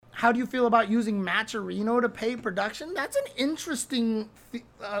How do you feel about using Matcherino to pay production? That's an interesting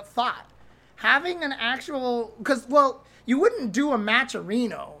thought. Having an actual, because, well, you wouldn't do a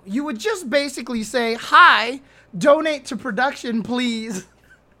Matcherino. You would just basically say, hi, donate to production, please.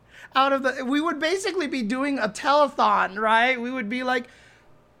 We would basically be doing a telethon, right? We would be like,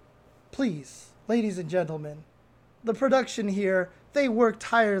 please, ladies and gentlemen, the production here, they work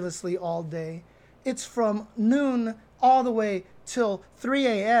tirelessly all day. It's from noon all the way till 3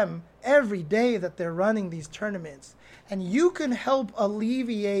 a.m. every day that they're running these tournaments. And you can help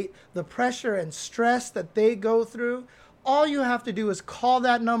alleviate the pressure and stress that they go through. All you have to do is call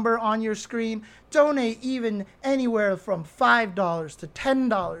that number on your screen, donate even anywhere from $5 to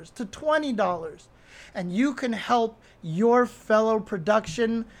 $10 to $20, and you can help your fellow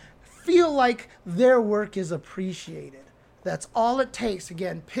production feel like their work is appreciated. That's all it takes.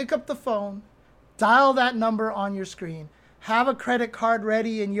 Again, pick up the phone, dial that number on your screen, have a credit card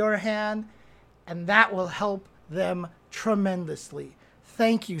ready in your hand, and that will help them tremendously.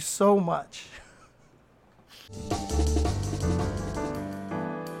 Thank you so much.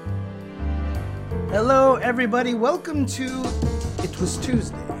 Hello, everybody. Welcome to It Was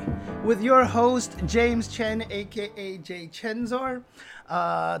Tuesday with your host, James Chen, aka Jay Chenzor.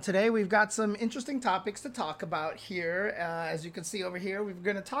 Today, we've got some interesting topics to talk about here. As you can see over here, we're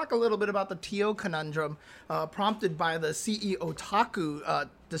going to talk a little bit about the TO Conundrum, prompted by the CE Otaku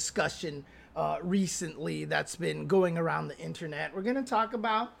discussion recently that's been going around the internet. We're going to talk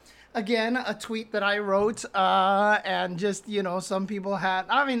about, again, a tweet that I wrote, and just, some people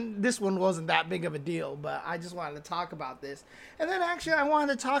this one wasn't that big of a deal, but I just wanted to talk about this. And then actually I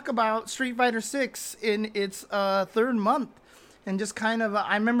wanted to talk about Street Fighter 6 in its third month. And just kind of,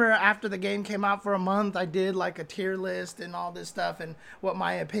 I remember after the game came out for a month, I did like a tier list and all this stuff and what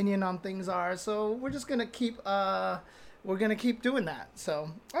my opinion on things are. So we're just going to keep, doing that. So,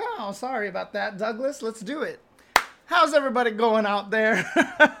 sorry about that, Douglas. Let's do it. How's everybody going out there?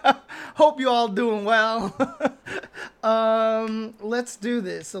 Hope you all doing well. Let's do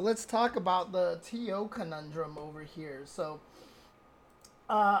this. So let's talk about the TO Conundrum over here. So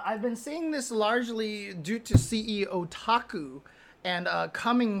I've been seeing this largely due to CE Otaku and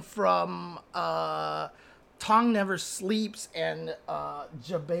coming from Tong Never Sleeps and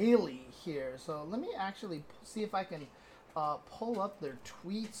Jabali here. So let me actually see if I can pull up their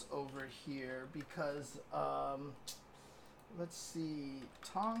tweets over here because let's see,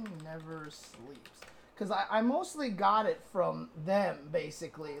 Tong Never Sleeps. Because I mostly got it from them,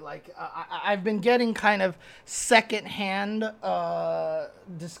 basically. Like, I've been getting kind of secondhand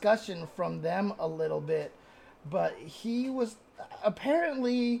discussion from them a little bit. But he was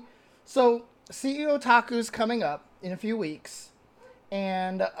apparently... So, CEO Otaku's coming up in a few weeks.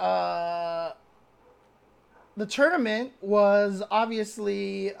 And the tournament was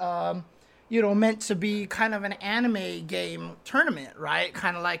obviously... meant to be kind of an anime game tournament, right?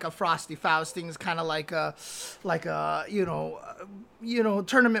 Kind of like a Frosty Faustings, kind of like a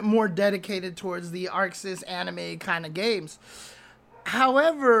tournament more dedicated towards the ArcSys anime kind of games.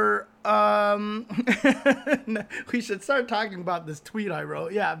 However, we should start talking about this tweet I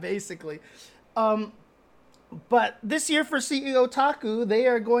wrote. Yeah, basically. But this year for CEO Otaku, they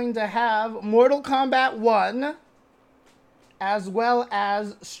are going to have Mortal Kombat 1, as well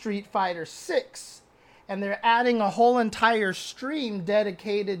as Street Fighter 6. And they're adding a whole entire stream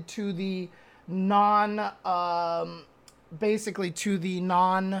dedicated to the non-anime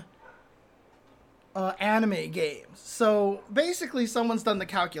games. So basically someone's done the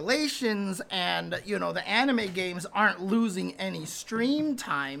calculations and, the anime games aren't losing any stream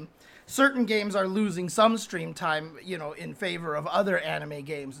time. Certain games are losing some stream time, in favor of other anime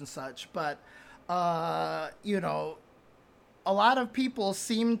games and such. But, a lot of people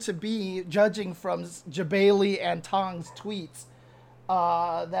seem to be, judging from Jabali and Tong's tweets,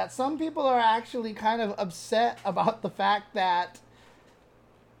 that some people are actually kind of upset about the fact that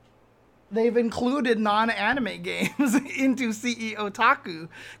they've included non-anime games into CE Otaku,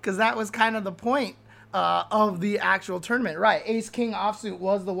 because that was kind of the point of the actual tournament. Right, Ace King Offsuit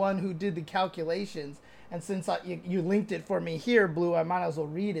was the one who did the calculations, and since you linked it for me here, Blue, I might as well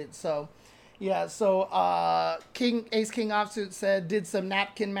read it. So... yeah, so Ace King Offsuit did some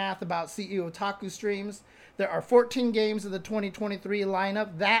napkin math about CE Otaku streams. There are 14 games of the 2023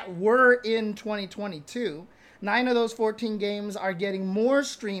 lineup that were in 2022. 9 of those 14 games are getting more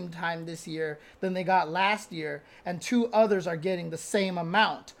stream time this year than they got last year, and 2 others are getting the same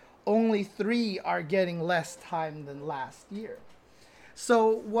amount. Only 3 are getting less time than last year. So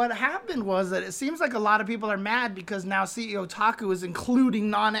what happened was that it seems like a lot of people are mad because now CEO Taku is including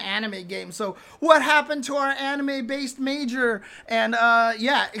non-anime games. So what happened to our anime-based major? And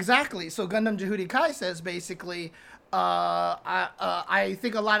yeah, exactly. So Gundam Jehudi Kai says basically, I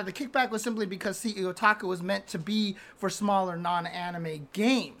think a lot of the kickback was simply because CEO Taku was meant to be for smaller non-anime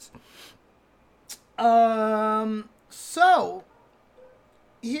games. So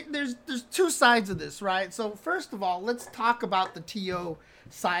there's two sides of this, right? So first of all, let's talk about the TO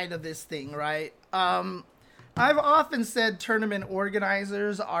side of this thing, right? I've often said tournament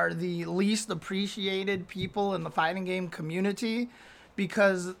organizers are the least appreciated people in the fighting game community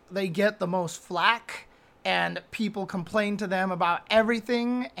because they get the most flack and people complain to them about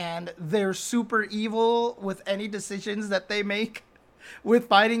everything and they're super evil with any decisions that they make with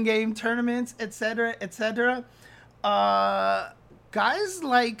fighting game tournaments, etc., etc. Guys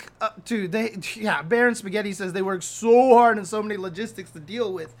like, dude, Baron Spaghetti says they work so hard and so many logistics to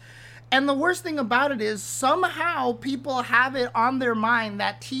deal with. And the worst thing about it is somehow people have it on their mind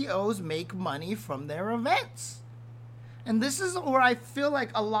that TOs make money from their events. And this is where I feel like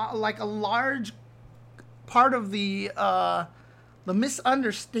a large part of the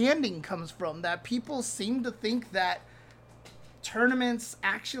misunderstanding comes from, that people seem to think that tournaments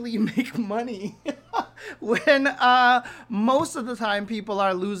actually make money when most of the time people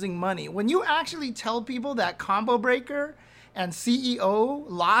are losing money. When you actually tell people that Combo Breaker and CEO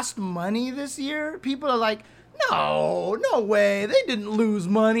lost money this year, people are like, no way, they didn't lose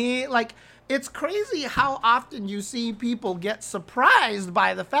money. Like, it's crazy how often you see people get surprised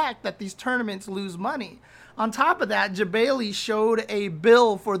by the fact that these tournaments lose money. On top of that, Jabali showed a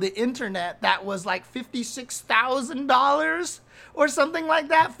bill for the internet that was like $56,000 or something like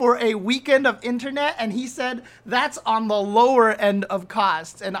that for a weekend of internet. And he said that's on the lower end of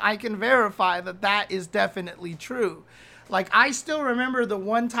costs. And I can verify that that is definitely true. Like, I still remember the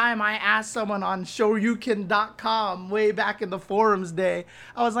one time I asked someone on Shoryuken.com way back in the forums day,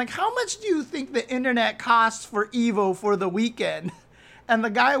 I was like, how much do you think the internet costs for Evo for the weekend? And the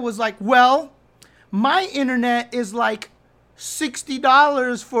guy was like, well, my internet is like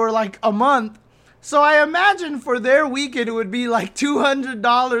 $60 for like a month. So I imagine for their weekend it would be like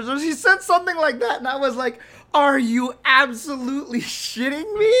 $200. Or she said something like that. And I was like, are you absolutely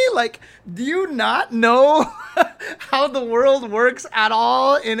shitting me? Like, do you not know how the world works at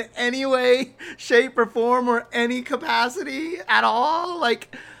all in any way, shape, or form, or any capacity at all?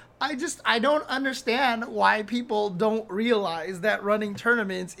 Like, I don't understand why people don't realize that running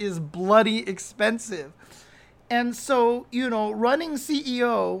tournaments is bloody expensive. And so, running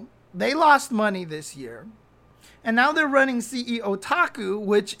CEO, they lost money this year. And now they're running CEO Taku,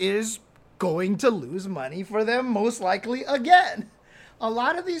 which is going to lose money for them most likely again. A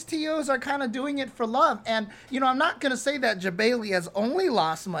lot of these TOs are kind of doing it for love. And, I'm not going to say that Jabali has only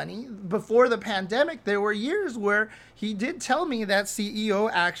lost money. Before the pandemic, there were years where he did tell me that CEO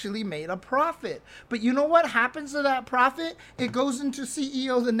actually made a profit. But you know what happens to that profit? It goes into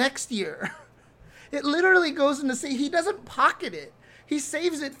CEO the next year. It literally goes into he doesn't pocket it. He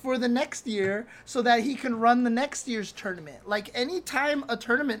saves it for the next year so that he can run the next year's tournament. Like, anytime a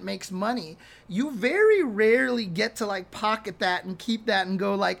tournament makes money, you very rarely get to like pocket that and keep that and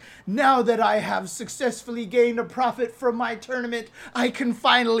go like, now that I have successfully gained a profit from my tournament, I can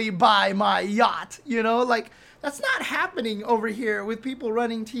finally buy my yacht. Like, that's not happening over here with people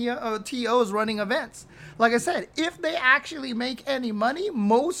running TOs running events. Like I said, if they actually make any money,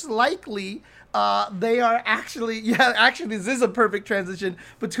 most likely they are actually, this is a perfect transition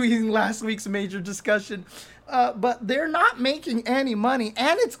between last week's major discussion. But they're not making any money,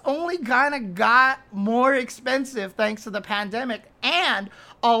 and it's only kind of got more expensive thanks to the pandemic. And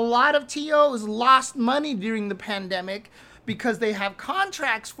a lot of TOs lost money during the pandemic because they have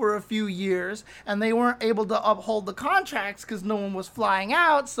contracts for a few years and they weren't able to uphold the contracts because no one was flying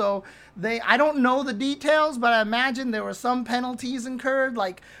out. So I don't know the details, but I imagine there were some penalties incurred,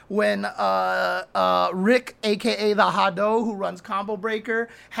 like when Rick, aka the Hado, who runs Combo Breaker,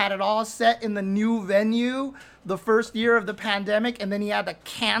 had it all set in the new venue the first year of the pandemic, and then he had to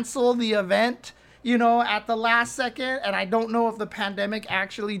cancel the event at the last second. And I don't know if the pandemic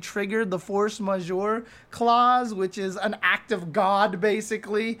actually triggered the force majeure clause, which is an act of God,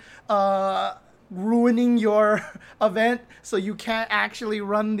 basically, ruining your event so you can't actually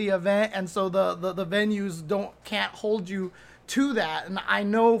run the event. And so the venues can't hold you to that. And I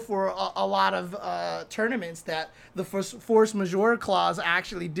know for a lot of tournaments that the force majeure clause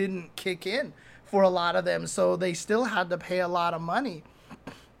actually didn't kick in for a lot of them. So they still had to pay a lot of money.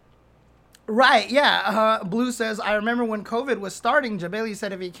 Right, yeah. Blue says, I remember when COVID was starting, Jabali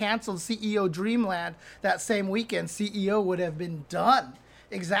said if he canceled CEO Dreamland that same weekend, CEO would have been done.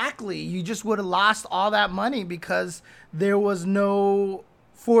 Exactly. You just would have lost all that money because there was no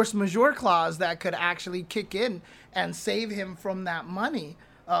force majeure clause that could actually kick in and save him from that money,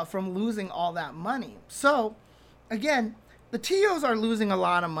 from losing all that money. So, again, the TOs are losing a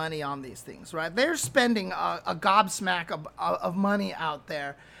lot of money on these things, right? They're spending a gobsmack of money out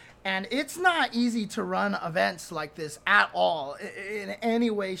there. And it's not easy to run events like this at all, in any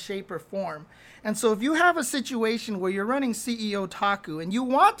way, shape, or form. And so if you have a situation where you're running CEO Taku and you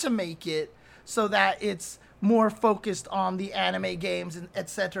want to make it so that it's more focused on the anime games, and et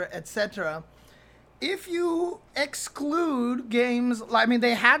cetera, if you exclude games, I mean,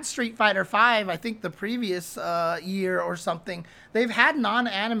 they had Street Fighter V, I think the previous year or something. They've had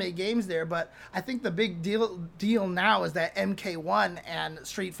non-anime games there, but I think the big deal now is that MK1 and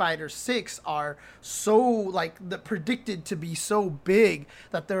Street Fighter VI are so, predicted to be so big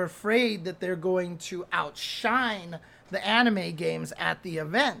that they're afraid that they're going to outshine the anime games at the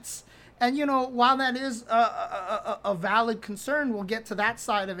events. And, while that is a valid concern, we'll get to that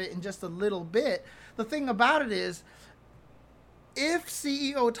side of it in just a little bit. The thing about it is, if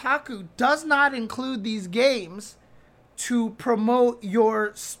CEO Taku does not include these games to promote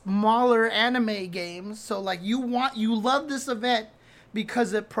your smaller anime games, so you love this event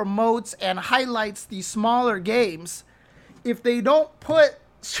because it promotes and highlights these smaller games, if they don't put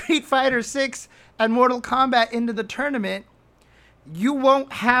Street Fighter 6 and Mortal Kombat into the tournament, you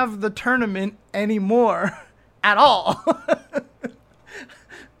won't have the tournament anymore at all.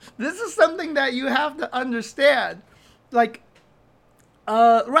 This is something that you have to understand. Right,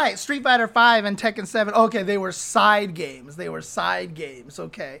 Street Fighter V and Tekken 7, okay, they were side games.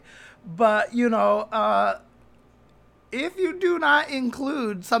 Okay. But, if you do not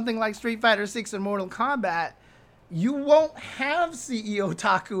include something like Street Fighter 6 and Mortal Kombat, you won't have CEO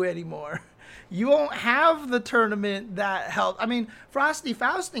Taku anymore. You won't have the tournament that helped. I mean, Frosty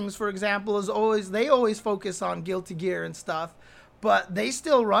Faustings, for example, they always focus on Guilty Gear and stuff, but they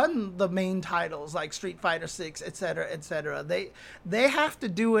still run the main titles like Street Fighter 6, et cetera. They have to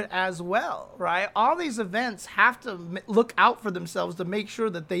do it as well, right? All these events have to look out for themselves to make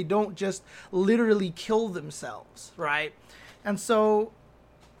sure that they don't just literally kill themselves, right? And so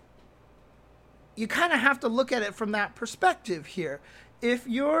you kind of have to look at it from that perspective here. If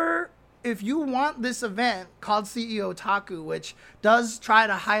you want this event called CEO Taku, which does try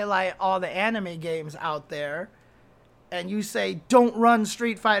to highlight all the anime games out there, and you say, don't run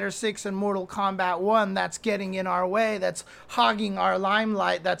Street Fighter 6 and Mortal Kombat 1, that's getting in our way, that's hogging our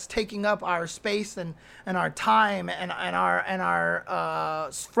limelight, that's taking up our space and our time and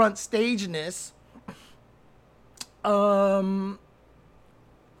our front stageness, you're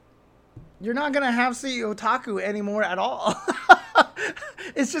not going to have CEO Taku anymore at all.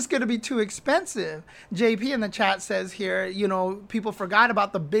 It's just going to be too expensive. JP in the chat says here, people forgot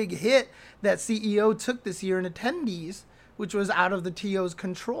about the big hit that CEO took this year in attendees, which was out of the TO's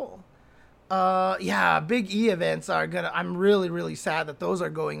control. Big E events I'm really, really sad that those are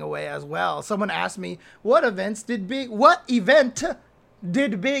going away as well. Someone asked me, what event did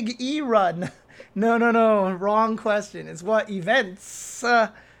Big E run? No, wrong question. It's what events,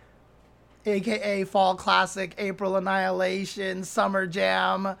 aka Fall Classic, April Annihilation, Summer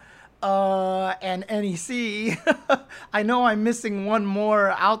Jam, and NEC. I know I'm missing one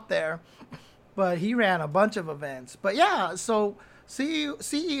more out there, but he ran a bunch of events. But yeah, so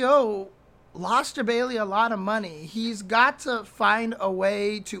CEO lost Jabali a lot of money. He's got to find a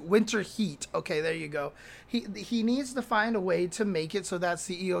way to Winter Heat. Okay, there you go. He needs to find a way to make it so that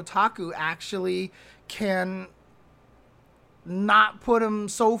CEO Taku actually can not put him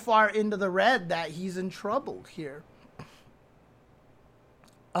so far into the red that he's in trouble here.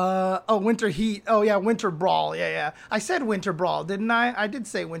 Winter Heat. Oh yeah, Winter Brawl. Yeah. I said Winter Brawl, didn't I? I did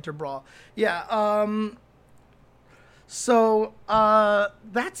say Winter Brawl. Yeah. So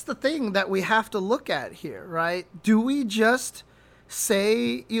that's the thing that we have to look at here, right? Do we just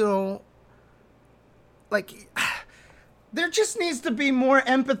say, there just needs to be more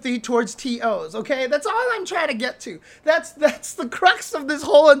empathy towards TOs, okay? That's all I'm trying to get to. That's the crux of this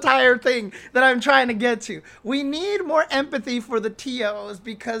whole entire thing that I'm trying to get to. We need more empathy for the TOs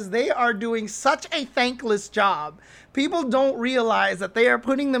because they are doing such a thankless job. People don't realize that they are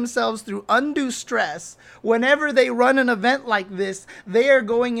putting themselves through undue stress. Whenever they run an event like this, they are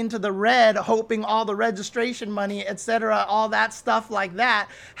going into the red, hoping all the registration money, etc., all that stuff like that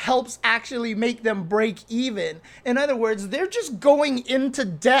helps actually make them break even. In other words, they're just going into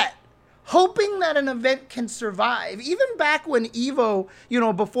debt, hoping that an event can survive. Even back when Evo,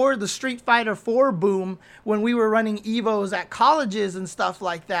 before the Street Fighter 4 boom, when we were running Evos at colleges and stuff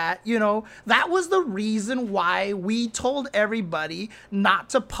like that, that was the reason why we told everybody not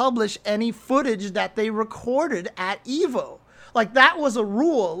to publish any footage that they recorded at Evo. Like, that was a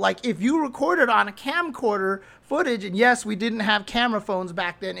rule. Like, if you recorded on a camcorder footage, and yes, we didn't have camera phones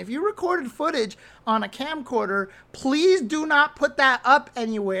back then. If you recorded footage on a camcorder, please do not put that up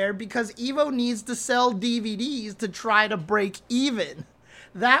anywhere, because Evo needs to sell DVDs to try to break even.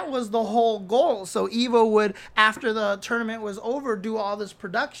 That was the whole goal. So Evo would, after the tournament was over, do all this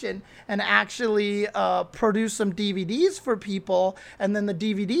production and actually produce some DVDs for people, and then the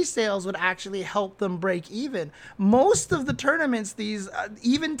DVD sales would actually help them break even. Most of the tournaments, these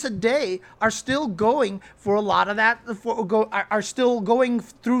even today, are still going for a lot of that, are still going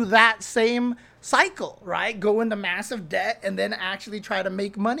through that same cycle, right? Go into massive debt and then actually try to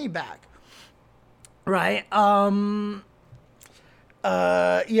make money back, right?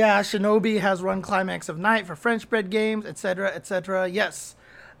 Shinobi has run Climax of Night for French Bread Games, etc., etc. Yes.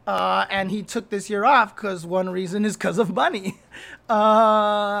 And he took this year off because one reason is because of money.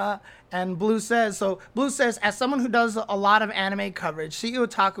 And Blue says, as someone who does a lot of anime coverage, Shiki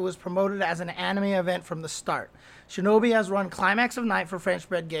Otaku was promoted as an anime event from the start. Shinobi has run Climax of Night for French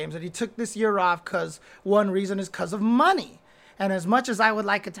Bread Games, and he took this year off because one reason is because of money. And as much as I would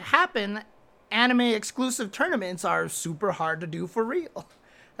like it to happen, anime exclusive tournaments are super hard to do for real.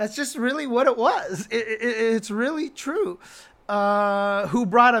 That's just really what it was. It's really true. Who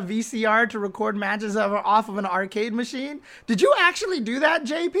brought a VCR to record matches off of an arcade machine? Did you actually do that,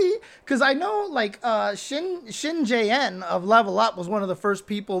 JP? Because I know, like, Shin JN of Level Up was one of the first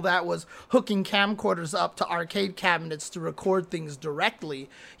people that was hooking camcorders up to arcade cabinets to record things directly.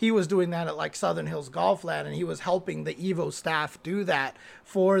 He was doing that at, like, Southern Hills Golfland, and he was helping the Evo staff do that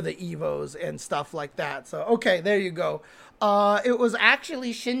for the Evos and stuff like that. So, okay, there you go. It was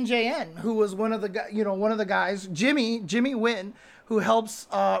actually Shin JN, who was one of the guys, Jimmy Wynn, who helps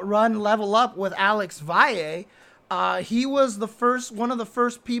run Level Up with Alex Valle. He was one of the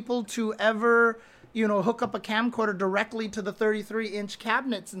first people to ever, hook up a camcorder directly to the 33-inch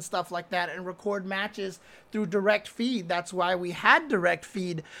cabinets and stuff like that and record matches through direct feed. That's why we had direct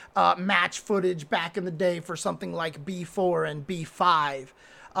feed match footage back in the day for something like B4 and B5.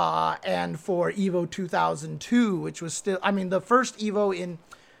 And for Evo 2002, which was still, the first Evo in,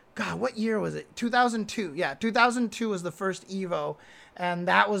 God, what year was it? 2002. Yeah, 2002 was the first Evo. And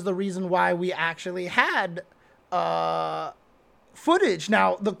that was the reason why we actually had footage.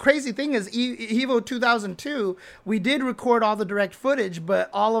 Now, the crazy thing is, Evo 2002, we did record all the direct footage, but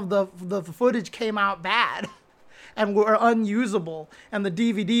all of the footage came out bad and were unusable. And the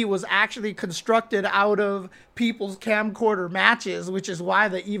DVD was actually constructed out of people's camcorder matches, which is why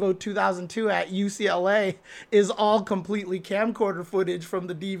the Evo 2002 at UCLA is all completely camcorder footage from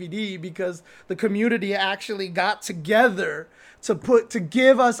the DVD, because the community actually got together to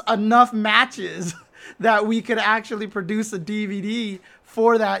give us enough matches that we could actually produce a DVD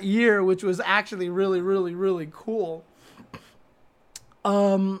for that year, which was actually really, really, really cool.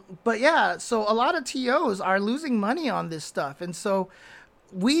 But yeah, so a lot of TOs are losing money on this stuff. And so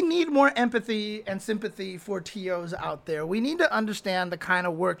we need more empathy and sympathy for TOs out there. We need to understand the kind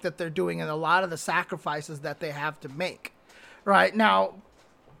of work that they're doing and a lot of the sacrifices that they have to make. Right now,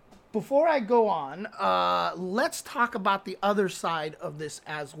 before I go on, let's talk about the other side of this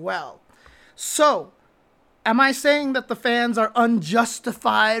as well. So, am I saying that the fans are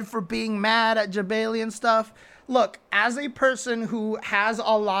unjustified for being mad at Jabali and stuff? Look, as a person who has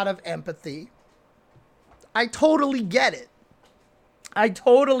a lot of empathy, I totally get it.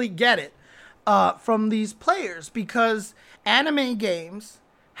 From these players, because anime games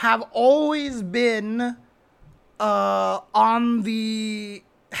have always been the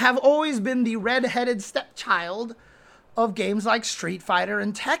red-headed stepchild of games like Street Fighter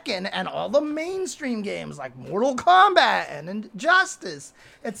and Tekken and all the mainstream games like Mortal Kombat and Injustice,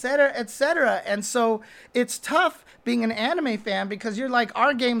 etc., etc. And so it's tough being an anime fan, because you're like,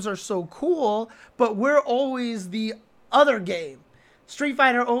 our games are so cool, but we're always the other game. Street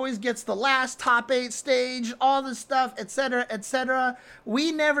Fighter always gets the last top 8 stage, all this stuff, etc., etc.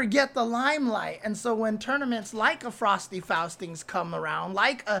 We never get the limelight. And so when tournaments like a Frosty Faustings come around,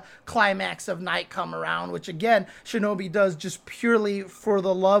 like a Climax of Night come around, which again, Shinobi does just purely for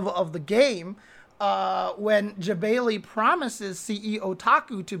the love of the game, when Jabali promises CE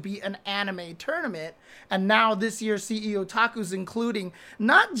Otaku to be an anime tournament, and now this year CE Otaku's including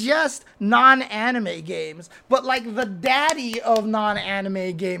not just non-anime games, but like the daddy of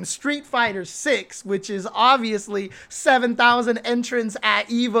non-anime games, Street Fighter 6, which is obviously 7,000 entrants at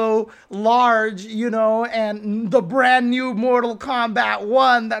EVO large, you know, and the brand new Mortal Kombat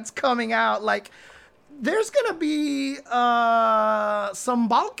 1 that's coming out. Like, there's gonna be some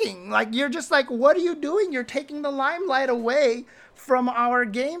balking. Like, you're just like, what are you doing? You're taking the limelight away from our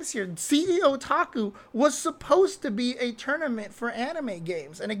games here. CE Otaku was supposed to be a tournament for anime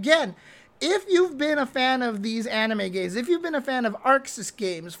games. And again, if you've been a fan of these anime games, if you've been a fan of Arxis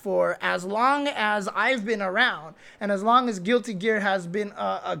games for as long as I've been around, and as long as Guilty Gear has been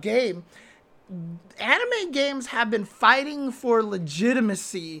a game, anime games have been fighting for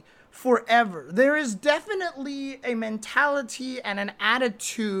legitimacy forever. There is definitely a mentality and an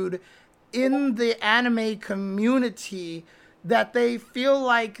attitude in the anime community that they feel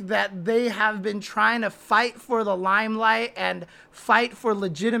like that they have been trying to fight for the limelight and fight for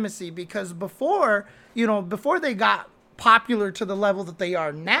legitimacy, because before they got popular to the level that they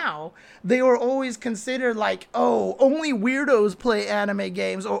are now, they were always considered like, oh, only weirdos play anime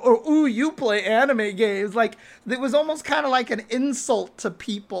games, or ooh, you play anime games. Like, it was almost kind of like an insult to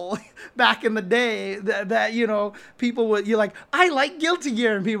people back in the day that you know, people would, you're like, I like Guilty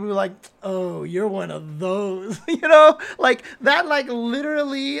Gear, and people were like, oh, you're one of those. You know, like that, like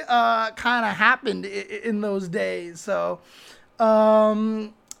literally kind of happened in those days. So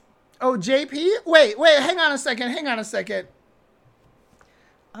oh, JP? Wait, hang on a second.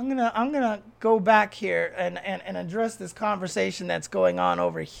 I'm gonna go back here and address this conversation that's going on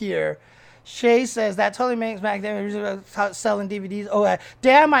over here. Shay says, that totally makes back then selling DVDs. Oh,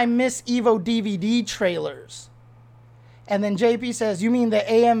 damn, I miss Evo DVD trailers. And then JP says, you mean the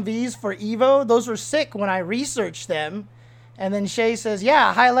AMVs for Evo? Those were sick when I researched them. And then Shay says,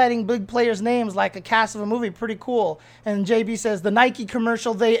 yeah, highlighting big players' names like a cast of a movie, pretty cool. And JB says, the Nike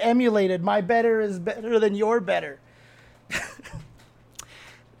commercial they emulated, my better is better than your better.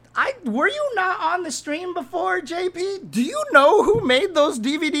 Were you not on the stream before, JP? Do you know who made those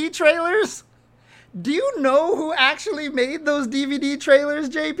DVD trailers? Do you know who actually made those DVD trailers,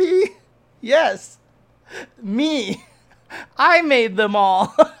 JP? Yes, me. I made them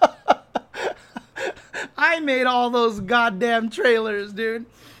all. I made all those goddamn trailers, dude.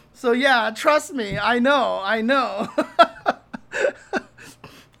 So yeah, trust me, I know.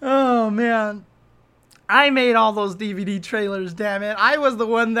 Oh man, I made all those DVD trailers, damn it. I was the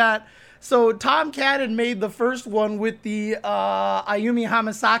one that, so Tomcat had made the first one with the Ayumi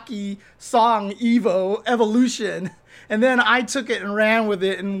Hamasaki song Evo Evolution. And then I took it and ran with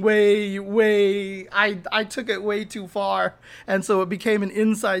it, and I took it way too far. And so it became an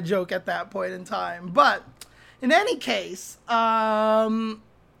inside joke at that point in time. But in any case, the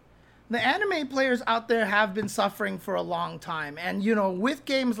anime players out there have been suffering for a long time. And, you know, with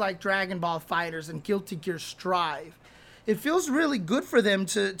games like Dragon Ball FighterZ and Guilty Gear Strive, it feels really good for them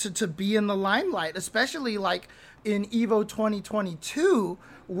to be in the limelight, especially like in EVO 2022,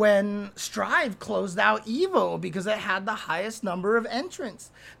 when Strive closed out EVO because it had the highest number of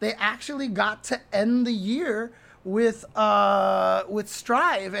entrants. They actually got to end the year with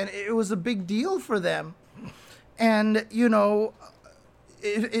Strive, and it was a big deal for them. And, you know,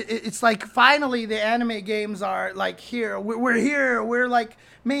 it's like finally the anime games are like here. We're here. We're like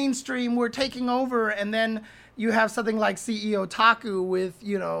mainstream. We're taking over. And then you have something like CE Otaku with,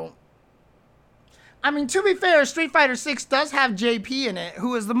 you know, I mean, to be fair, Street Fighter 6 does have JP in it,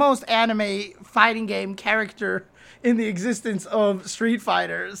 who is the most anime fighting game character in the existence of Street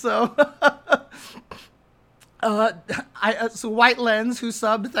Fighter. So, so White Lens, who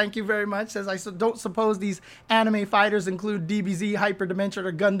subbed, thank you very much, says, I don't suppose these anime fighters include DBZ, Hyperdimension,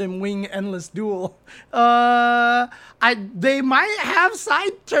 or Gundam Wing Endless Duel. They might have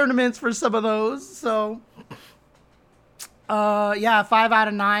side tournaments for some of those, so... yeah, 5 out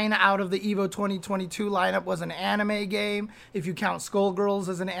of 9 out of the EVO 2022 lineup was an anime game. If you count Skullgirls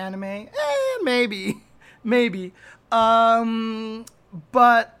as an anime, maybe.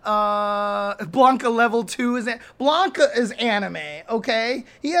 But Blanca level 2 is Blanca is anime, okay?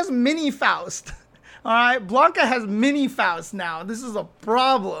 He has Mini Faust. All right, Blanca has Mini Faust now. This is a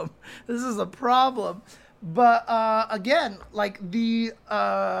problem. But again, like the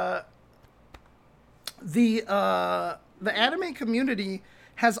anime community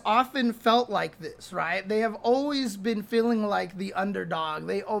has often felt like this, right? They have always been feeling like the underdog.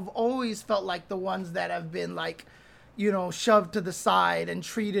 They have always felt like the ones that have been like, you know, shoved to the side and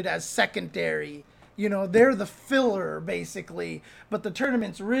treated as secondary, You know, they're the filler, basically. But the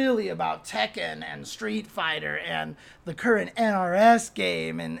tournament's really about Tekken and Street Fighter and the current NRS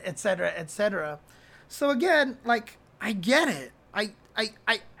game and et cetera, et cetera. So again, like, I get it. I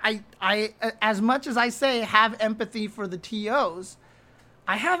as much as I say have empathy for the TOs,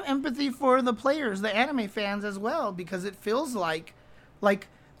 I have empathy for the players, the anime fans as well, because it feels like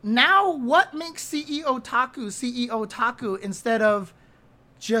now what makes CEO Taku instead of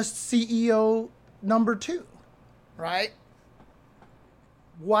just CEO number 2, right?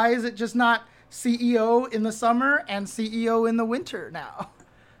 Why is it just not CEO in the summer and CEO in the winter now?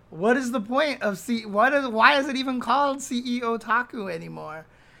 What is the point of why is it even called CEO Taku anymore?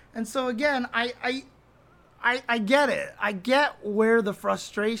 And so again, I get it. I get where the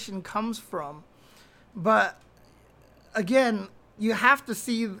frustration comes from. But again, you have to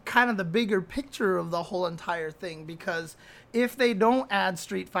see kind of the bigger picture of the whole entire thing, because if they don't add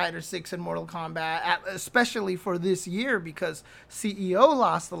Street Fighter 6 and Mortal Kombat, especially for this year, because CEO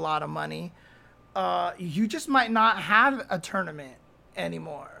lost a lot of money, you just might not have a tournament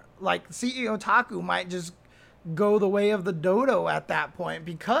anymore. Like, CEO Taku might just go the way of the dodo at that point,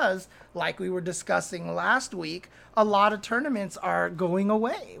 because, like we were discussing last week, a lot of tournaments are going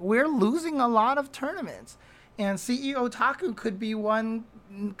away. We're losing a lot of tournaments. And CEO Taku could be one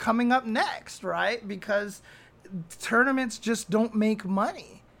coming up next, right? Because tournaments just don't make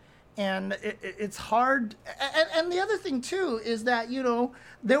money. And it's hard. And the other thing, too, is that, you know,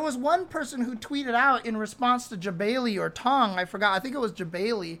 there was one person who tweeted out in response to Jabali or Tong. I forgot. I think it was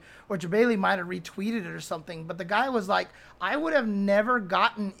Jabali, or Jabali might have retweeted it or something. But the guy was like, I would have never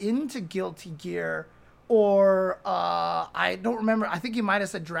gotten into Guilty Gear, or I don't remember. I think he might have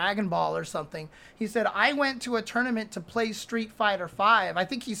said Dragon Ball or something. He said, I went to a tournament to play Street Fighter 5. I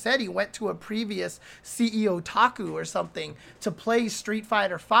think he said he went to a previous CEO Taku or something to play Street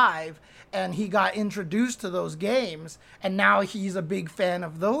Fighter 5, and he got introduced to those games, and now he's a big fan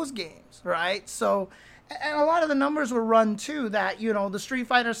of those games, right? So, and a lot of the numbers were run too, that, you know, the Street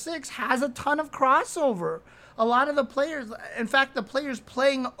Fighter 6 has a ton of crossover. A lot of the players, in fact, the players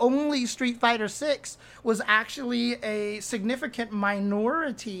playing only Street Fighter 6 was actually a significant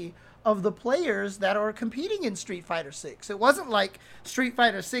minority of the players that are competing in Street Fighter 6. It wasn't like Street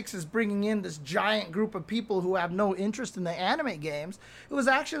Fighter 6 is bringing in this giant group of people who have no interest in the anime games. It was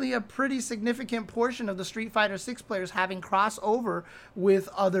actually a pretty significant portion of the Street Fighter 6 players having crossover with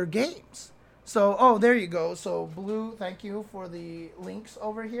other games. So, oh, there you go. So, Blue, thank you for the links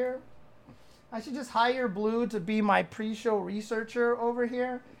over here. I should just hire Blue to be my pre-show researcher over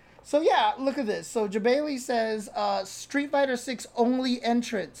here. So yeah, look at this. So Jabali says Street Fighter 6 only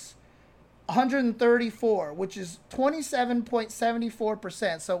entrance, 134, which is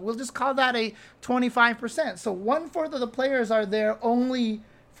 27.74%. So we'll just call that a 25%. So 1/4 of the players are there only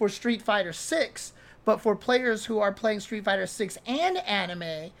for Street Fighter 6, but for players who are playing Street Fighter 6 and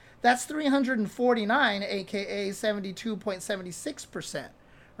anime, that's 349, aka 72.76%,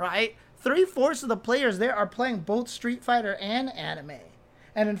 right? 3/4 of the players there are playing both Street Fighter and anime.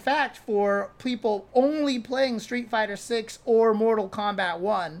 And in fact, for people only playing Street Fighter 6 or Mortal Kombat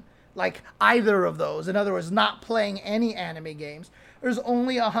 1, like either of those, in other words, not playing any anime games, there's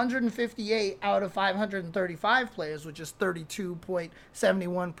only 158 out of 535 players, which is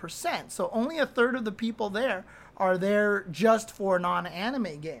 32.71%. So only 1/3 of the people there are there just for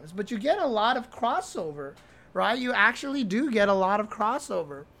non-anime games. But you get a lot of crossover, right? You actually do get a lot of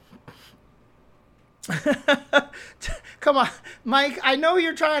crossover. Come on, Mike, I know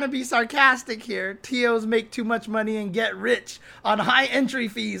you're trying to be sarcastic here. TOs make too much money and get rich on high entry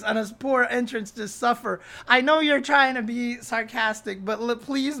fees, and us poor entrants just suffer. I know you're trying to be sarcastic, but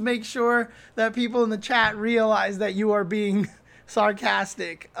please make sure that people in the chat realize that you are being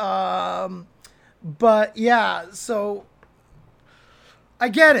sarcastic. But yeah, so I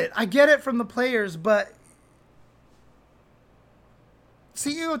get it from the players, but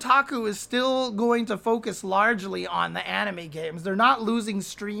CEO Taku is still going to focus largely on the anime games. They're not losing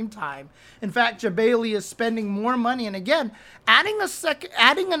stream time. In fact, Jabali is spending more money. And again, adding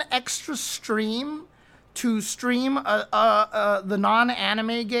an extra stream to stream the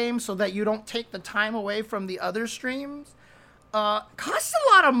non-anime game so that you don't take the time away from the other streams costs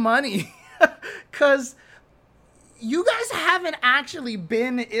a lot of money. Because you guys haven't actually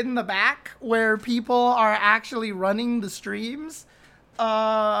been in the back where people are actually running the streams.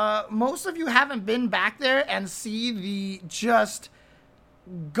 Most of you haven't been back there and see the just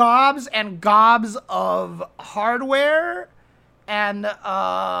gobs and gobs of hardware and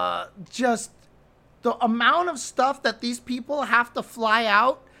just the amount of stuff that these people have to fly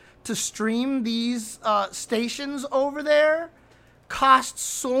out to stream these stations over there costs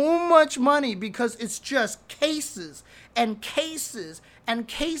so much money because it's just cases and cases and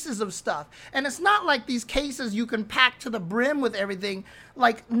cases of stuff. And it's not like these cases you can pack to the brim with everything.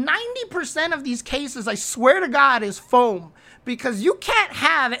 Like 90% of these cases, I swear to God, is foam, because you can't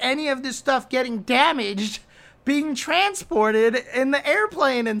have any of this stuff getting damaged being transported in the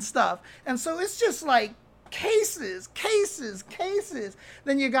airplane and stuff. And so it's just like cases.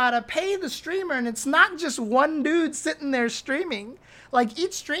 Then you gotta pay the streamer, and it's not just one dude sitting there streaming. Like,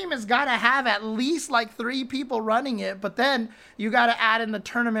 each stream has got to have at least like 3 people running it, but then you got to add in the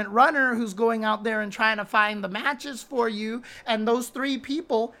tournament runner who's going out there and trying to find the matches for you, and those 3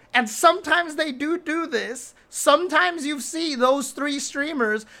 people, and sometimes they do this. Sometimes you see those 3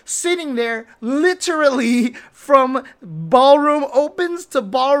 streamers sitting there literally from ballroom opens to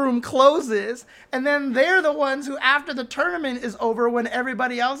ballroom closes, and then they're the ones who, after the tournament is over, when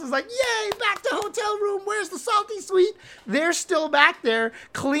everybody else is like, yay, back to hotel room, where's the salty suite? They're still back there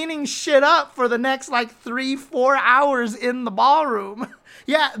cleaning shit up for the next like 3-4 hours in the ballroom.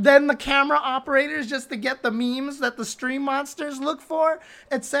 Yeah, then the camera operators just to get the memes that the stream monsters look for,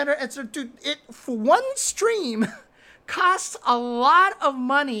 etc., etc. Dude, for one stream costs a lot of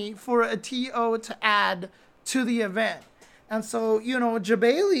money for a TO to add to the event. And so, you know,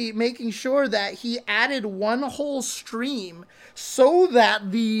 Jabali making sure that he added one whole stream so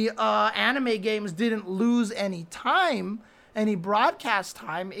that the anime games didn't lose any time, any broadcast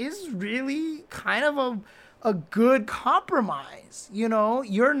time, is really kind of a good compromise. You know,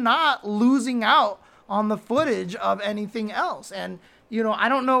 you're not losing out on the footage of anything else. And, you know, I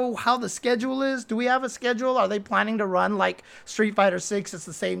don't know how the schedule is. Do we have a schedule? Are they planning to run like Street Fighter 6 at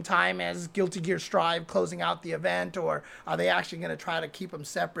the same time as Guilty Gear Strive closing out the event? Or are they actually going to try to keep them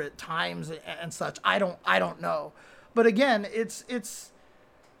separate times and such? I don't know. But again, it's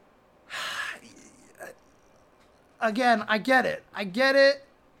again, I get it.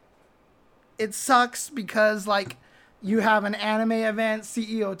 It sucks because, like, you have an anime event,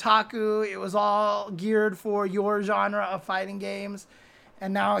 CEO Otaku. It was all geared for your genre of fighting games.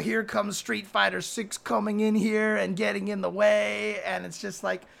 And now here comes Street Fighter 6 coming in here and getting in the way. And it's just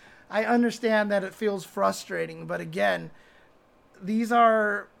like, I understand that it feels frustrating. But again, these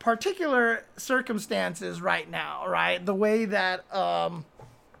are particular circumstances right now, right? The way that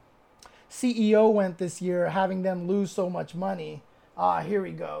CEO went this year, having them lose so much money. Here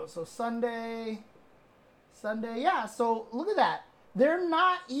we go. So Sunday, yeah. So look at that. They're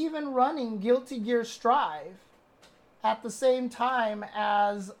not even running Guilty Gear Strive at the same time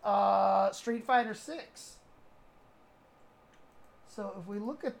as Street Fighter 6. So if we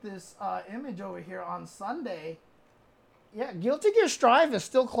look at this image over here on Sunday, yeah, Guilty Gear Strive is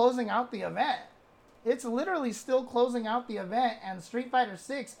still closing out the event. It's literally still closing out the event, and Street Fighter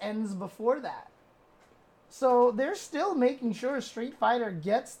 6 ends before that. So they're still making sure Street Fighter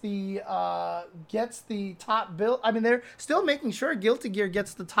gets the top bill. I mean, they're still making sure Guilty Gear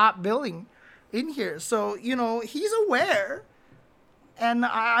gets the top billing in here. So, you know, he's aware. And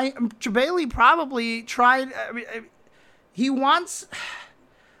Jabali probably tried. I mean, he wants.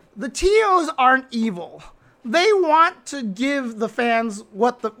 The TOs aren't evil. They want to give the fans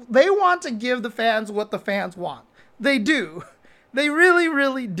what the fans want. They do. They really,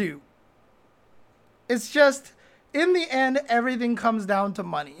 really do. It's just, in the end, everything comes down to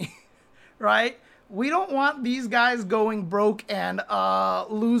money, right? We don't want these guys going broke and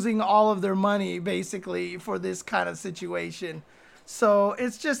losing all of their money, basically, for this kind of situation. So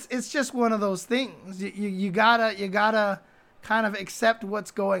it's just one of those things. You gotta kind of accept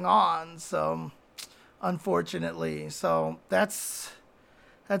what's going on. So, unfortunately, so that's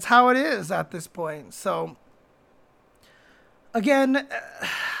how it is at this point. So, again.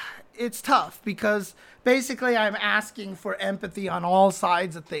 It's tough because basically I'm asking for empathy on all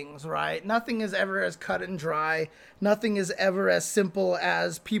sides of things, right? Nothing is ever as cut and dry. Nothing is ever as simple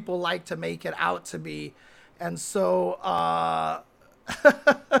as people like to make it out to be. And so,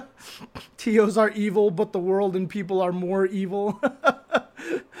 TOs are evil, but the world and people are more evil.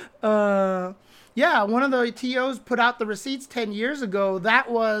 Yeah, one of the TOs put out the receipts 10 years ago. That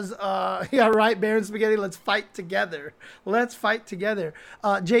was, yeah, right, Baron Spaghetti, let's fight together. Let's fight together.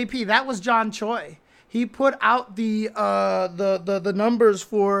 JP, that was John Choi. He put out the numbers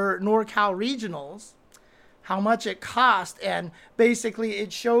for NorCal Regionals, how much it cost, and basically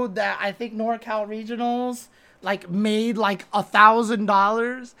it showed that I think NorCal Regionals made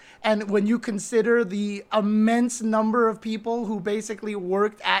 $1,000, and when you consider the immense number of people who basically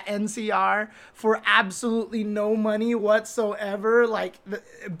worked at NCR for absolutely no money whatsoever,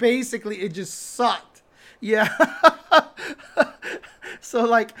 basically it just sucked. Yeah.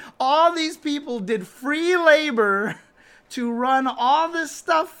 So all these people did free labor to run all this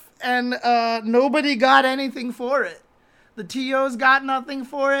stuff, and nobody got anything for it. The TOs got nothing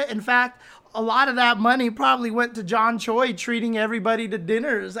for it. In fact, a lot of that money probably went to John Choi treating everybody to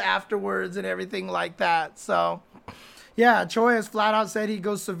dinners afterwards and everything like that. So, yeah, Choi has flat out said he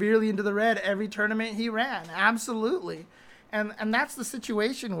goes severely into the red every tournament he ran. Absolutely. And that's the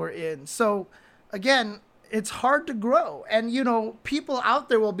situation we're in. So, again, it's hard to grow. And, you know, people out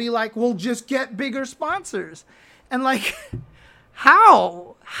there will be like, well, just get bigger sponsors. And, like,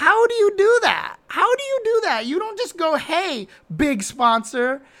 how? How do you do that? How do you do that? You don't just go, hey, big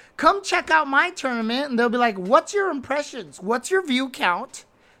sponsor, come check out my tournament. And they'll be like, what's your impressions? What's your view count?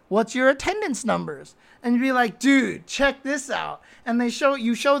 What's your attendance numbers? And you'd be like, dude, check this out. And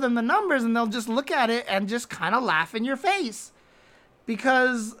you show them the numbers, and they'll just look at it and just kind of laugh in your face.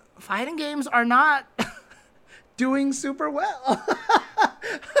 Because fighting games are not doing super well.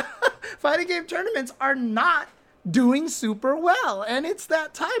 Fighting game tournaments are not doing super well. And it's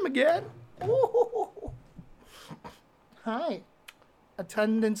that time again. Ooh. Hi.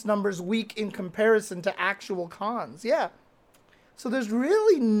 Attendance numbers weak in comparison to actual cons. Yeah. So there's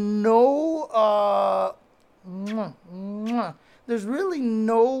really no there's really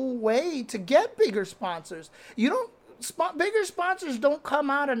no way to get bigger sponsors. Bigger sponsors don't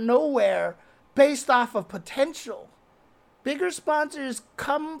come out of nowhere based off of potential. Bigger sponsors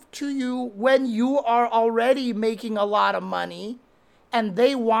come to you when you are already making a lot of money and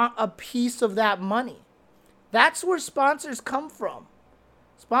they want a piece of that money. That's where sponsors come from.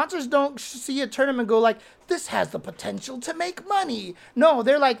 Sponsors don't see a tournament and go like, this has the potential to make money. No,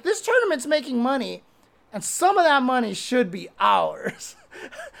 they're like, this tournament's making money, and some of that money should be ours.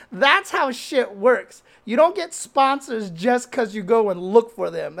 That's how shit works. You don't get sponsors just because you go and look for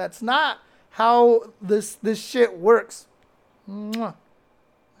them. That's not how this shit works. Mwah.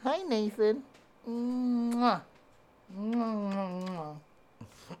 Hi, Nathan. Mwah. Mwah.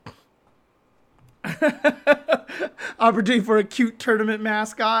 Opportunity for a cute tournament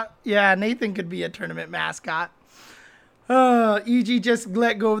mascot. Yeah, Nathan could be a tournament mascot. EG just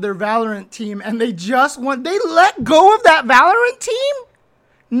let go of their Valorant team, and they let go of that Valorant team?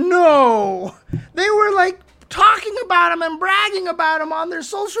 No. They were like talking about him and bragging about him on their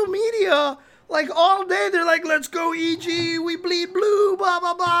social media like all day. They're like, let's go EG, we bleed blue, blah,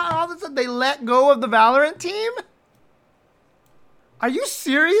 blah, blah. All of a sudden they let go of the Valorant team? Are you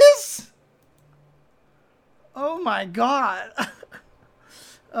serious? Oh my God.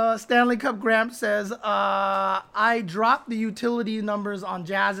 Stanley Cup Gramp says, I dropped the utility numbers on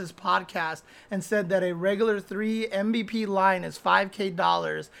Jazz's podcast and said that a regular 3 MVP line is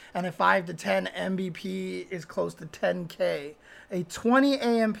 $5K and a 5 to 10 MVP is close to $10K. A 20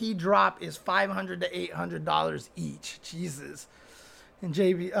 AMP drop is $500 to $800 each. Jesus. And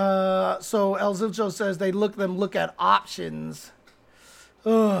JB, so El Zilcho says they look at options.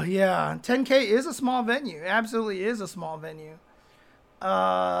 Oh, yeah. 10K is a small venue. Absolutely is a small venue.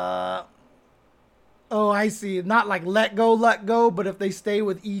 Oh, I see. Not like let go, but if they stay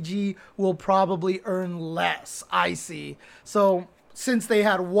with EG, will probably earn less. I see. So since they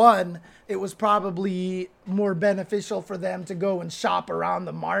had won, it was probably more beneficial for them to go and shop around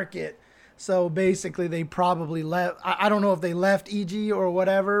the market. So basically they probably left. I don't know if they left EG or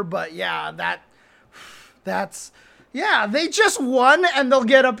whatever, but yeah, that's, yeah, they just won and they'll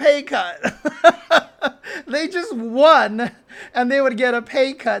get a pay cut. They just won and they would get a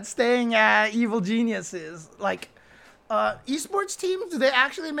pay cut staying at Evil Geniuses. Like, esports teams, do they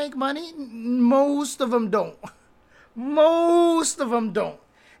actually make money? Most of them don't. Most of them don't.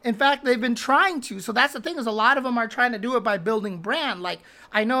 In fact, they've been trying to. So that's the thing, is a lot of them are trying to do it by building brand. Like,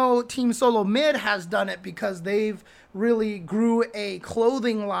 I know Team Solo Mid has done it because they've really grew a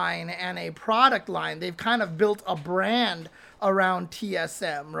clothing line and a product line. They've kind of built a brand around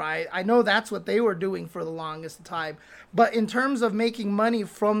TSM, right? I know that's what they were doing for the longest time. But in terms of making money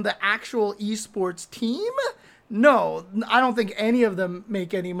from the actual esports team, no, I don't think any of them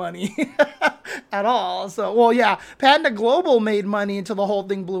make any money at all. So, well, yeah, Panda Global made money until the whole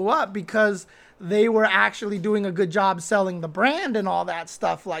thing blew up because they were actually doing a good job selling the brand and all that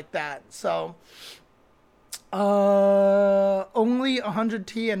stuff like that. So, only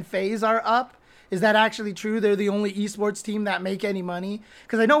 100T and FaZe are up. Is that actually true? They're the only esports team that make any money?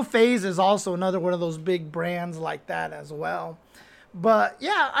 Because I know FaZe is also another one of those big brands like that as well. But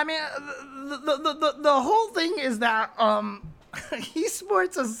yeah, I mean, the whole thing is that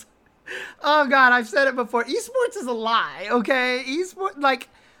esports is, oh God, I've said it before. Esports is a lie, okay? Esports, like,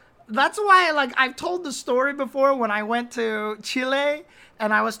 that's why, like, I've told the story before when I went to Chile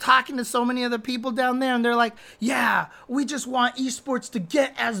And I was talking to so many other people down there, and they're like, yeah, we just want esports to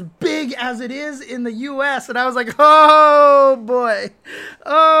get as big as it is in the US. And I was like, oh boy,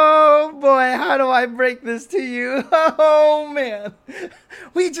 how do I break this to you? Oh man,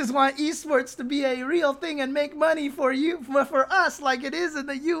 we just want esports to be a real thing and make money for you, for us, like it is in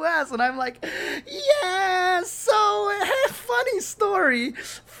the US. And I'm like, yeah, so funny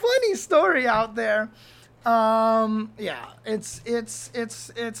story out there. Yeah,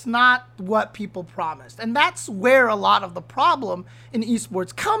 it's not what people promised. And that's where a lot of the problem in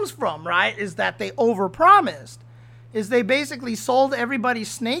esports comes from, right? Is that they overpromised. Is they basically sold everybody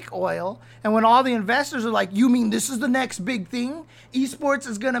snake oil, and when all the investors are like, you mean this is the next big thing? Esports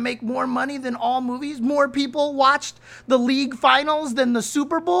is going to make more money than all movies? More people watched the league finals than the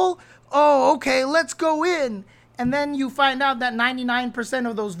Super Bowl? Oh, okay, let's go in. And then you find out that 99%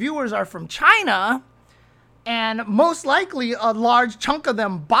 of those viewers are from China, and most likely a large chunk of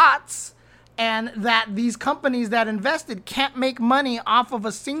them bots, and that these companies that invested can't make money off of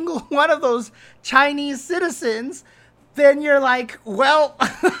a single one of those Chinese citizens, then you're like, well,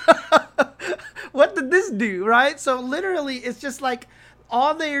 what did this do, right? So literally, it's just like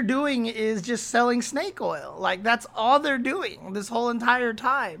all they're doing is just selling snake oil. Like, that's all they're doing this whole entire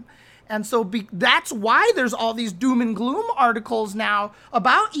time. And so that's why there's all these doom and gloom articles now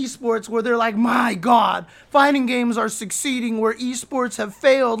about esports where they're like, my God, fighting games are succeeding where esports have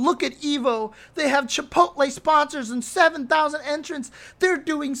failed. Look at Evo. They have Chipotle sponsors and 7,000 entrants. They're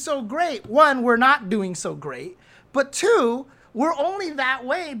doing so great. One, we're not doing so great. But two, we're only that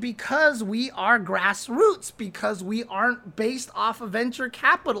way because we are grassroots, because we aren't based off of venture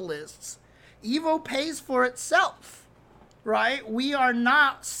capitalists. Evo pays for itself. Right? We are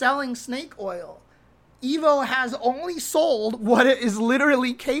not selling snake oil. Evo has only sold what it is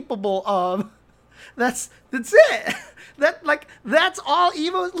literally capable of. That's it. That's all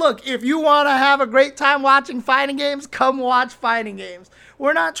Evo. Look, if you want to have a great time watching fighting games, come watch fighting games.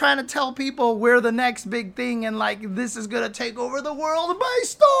 We're not trying to tell people we're the next big thing and like this is going to take over the world by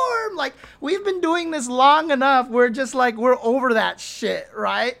storm. Like, we've been doing this long enough. We're just like, we're over that shit,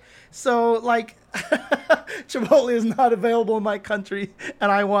 right? So like, Chipotle is not available in my country and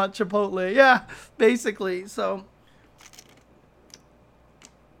I want Chipotle. Yeah, basically. So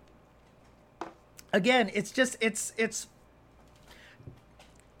again, it's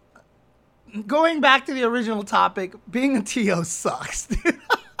going back to the original topic, being a TO sucks.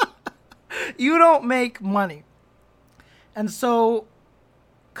 You don't make money. And so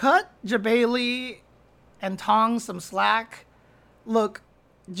cut Jabali and Tong some slack. Look,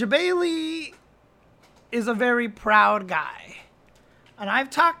 Jabali is a very proud guy. And I've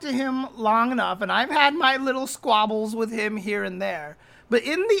talked to him long enough, and I've had my little squabbles with him here and there. But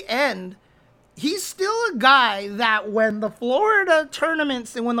in the end, he's still a guy that when the Florida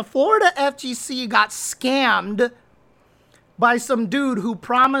tournaments and when the Florida FGC got scammed by some dude who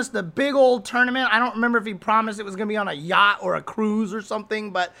promised a big old tournament. I don't remember if he promised it was going to be on a yacht or a cruise or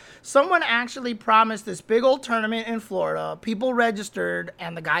something, but someone actually promised this big old tournament in Florida. People registered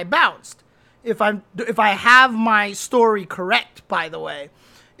and the guy bounced. If I have my story correct, by the way.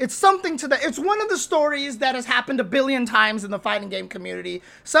 It's something to that. It's one of the stories that has happened a billion times in the fighting game community.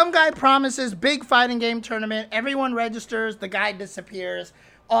 Some guy promises big fighting game tournament. Everyone registers. The guy disappears.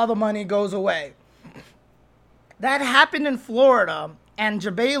 All the money goes away. That happened in Florida. And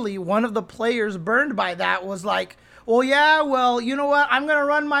Jabali, one of the players burned by that, was like, well, yeah, well, you know what? I'm going to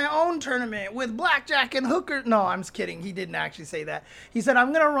run my own tournament with blackjack and hooker. No, I'm just kidding. He didn't actually say that. He said,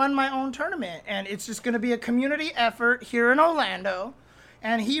 I'm going to run my own tournament. And it's just going to be a community effort here in Orlando.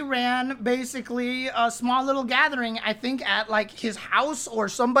 And he ran basically a small little gathering, I think, at like his house or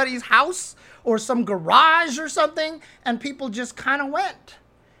somebody's house or some garage or something. And people just kind of went.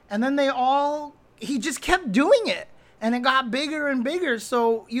 And then he just kept doing it. And it got bigger and bigger.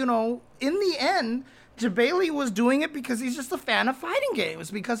 So, you know, in the end, Jabali was doing it because he's just a fan of fighting games,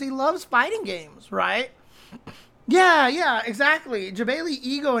 because he loves fighting games, right? Yeah, exactly. Jabali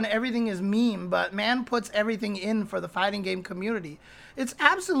ego and everything is meme, but man puts everything in for the fighting game community. It's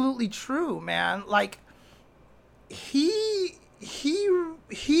absolutely true, man. Like, he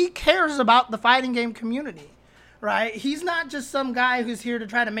cares about the fighting game community, right? He's not just some guy who's here to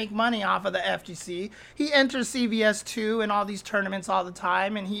try to make money off of the FGC. He enters CVS2 and all these tournaments all the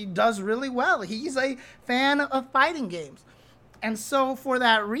time, and he does really well. He's a fan of fighting games. And so for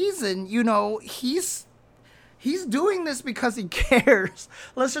that reason, you know, he's doing this because he cares.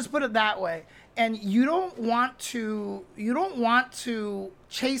 Let's just put it that way. And you don't want to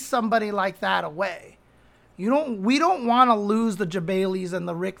chase somebody like that away. We don't want to lose the Jabalis and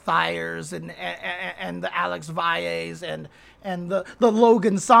the Rick Thyers and the Alex Valles and the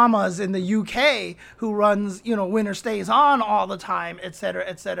Logan Samas in the UK who runs, Winner Stays On all the time, et cetera,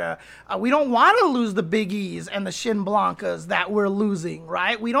 et cetera. We don't want to lose the Big E's and the Shin Blancas that we're losing,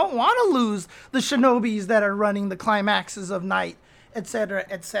 right? We don't want to lose the Shinobis that are running the Climaxes of Night, et cetera,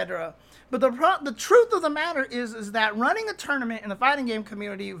 et cetera. But the truth of the matter is that running a tournament in the fighting game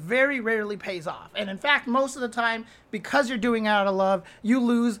community very rarely pays off. And in fact, most of the time, because you're doing it out of love, you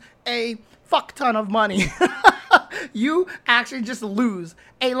lose a fuck ton of money. You actually just lose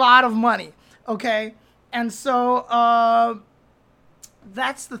a lot of money, okay? And so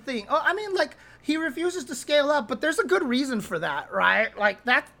that's the thing. He refuses to scale up, but there's a good reason for that, right?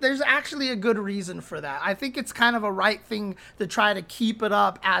 There's actually a good reason for that. I think it's kind of a right thing to try to keep it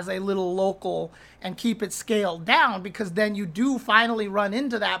up as a little local and keep it scaled down, because then you do finally run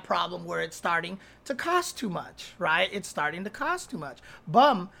into that problem where it's starting to cost too much, right? It's starting to cost too much.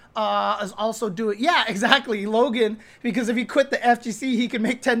 Bum is also doing, yeah, exactly, Logan, because if he quit the FGC, he can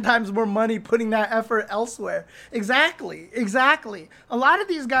make 10 times more money putting that effort elsewhere. Exactly. A lot of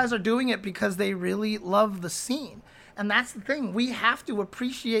these guys are doing it because they really love the scene. And that's the thing. We have to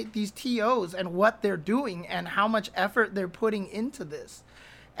appreciate these TOs and what they're doing and how much effort they're putting into this.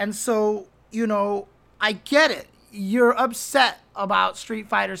 And so, I get it. You're upset about Street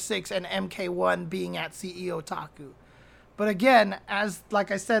Fighter 6 and MK1 being at CEO Taku. But again,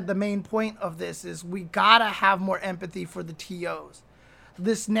 like I said, the main point of this is we gotta have more empathy for the TOs.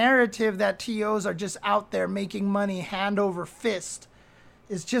 This narrative that TOs are just out there making money hand over fist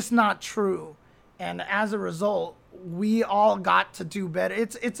is just not true. And as a result, we all got to do better.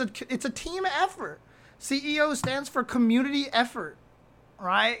 It's a team effort. CEO stands for community effort.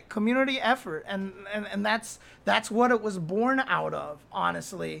 Right? Community effort. And that's what it was born out of,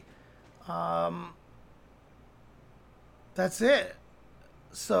 honestly. That's it.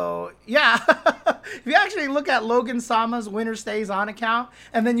 So, yeah. If you actually look at Logan Sama's Winner Stays On account,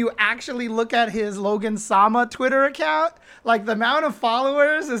 and then you actually look at his Logan Sama Twitter account, the amount of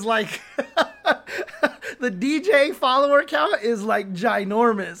followers is the DJ follower count is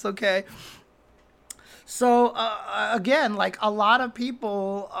ginormous, okay? So, again, a lot of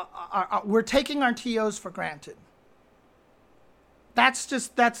people, we're taking our TOs for granted. That's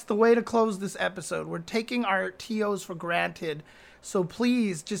the way to close this episode. We're taking our TOs for granted. So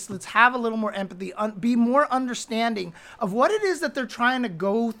please, let's have a little more empathy, be more understanding of what it is that they're trying to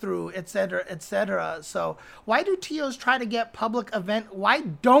go through, et cetera, et cetera. So why do TOs try to get why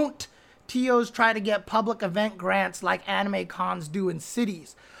don't TOs try to get public event grants like anime cons do in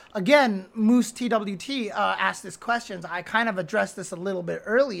cities? Again, Moose TWT asked this question. I kind of addressed this a little bit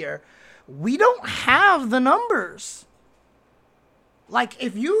earlier. We don't have the numbers.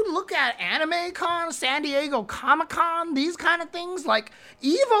 If you look at Anime Con, San Diego Comic-Con, these kind of things,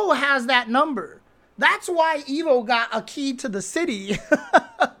 Evo has that number. That's why Evo got a key to the city.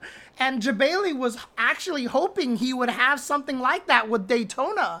 And Jabali was actually hoping he would have something like that with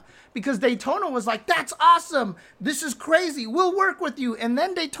Daytona, because Daytona was like, that's awesome. This is crazy. We'll work with you. And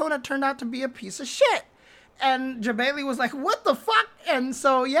then Daytona turned out to be a piece of shit. And Jabali was like, what the fuck? And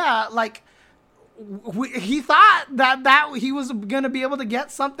so, yeah, he thought that he was going to be able to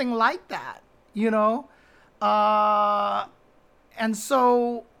get something like that, and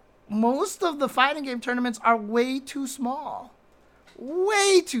so most of the fighting game tournaments are way too small,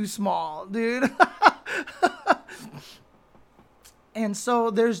 dude. And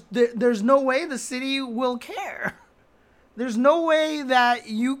so there's no way the city will care. There's no way that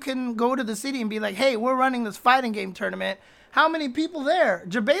you can go to the city and be like, hey, we're running this fighting game tournament. How many people there?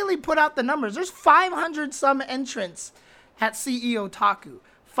 Jabali put out the numbers. There's 500 some entrants at CEO Taku.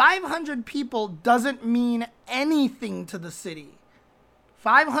 500 people doesn't mean anything to the city.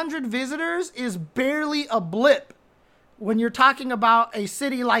 500 visitors is barely a blip when you're talking about a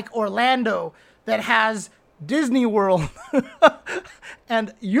city like Orlando that has Disney World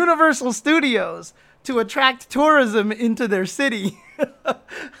and Universal Studios to attract tourism into their city.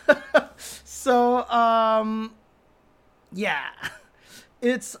 So, yeah,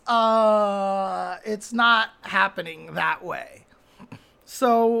 it's not happening that way.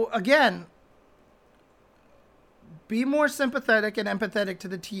 So again, be more sympathetic and empathetic to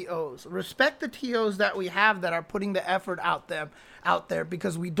the TOs. Respect the TOs that we have that are putting the effort out there,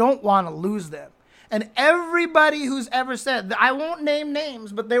 because we don't want to lose them. And everybody who's ever said, I won't name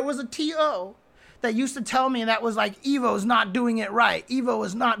names, but there was a TO that used to tell me that was like, Evo's not doing it right. Evo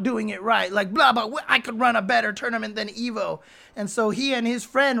is not doing it right. Like, blah, blah, I could run a better tournament than Evo. And so he and his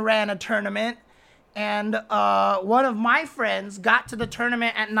friend ran a tournament. And one of my friends got to the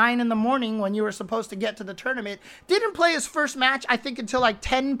tournament at 9 in the morning when you were supposed to get to the tournament. Didn't play his first match, I think, until like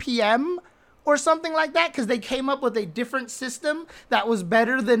 10 p.m. or something like that, because they came up with a different system that was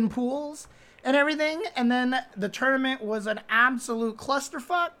better than pools and everything. And then the tournament was an absolute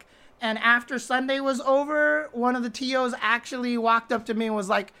clusterfuck. And after Sunday was over, one of the TOs actually walked up to me and was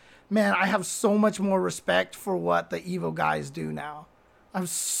like, man, I have so much more respect for what the Evo guys do now. I have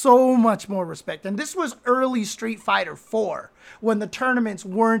so much more respect. And this was early Street Fighter 4, when the tournaments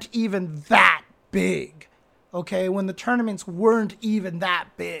weren't even that big. Okay, when the tournaments weren't even that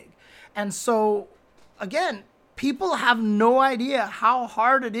big. And so, again, people have no idea how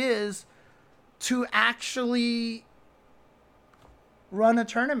hard it is to actually run a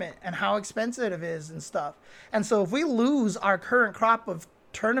tournament and how expensive it is and stuff. And so if we lose our current crop of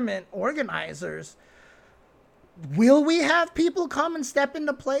tournament organizers, will we have people come and step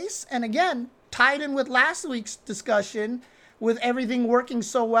into place? And again, tied in with last week's discussion, with everything working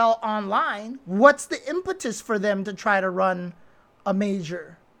so well online, what's the impetus for them to try to run a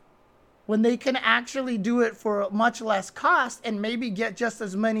major when they can actually do it for much less cost and maybe get just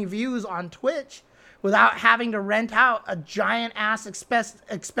as many views on Twitch without having to rent out a giant ass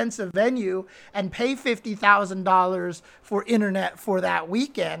expensive venue and pay $50,000 for internet for that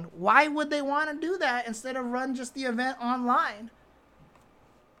weekend? Why would they want to do that instead of run just the event online?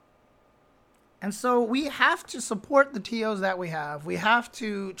 And so we have to support the TOs that we have. We have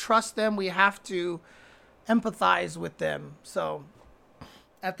to trust them. We have to empathize with them. So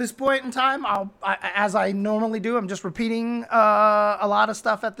at this point in time, as I normally do, I'm just repeating a lot of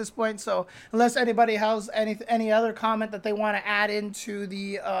stuff at this point. So unless anybody has any other comment that they want to add into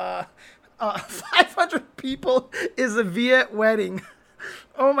the 500 people is a Viet wedding.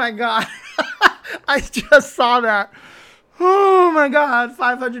 Oh my God. I just saw that. Oh my God.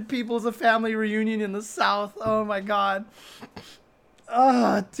 500 people is a family reunion in the South. Oh my God.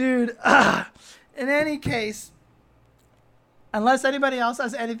 Oh, dude. In any case, unless anybody else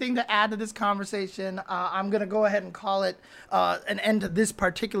has anything to add to this conversation, I'm going to go ahead and call it an end to this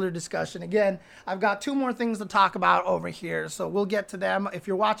particular discussion. Again, I've got two more things to talk about over here, so we'll get to them. If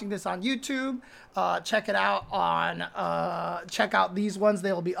you're watching this on YouTube, check it out check out these ones.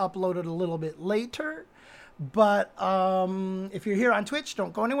 They'll be uploaded a little bit later. But if you're here on Twitch,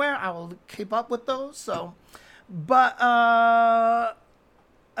 don't go anywhere. I will keep up with those. So, but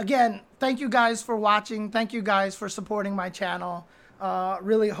again, thank you guys for watching. Thank you guys for supporting my channel.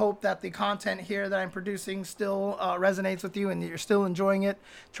 Really hope that the content here that I'm producing still resonates with you and that you're still enjoying it.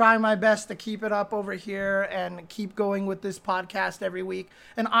 Trying my best to keep it up over here and keep going with this podcast every week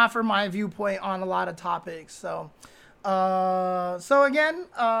and offer my viewpoint on a lot of topics. So again,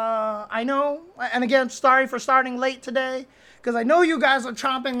 I know, and again, sorry for starting late today, because I know you guys are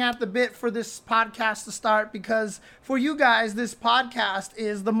chomping at the bit for this podcast to start, because for you guys, this podcast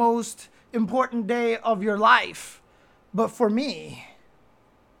is the most important day of your life. But for me,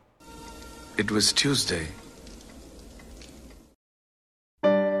 it was Tuesday.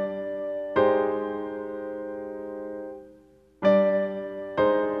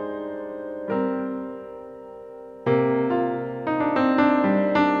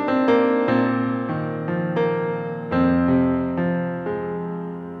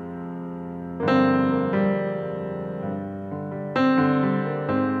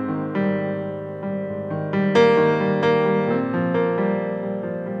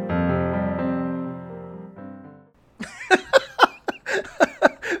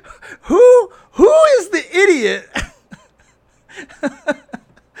 Who is the idiot?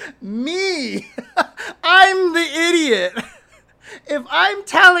 Me. I'm the idiot. If I'm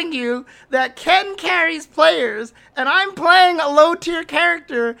telling you that Ken carries players and I'm playing a low tier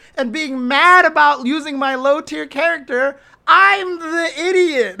character and being mad about using my low tier character, I'm the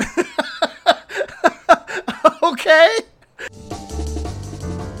idiot. Okay?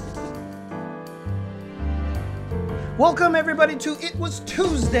 Welcome everybody to It Was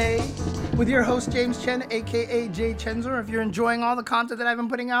Tuesday with your host James Chen, aka Jay Chenzer. If you're enjoying all the content that I've been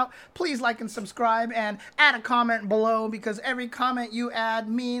putting out, please like and subscribe and add a comment below, because every comment you add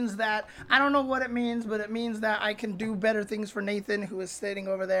means that, I don't know what it means, but it means that I can do better things for Nathan, who is sitting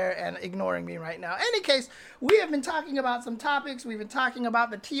over there and ignoring me right now. In any case, we have been talking about some topics. We've been talking about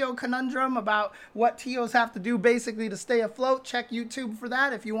the TO Conundrum, about what TOs have to do basically to stay afloat. Check YouTube for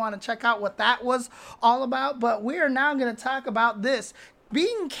that if you want to check out what that was all about. But we are now going to talk about this,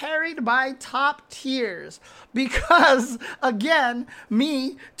 being carried by top tiers, because again,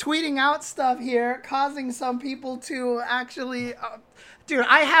 me tweeting out stuff here causing some people to actually dude,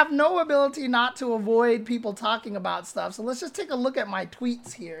 I have no ability not to avoid people talking about stuff. So let's just take a look at my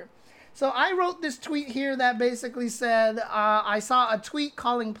tweets here. So I wrote this tweet here that basically said, I saw a tweet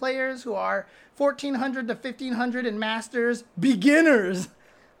calling players who are 1400 to 1500 in Masters beginners.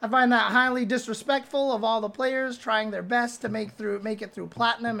 I find that highly disrespectful of all the players trying their best to make it through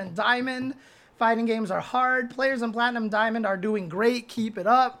Platinum and Diamond. Fighting games are hard. Players in Platinum and Diamond are doing great. Keep it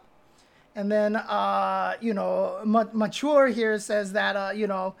up. And then, Mature here says that,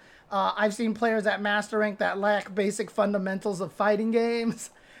 I've seen players at Master Rank that lack basic fundamentals of fighting games.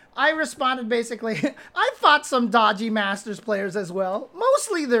 I responded basically, I fought some dodgy Masters players as well.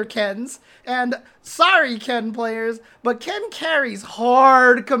 Mostly they're Kens. And sorry, Ken players, but Ken carries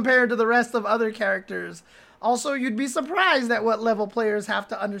hard compared to the rest of other characters. Also, you'd be surprised at what level players have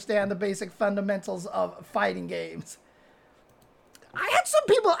to understand the basic fundamentals of fighting games. I had some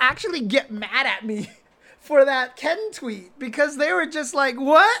people actually get mad at me for that Ken tweet because they were just like,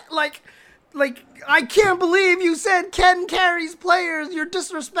 what? Like, I can't believe you said Ken carries players. You're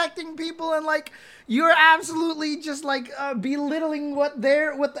disrespecting people and like you're absolutely just like belittling what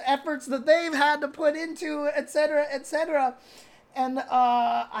the efforts that they've had to put into, etc., etc. And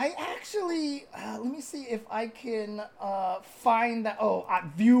I actually let me see if I can find that.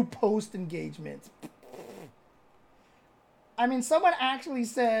 View post engagement. I mean, someone actually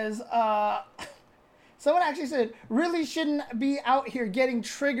said, really shouldn't be out here getting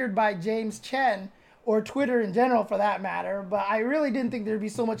triggered by James Chen, or Twitter in general for that matter, but I really didn't think there'd be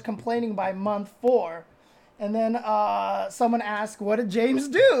so much complaining by month 4. And then someone asked, what did James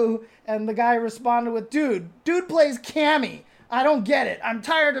do? And the guy responded with, dude plays Cammy. I don't get it. I'm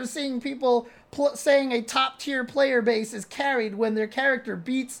tired of seeing people saying a top-tier player base is carried when their character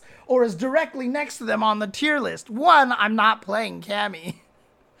beats or is directly next to them on the tier list. One, I'm not playing Cammy.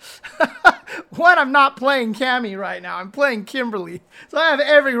 I'm not playing Cammy right now. I'm playing Kimberly. So I have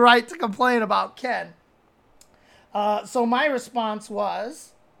every right to complain about Ken. So my response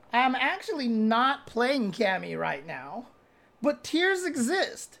was, I'm actually not playing Cammy right now, but tiers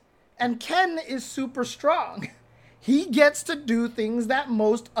exist, and Ken is super strong. He gets to do things that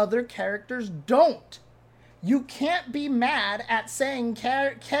most other characters don't. You can't be mad at saying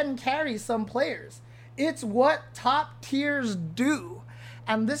Ken carries some players. It's what top tiers do.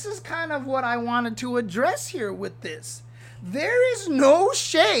 And this is kind of what I wanted to address here with this. There is no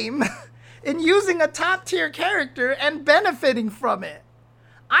shame in using a top tier character and benefiting from it.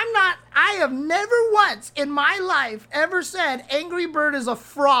 I have never once in my life ever said Angry Bird is a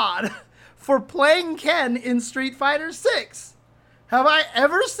fraud for playing Ken in Street Fighter 6. Have I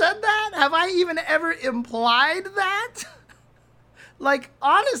ever said that? Have I even ever implied that? Like,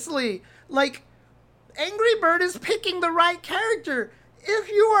 honestly, like, Angry Bird is picking the right character. If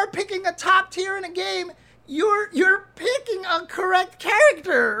you are picking a top tier in a game, you're picking a correct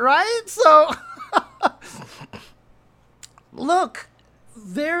character, right? So, look,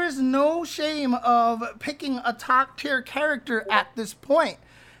 there is no shame of picking a top tier character at this point.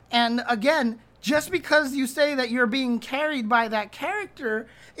 And again, just because you say that you're being carried by that character,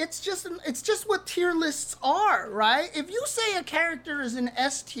 it's just what tier lists are, right? If you say a character is an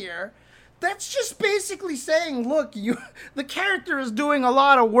S tier, that's just basically saying, look, the character is doing a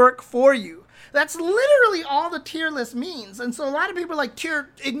lot of work for you. That's literally all the tier list means. And so a lot of people are like,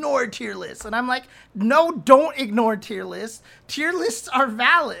 ignore tier lists. And I'm like, no, don't ignore tier lists. Tier lists are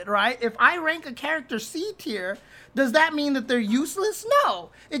valid, right? If I rank a character C tier, does that mean that they're useless? No.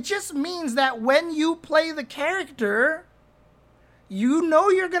 It just means that when you play the character, you know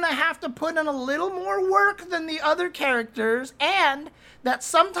you're going to have to put in a little more work than the other characters, and that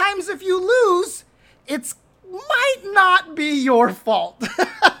sometimes if you lose, it might not be your fault.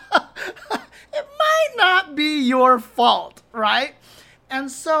 It might not be your fault, right?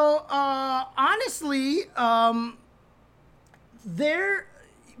 And so, honestly, they're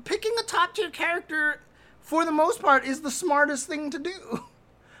picking a top tier character for the most part is the smartest thing to do.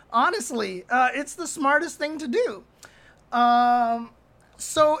 Honestly, it's the smartest thing to do.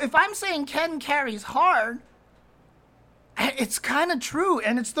 So if I'm saying Ken carries hard, it's kind of true.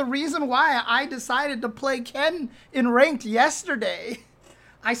 And it's the reason why I decided to play Ken in ranked yesterday.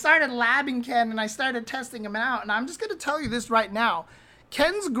 I started labbing Ken and I started testing him out. And I'm just going to tell you this right now.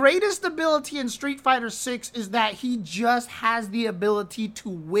 Ken's greatest ability in Street Fighter 6 is that he just has the ability to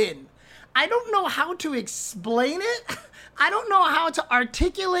win. I don't know how to explain it. I don't know how to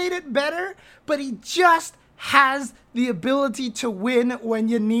articulate it better, but he just has the ability to win when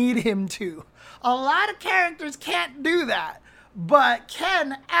you need him to. A lot of characters can't do that, but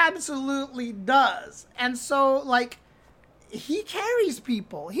Ken absolutely does. And so, like, he carries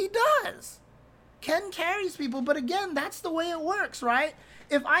people. He does. Ken carries people, but again, that's the way it works, right?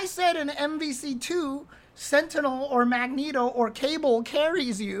 If I said in MVC2, Sentinel or Magneto or Cable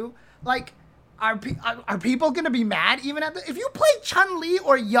carries you, like, are people going to be mad even at if you play Chun-Li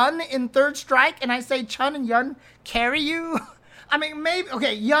or Yun in Third Strike and I say Chun and Yun carry you, I mean, maybe,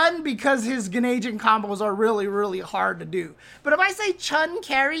 okay, Yun, because his Ganaging combos are really, really hard to do. But if I say Chun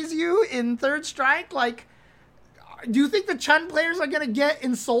carries you in Third Strike, like, do you think the Chun players are going to get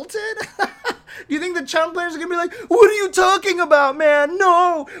insulted? Do you think the Chun players are going to be like, what are you talking about, man?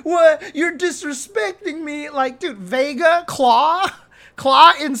 No, what? You're disrespecting me. Like, dude, Vega, Claw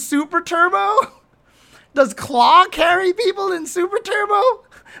in Super Turbo? Does Claw carry people in Super Turbo?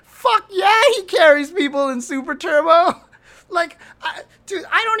 Fuck yeah, he carries people in Super Turbo. Like, dude,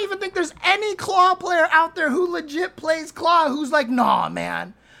 I don't even think there's any Claw player out there who legit plays Claw who's like, nah,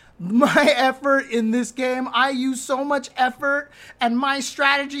 man. My effort in this game, I use so much effort, and my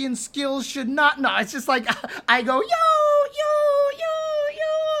strategy and skills should not. No, it's just like I go yo,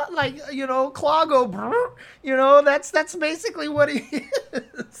 like, you know, Claw go, brr, you know. That's basically what he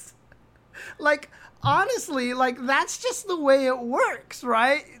is. Like, honestly, like, that's just the way it works,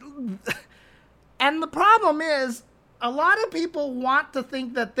 right? And the problem is, a lot of people want to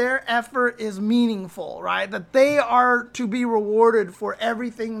think that their effort is meaningful, right? That they are to be rewarded for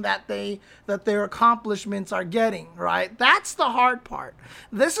everything that their accomplishments are getting, right? That's the hard part.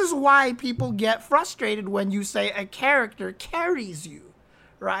 This is why people get frustrated when you say a character carries you,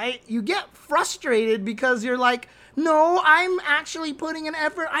 right? You get frustrated because you're like, no, I'm actually putting in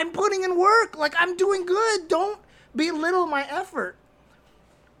effort. I'm putting in work. Like, I'm doing good. Don't belittle my effort.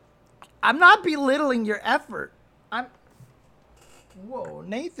 I'm not belittling your effort. Whoa,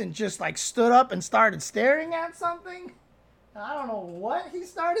 Nathan just like stood up and started staring at something. I don't know what he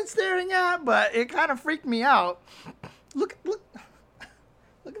started staring at, but it kind of freaked me out. Look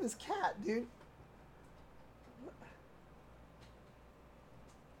at this cat, dude.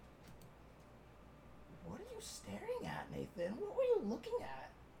 What are you staring at, Nathan? What were you looking at?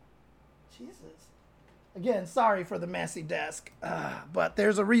 Jesus. Again, sorry for the messy desk, but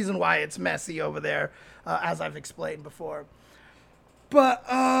there's a reason why it's messy over there, as I've explained before. But,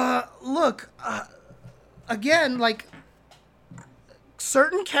 look, again, like,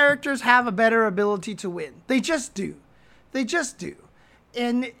 certain characters have a better ability to win. They just do. They just do.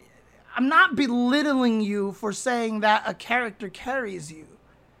 And I'm not belittling you for saying that a character carries you.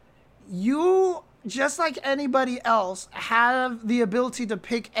 You, just like anybody else, have the ability to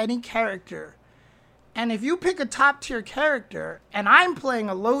pick any character. And if you pick a top-tier character, and I'm playing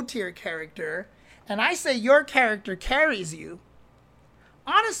a low-tier character, and I say your character carries you,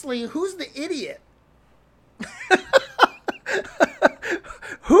 honestly, who's the idiot?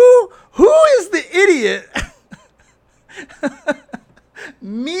 Who is the idiot?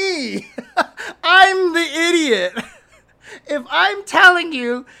 Me. I'm the idiot. If I'm telling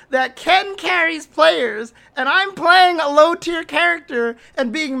you that Ken carries players and I'm playing a low-tier character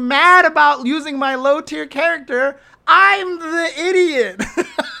and being mad about using my low-tier character, I'm the idiot.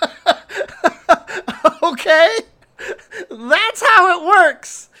 Okay? That's how it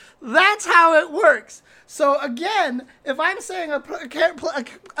works. That's how it works. So again, if I'm saying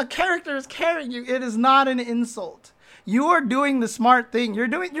a character is carrying you, it is not an insult. You are doing the smart thing.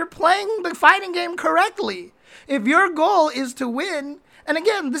 You're playing the fighting game correctly. If your goal is to win, and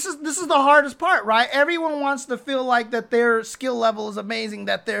again, this is the hardest part, right? Everyone wants to feel like that their skill level is amazing,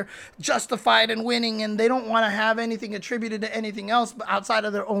 that they're justified in winning, and they don't want to have anything attributed to anything else outside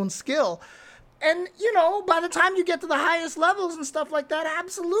of their own skill. And, you know, by the time you get to the highest levels and stuff like that,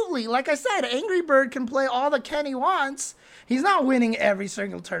 absolutely. Like I said, Angry Bird can play all the Ken he wants. He's not winning every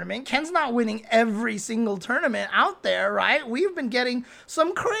single tournament. Ken's not winning every single tournament out there, right? We've been getting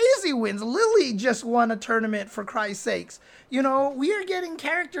some crazy wins. Lily just won a tournament, for Christ's sakes. You know, we are getting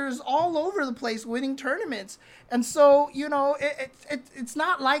characters all over the place winning tournaments. And so, you know, it's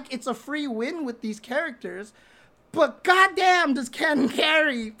not like it's a free win with these characters. But goddamn, does Ken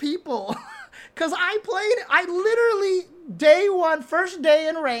carry people? Because I literally, day one, first day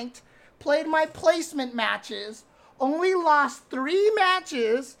in ranked, played my placement matches, only lost 3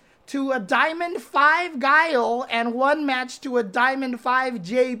 matches to a Diamond 5 Guile and 1 match to a Diamond 5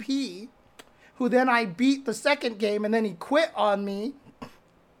 JP, who then I beat the second game and then he quit on me.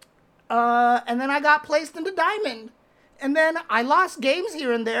 And then I got placed into Diamond. And then I lost games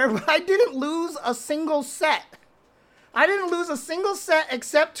here and there, but I didn't lose a single set. I didn't lose a single set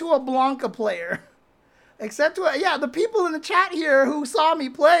except to a Blanca player. The people in the chat here who saw me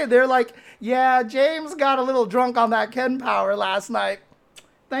play, they're like, yeah, James got a little drunk on that Ken Power last night.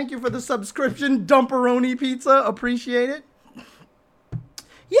 Thank you for the subscription, Dumperoni Pizza. Appreciate it.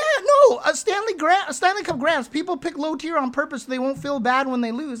 Yeah, no, Stanley Cup Grants. People pick low tier on purpose so they won't feel bad when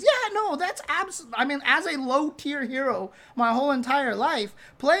they lose. Yeah, no, that's absolutely. I mean, as a low tier hero my whole entire life,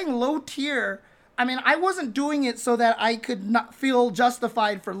 playing low tier, I mean, I wasn't doing it so that I could not feel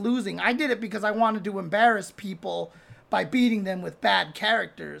justified for losing. I did it because I wanted to embarrass people by beating them with bad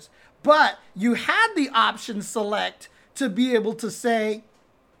characters. But you had the option select to be able to say,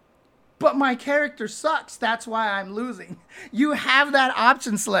 but my character sucks, that's why I'm losing. You have that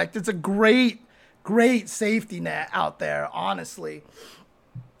option select. It's a great safety net out there, honestly.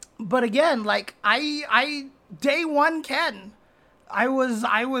 But again, like I day one Ken, I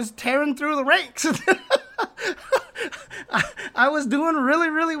was tearing through the ranks. I was doing really,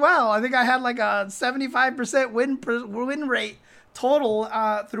 really well. I think I had like a 75% win rate total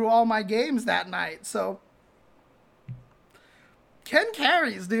through all my games that night. So Ken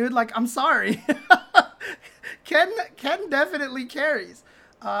carries, dude. Like, I'm sorry. Ken definitely carries.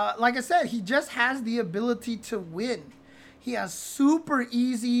 Like I said, he just has the ability to win. He has super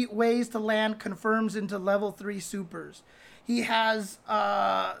easy ways to land confirms into level 3 supers. He has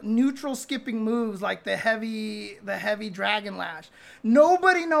neutral skipping moves like the heavy Dragon Lash.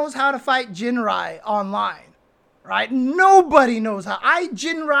 Nobody knows how to fight Jinrai online, right? Nobody knows how. I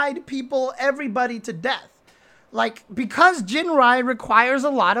Jinrai'd everybody to death. Like, because Jinrai requires a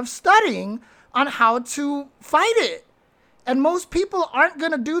lot of studying on how to fight it. And most people aren't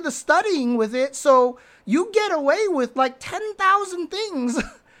going to do the studying with it, so you get away with like 10,000 things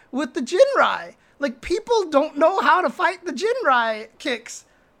with the Jinrai. Like, people don't know how to fight the Jinrai kicks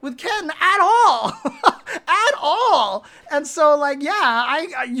with Ken at all. At all. And so, like,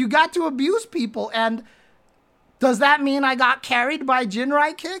 yeah, you got to abuse people. And does that mean I got carried by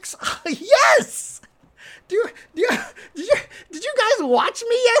Jinrai kicks? Yes! Did you guys watch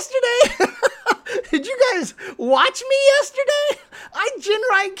me yesterday? Did you guys watch me yesterday? I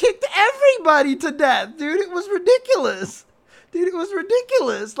Jinrai kicked everybody to death, dude. It was ridiculous.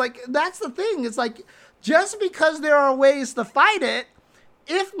 Like, that's the thing. It's like, just because there are ways to fight it,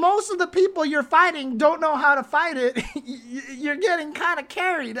 if most of the people you're fighting don't know how to fight it, you're getting kind of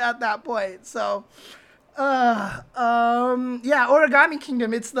carried at that point. So, yeah, Origami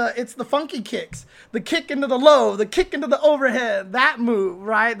Kingdom, it's the funky kicks. The kick into the low, the kick into the overhead, that move,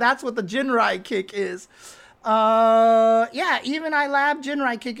 right? That's what the Jinrai kick is. Yeah, even I lab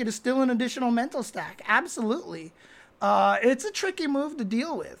Jinrai kick, it is still an additional mental stack. Absolutely. It's a tricky move to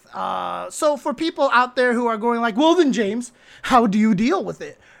deal with. So for people out there who are going like, well then James, how do you deal with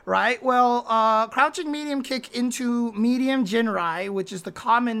it? Right? Well, crouching medium kick into medium Jinrai, which is the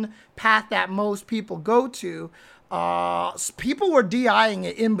common path that most people go to. People were DIing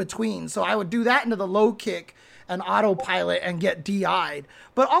it in between. So I would do that into the low kick and autopilot and get DI'd.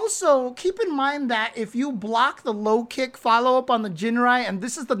 But also keep in mind that if you block the low kick follow up on the Jinrai, and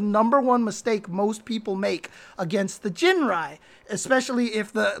this is the number one mistake most people make against the Jinrai, especially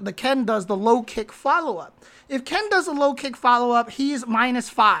if the Ken does the low kick follow up. If Ken does a low kick follow up, he's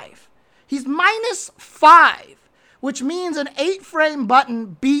 -5. He's -5, which means an 8-frame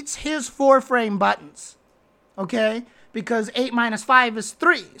button beats his 4-frame buttons. Okay? Because 8 minus 5 is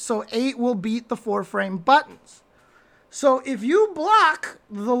 3. So 8 will beat the 4-frame buttons. So if you block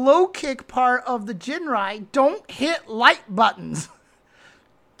the low kick part of the Jinrai, don't hit light buttons.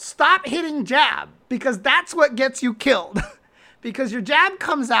 Stop hitting jab, because that's what gets you killed. Because your jab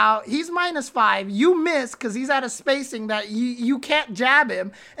comes out, he's -5, you miss because he's at a spacing that you can't jab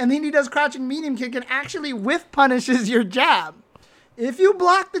him, and then he does crouching medium kick and actually whiff punishes your jab. If you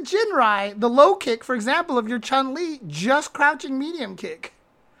block the Jinrai, the low kick, for example, of your Chun-Li, just crouching medium kick.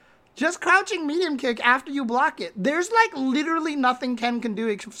 Just crouching medium kick after you block it. There's like literally nothing Ken can do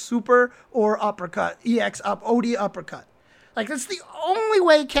except super or uppercut, EX up, OD uppercut. Like, that's the only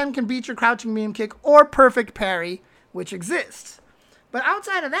way Ken can beat your crouching medium kick or perfect parry, which exists. But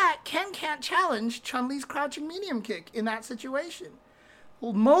outside of that, Ken can't challenge Chun-Li's crouching medium kick in that situation.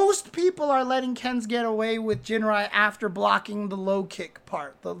 Well, most people are letting Kens get away with Jinrai after blocking the low kick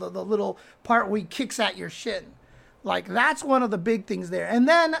part, the little part where he kicks at your shin. Like, that's one of the big things there. And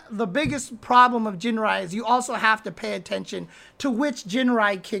then the biggest problem of Jinrai is you also have to pay attention to which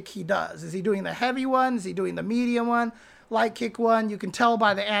Jinrai kick he does. Is he doing the heavy one? Is he doing the medium one? Light kick one? You can tell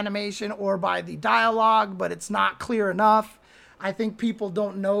by the animation or by the dialogue, but it's not clear enough. I think people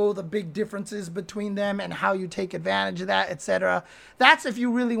don't know the big differences between them and how you take advantage of that, etc. That's if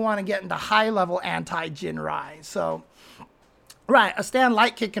you really want to get into high-level anti-Jinrai. So, right, a stand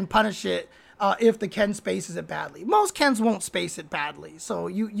light kick can punish it if the Ken spaces it badly. Most Kens won't space it badly, so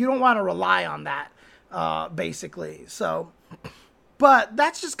you don't want to rely on that, basically. So, but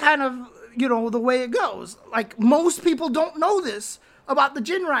that's just kind of, you know, the way it goes. Like, most people don't know this about the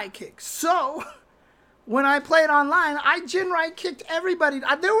Jinrai kick. So, When I played online, I Jinrai kicked everybody.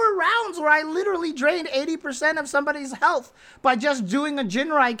 There were rounds where I literally drained 80% of somebody's health by just doing a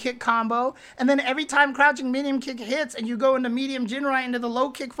Jinrai kick combo. And then every time crouching medium kick hits and you go into medium Jinrai into the low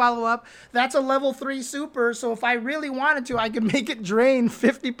kick follow-up, that's a level 3 super. So if I really wanted to, I could make it drain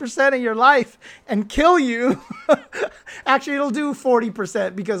 50% of your life and kill you. Actually, it'll do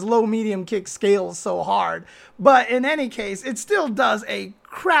 40% because low medium kick scales so hard. But in any case, it still does a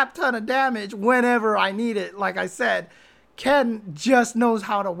crap ton of damage whenever I need it. Like I said, Ken just knows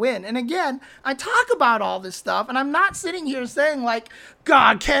how to win. And again, I talk about all this stuff, and I'm not sitting here saying like,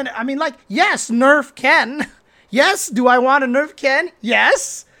 God, Ken. I mean, like, yes, nerf Ken. Yes, do I want to nerf Ken?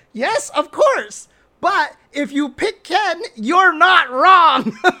 Yes. Yes, of course. But if you pick Ken, you're not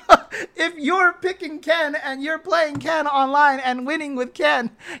wrong. If you're picking Ken and you're playing Ken online and winning with Ken,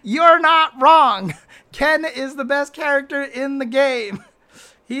 you're not wrong. Ken is the best character in the game.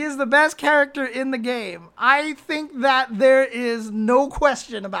 He is the best character in the game. I think that there is no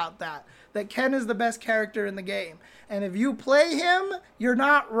question about that Ken is the best character in the game. And if you play him, you're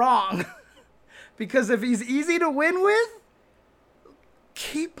not wrong. Because if he's easy to win with,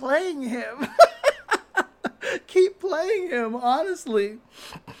 keep playing him. Keep playing him, honestly.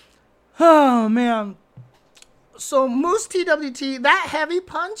 Oh, man. So Moose TWT, that heavy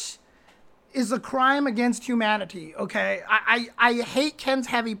punch is a crime against humanity, okay? I hate Ken's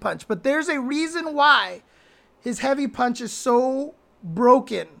heavy punch, but there's a reason why his heavy punch is so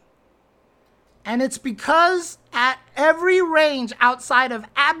broken. And it's because at every range outside of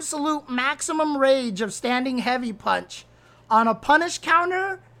absolute maximum range of standing heavy punch, on a punish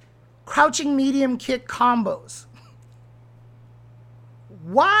counter, crouching medium kick combos.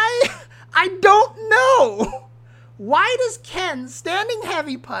 Why? I don't know. Why does Ken standing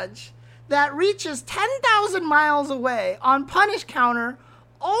heavy punch that reaches 10,000 miles away on punish counter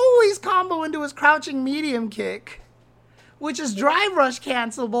always combo into his crouching medium kick, which is drive rush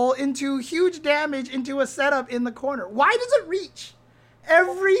cancelable into huge damage into a setup in the corner? Why does it reach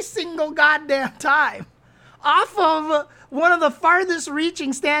every single goddamn time off of one of the farthest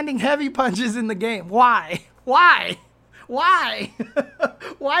reaching standing heavy punches in the game? Why? Why? Why?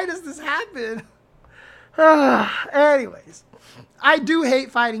 Why does this happen? Anyways, I do hate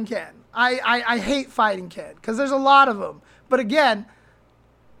fighting Ken. I hate fighting Ken because there's a lot of them. But again,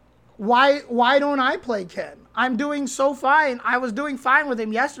 why don't I play Ken? I'm doing so fine. I was doing fine with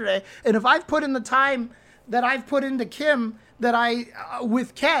him yesterday. And if I've put in the time that I've put into Kim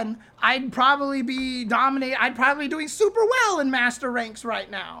with Ken, I'd probably be dominating. I'd probably be doing super well in master ranks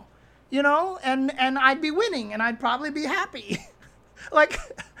right now. You know, and I'd be winning and I'd probably be happy. Like,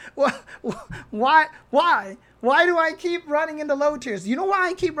 why do I keep running into low tiers? You know why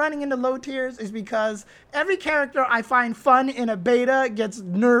I keep running into low tiers is because every character I find fun in a beta gets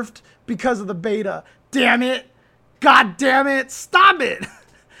nerfed because of the beta. Damn it. God damn it. Stop it.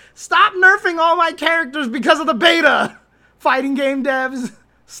 Stop nerfing all my characters because of the beta. Fighting game devs.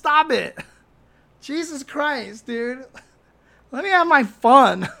 Stop it. Jesus Christ, dude. Let me have my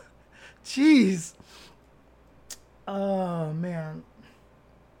fun. Jeez. Oh, man.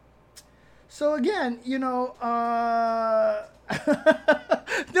 So again, you know,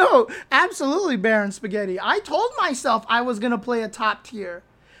 no, absolutely, Baron Spaghetti. I told myself I was going to play a top tier.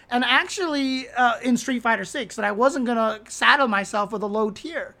 And actually, in Street Fighter 6, that I wasn't going to saddle myself with a low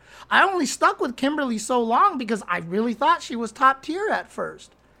tier. I only stuck with Kimberly so long because I really thought she was top tier at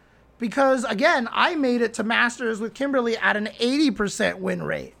first. Because, again, I made it to Masters with Kimberly at an 80% win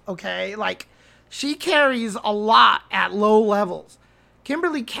rate, okay? Like, she carries a lot at low levels.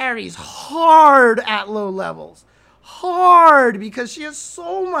 Kimberly carries hard at low levels. Hard, because she has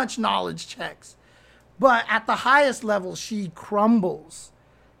so much knowledge checks. But at the highest level, she crumbles.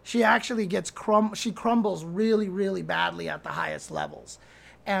 She actually she crumbles really, really badly at the highest levels.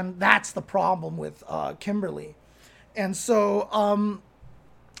 And that's the problem with Kimberly. And so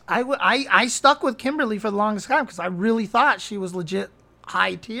I stuck with Kimberly for the longest time because I really thought she was legit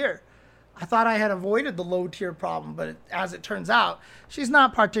high tier. I thought I had avoided the low tier problem, but as it turns out, she's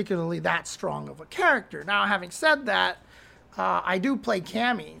not particularly that strong of a character. Now, having said that, I do play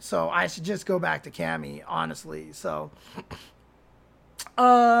Cammy, so I should just go back to Cammy, honestly. So,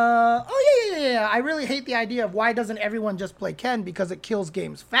 yeah. I really hate the idea of why doesn't everyone just play Ken because it kills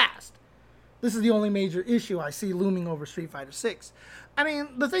games fast. This is the only major issue I see looming over Street Fighter 6. I mean,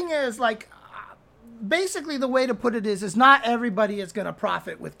 the thing is, like, basically the way to put it is not everybody is going to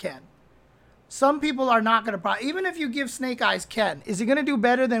profit with Ken. Some people are not going to profit. Even if you give Snake Eyes Ken, is he going to do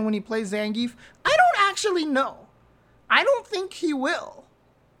better than when he plays Zangief? I don't actually know. I don't think he will.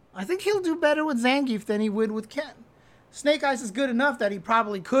 I think he'll do better with Zangief than he would with Ken. Snake Eyes is good enough that he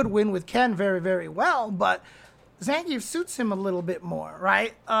probably could win with Ken very, very well, but Zangief suits him a little bit more,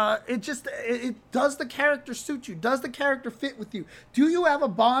 right? It does the character suit you? Does the character fit with you? Do you have a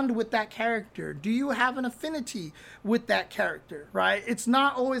bond with that character? Do you have an affinity with that character, right? It's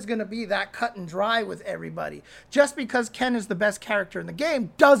not always going to be that cut and dry with everybody. Just because Ken is the best character in the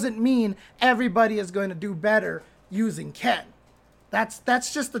game doesn't mean everybody is going to do better using Ken.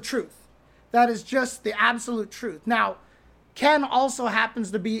 That's just the truth. That is just the absolute truth. Now, Ken also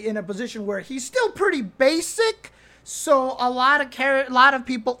happens to be in a position where he's still pretty basic, so a lot of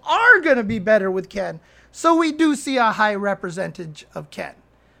people are going to be better with Ken. So we do see a high representation of Ken.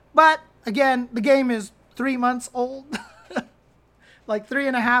 But again, the game is 3 months old, like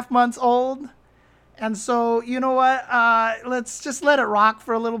 3.5 months old. And so, you know what? Let's just let it rock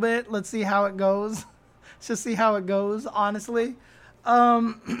for a little bit. Let's see how it goes. Let's just see how it goes, honestly.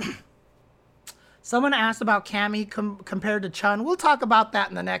 Someone asked about Cammy compared to Chun. We'll talk about that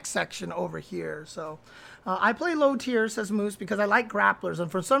in the next section over here. So, I play low tier, says Moose, because I like grapplers. And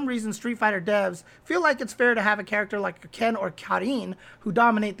for some reason, Street Fighter devs feel like it's fair to have a character like Ken or Karin who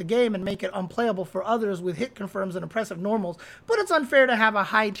dominate the game and make it unplayable for others with hit confirms and impressive normals. But it's unfair to have a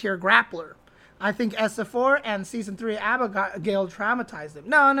high tier grappler. I think SF4 and Season 3 Abigail traumatized them.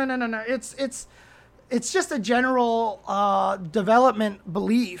 No. It's just a general development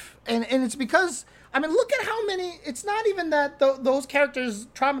belief. And it's because, I mean, look at how many, it's not even that those characters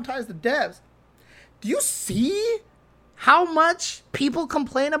traumatize the devs. Do you see how much people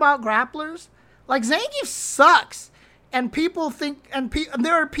complain about grapplers? Like, Zangief sucks. And people think, and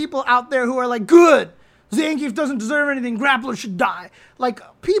there are people out there who are like, good, Zangief doesn't deserve anything, grapplers should die. Like,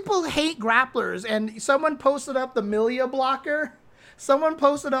 people hate grapplers. And someone posted up the Milia blocker. Someone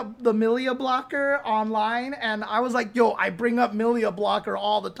posted up the Milia blocker online, and I was like, yo, I bring up Milia blocker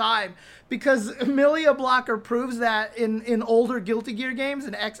all the time because Milia blocker proves that in older Guilty Gear games,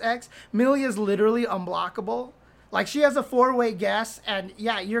 in XX, Milia is literally unblockable. Like, she has a 4-way guess, and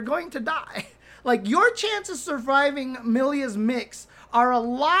yeah, you're going to die. Like, your chances of surviving Milia's mix are a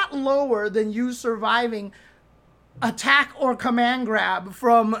lot lower than you surviving attack or command grab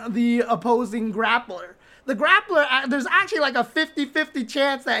from the opposing grappler. The grappler, there's actually like a 50-50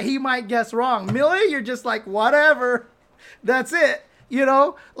 chance that he might guess wrong. Milia, you're just like, whatever. That's it. You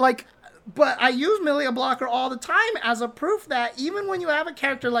know? Like, but I use Milia blocker all the time as a proof that even when you have a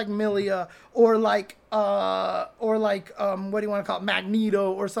character like Milia or like what do you want to call it?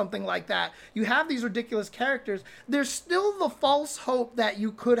 Magneto or something like that. You have these ridiculous characters. There's still the false hope that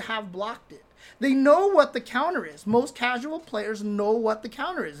you could have blocked it. They know what the counter is. Most casual players know what the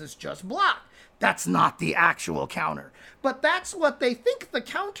counter is. It's just block. That's not the actual counter. But that's what they think the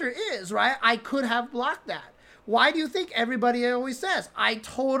counter is, right? I could have blocked that. Why do you think everybody always says, I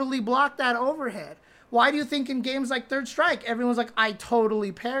totally blocked that overhead? Why do you think in games like Third Strike, everyone's like, I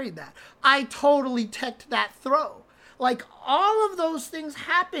totally parried that. I totally teched that throw. Like, all of those things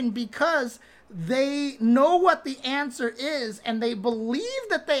happen because they know what the answer is and they believe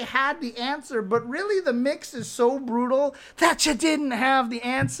that they had the answer, but really the mix is so brutal that you didn't have the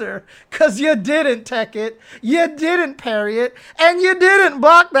answer because you didn't tech it, you didn't parry it, and you didn't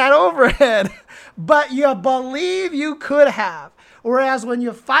block that overhead, but you believe you could have. Whereas when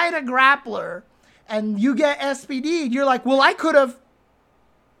you fight a grappler and you get SPD'd, you're like, well, I could have.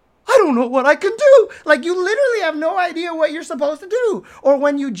 I don't know what I can do. Like, you literally have no idea what you're supposed to do. Or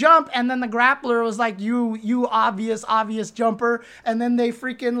when you jump and then the grappler was like, you obvious jumper. And then they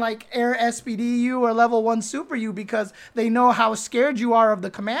freaking like air SPD you or level 1 super you because they know how scared you are of the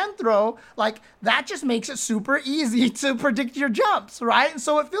command throw. Like, that just makes it super easy to predict your jumps, right? And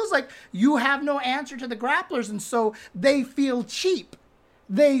so it feels like you have no answer to the grapplers. And so they feel cheap.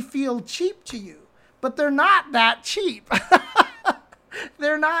 They feel cheap to you. But they're not that cheap.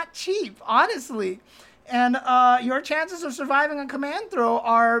 They're not cheap, honestly. And your chances of surviving a command throw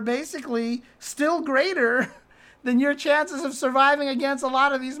are basically still greater than your chances of surviving against a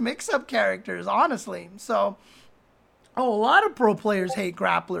lot of these mix-up characters, honestly. So, a lot of pro players hate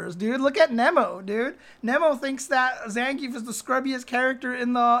grapplers, dude. Look at Nemo, dude. Nemo thinks that Zangief is the scrubbiest character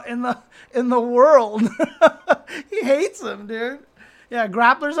in the world. He hates him, dude. Yeah,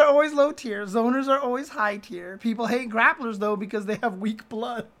 grapplers are always low tier. Zoners are always high tier. People hate grapplers, though, because they have weak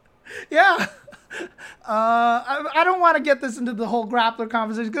blood. Yeah. I don't want to get this into the whole grappler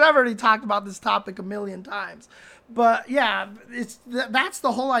conversation, because I've already talked about this topic a million times. But, yeah, that's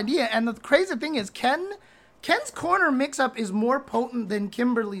the whole idea. And the crazy thing is, Ken's corner mix-up is more potent than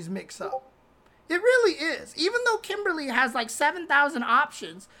Kimberly's mix-up. It really is. Even though Kimberly has, like, 7,000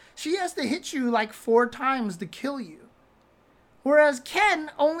 options, she has to hit you, like, 4 times to kill you. Whereas Ken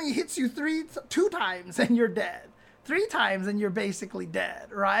only hits you 2 times and you're dead. 3 times and you're basically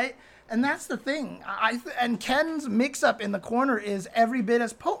dead, right? And that's the thing. And Ken's mix-up in the corner is every bit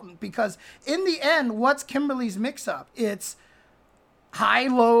as potent, because in the end, what's Kimberly's mix-up? It's high,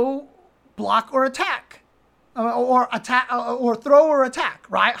 low, block or attack, or attack or throw or attack,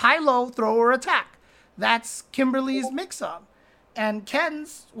 right? High, low, throw or attack. That's Kimberly's mix-up. And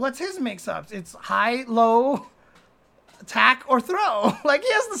Ken's, what's his mix-ups? It's high, low, attack or throw. Like,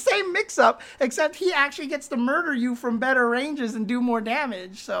 he has the same mix-up, except he actually gets to murder you from better ranges and do more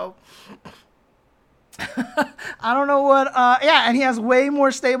damage. So I don't know what, and he has way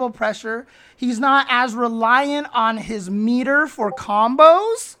more stable pressure. He's not as reliant on his meter for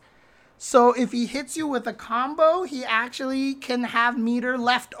combos. So if he hits you with a combo, he actually can have meter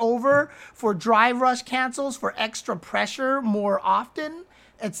left over for drive rush cancels, for extra pressure more often,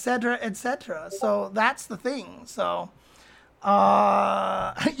 etc., etc. So that's the thing. So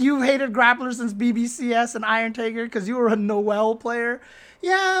you've hated grapplers since BBCS and Iron Taker because you were a Noel player.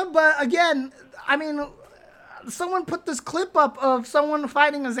 Yeah, but again, I mean, someone put this clip up of someone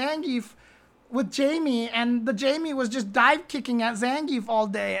fighting a Zangief with Jamie, and the Jamie was just dive kicking at Zangief all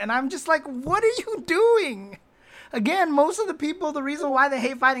day. And I'm just like, what are you doing? Again, most of the people, the reason why they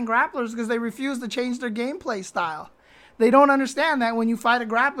hate fighting grapplers is because they refuse to change their gameplay style. They don't understand that when you fight a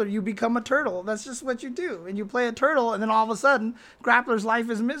grappler, you become a turtle. That's just what you do. And you play a turtle, and then all of a sudden, grappler's life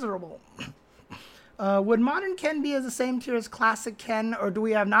is miserable. Would modern Ken be as the same tier as classic Ken, or do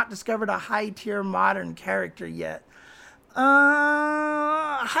we have not discovered a high-tier modern character yet?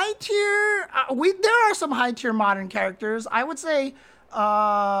 High tier, there are some high tier modern characters. I would say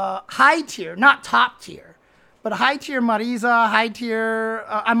high tier, not top tier, but high tier Marisa, high tier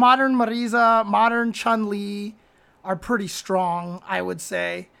modern Marisa, modern Chun-Li are pretty strong, I would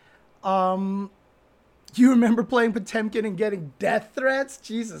say. You remember playing Potemkin and getting death threats?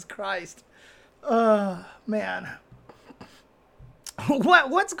 Jesus Christ. Man.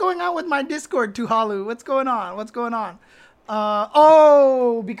 What's going on with my Discord, Tuhalu? What's going on?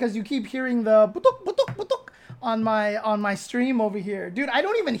 Because you keep hearing the butuk, butuk, butuk on my stream over here. Dude, I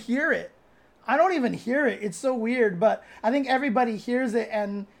don't even hear it. It's so weird, but I think everybody hears it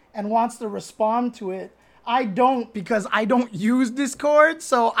and wants to respond to it. I don't, because I don't use Discord,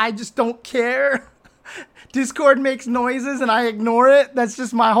 so I just don't care. Discord makes noises and I ignore it. That's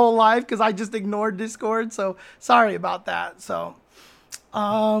just my whole life, because I just ignore Discord, so sorry about that. So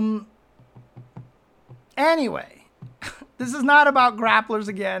anyway, this is not about grapplers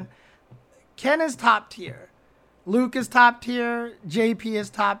again. Ken is top tier. Luke is top tier. JP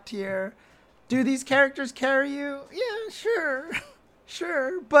is top tier. Do these characters carry you? Yeah, sure.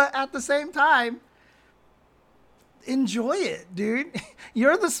 Sure. But at the same time, enjoy it, dude.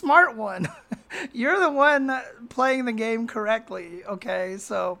 You're the smart one. You're the one playing the game correctly, okay?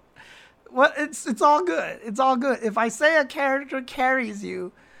 So it's all good. It's all good. If I say a character carries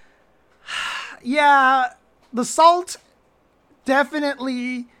you, yeah, the salt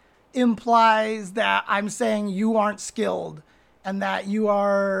definitely implies that I'm saying you aren't skilled and that you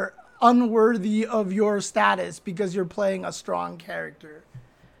are unworthy of your status because you're playing a strong character.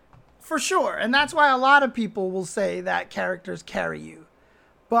 For sure. And that's why a lot of people will say that characters carry you.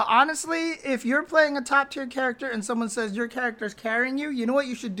 But honestly, if you're playing a top tier character and someone says your character's carrying you, you know what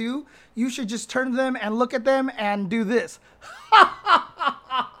you should do? You should just turn to them and look at them and do this.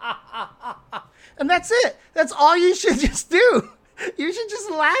 And that's it. That's all you should just do. You should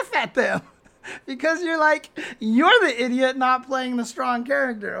just laugh at them. Because you're like, you're the idiot not playing the strong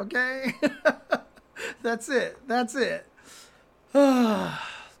character, okay? That's it. That's it.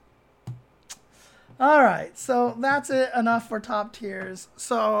 All right, so that's it. Enough for top tiers.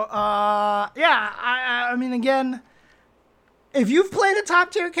 So, yeah, I mean, again, if you've played a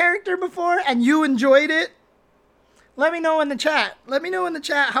top tier character before and you enjoyed it, let me know in the chat. Let me know in the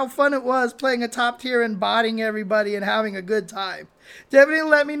chat how fun it was playing a top tier and botting everybody and having a good time. Definitely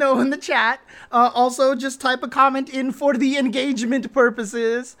let me know in the chat. Also, just type a comment in for the engagement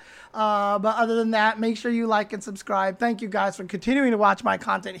purposes. But other than that, make sure you like and subscribe. Thank you guys for continuing to watch my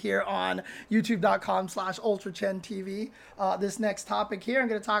content here on youtube.com/UltraChenTV. This next topic here, I'm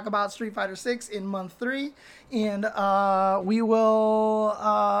going to talk about Street Fighter 6 in month 3. And we will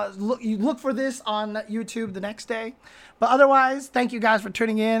look for this on YouTube the next day. But otherwise, thank you guys for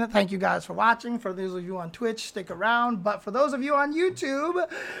tuning in. Thank you guys for watching. For those of you on Twitch, stick around. But for those of you on YouTube,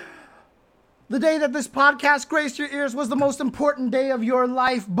 the day that this podcast graced your ears was the most important day of your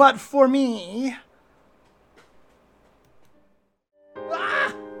life, but for me...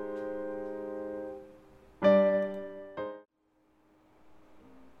 Ah!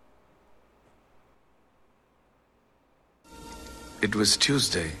 It was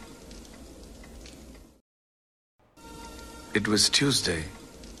Tuesday. It was Tuesday.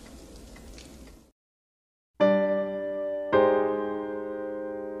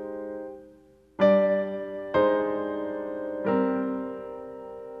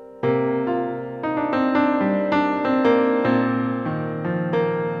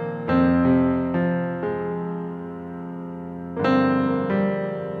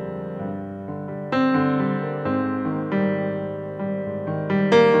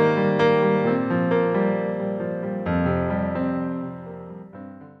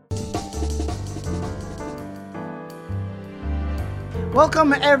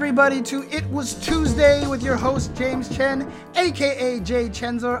 Welcome everybody to It Was Tuesday with your host James Chen, aka Jay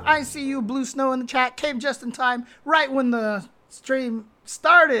Chenzor. I see you, Blue Snow, in the chat. Came just in time, right when the stream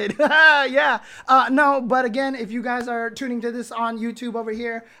started. Yeah. No, but again, if you guys are tuning to this on YouTube over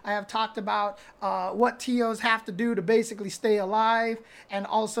here, I have talked about what TOs have to do to basically stay alive, and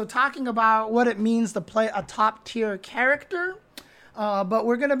also talking about what it means to play a top tier character. But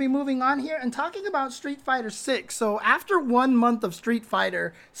we're going to be moving on here and talking about Street Fighter 6. So after 1 month of Street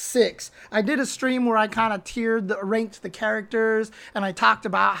Fighter 6, I did a stream where I kind of ranked the characters, and I talked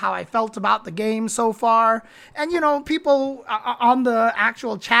about how I felt about the game so far. And, you know, people on the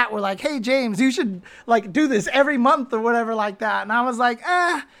actual chat were like, hey, James, you should, like, do this every month or whatever like that. And I was like,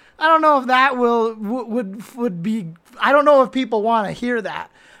 I don't know if that would be, I don't know if people want to hear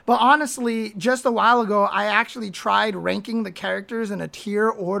that. But honestly, just a while ago, I actually tried ranking the characters in a tier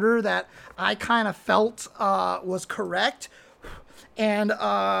order that I kind of felt was correct. And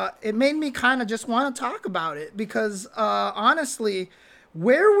it made me kind of just want to talk about it because honestly,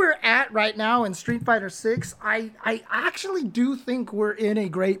 where we're at right now in Street Fighter 6, I actually do think we're in a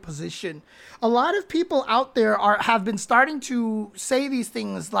great position. A lot of people out there have been starting to say these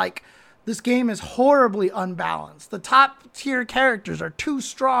things like, this game is horribly unbalanced. The top tier characters are too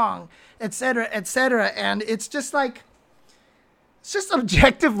strong, etc., etc. And it's just like, it's just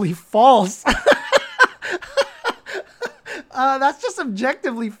objectively false. That's just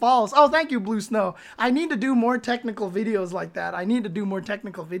objectively false. Oh, thank you, Blue Snow. I need to do more technical videos like that.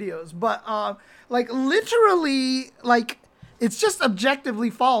 But like literally, like it's just objectively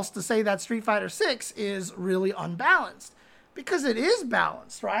false to say that Street Fighter 6 is really unbalanced. Because it is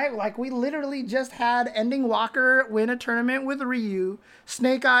balanced, right? Like, we literally just had Ending Walker win a tournament with Ryu,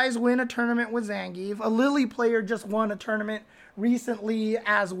 Snake Eyes win a tournament with Zangief, a Lily player just won a tournament recently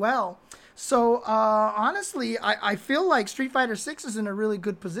as well. So, honestly, I feel like Street Fighter 6 is in a really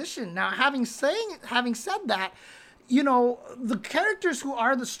good position. Now, having said that, you know, the characters who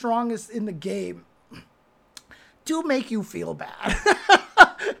are the strongest in the game do make you feel bad.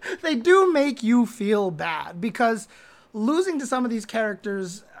 They do make you feel bad because losing to some of these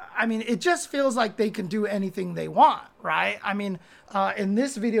characters, I mean, it just feels like they can do anything they want, right? I mean, in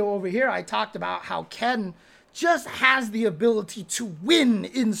this video over here, I talked about how Ken just has the ability to win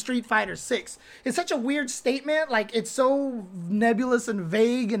in Street Fighter 6. It's such a weird statement. Like, it's so nebulous and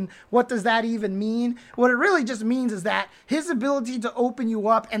vague, and what does that even mean? What it really just means is that his ability to open you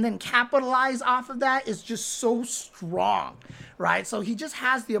up and then capitalize off of that is just so strong, right? So he just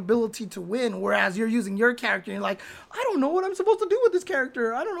has the ability to win, whereas you're using your character and you're like, I don't know what I'm supposed to do with this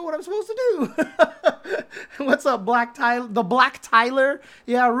character. I don't know what I'm supposed to do. What's up, Black Tyler? The Black Tyler?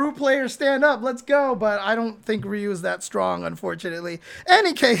 Yeah, Rue player, stand up. Let's go. But I don't think Ryu is that strong, unfortunately.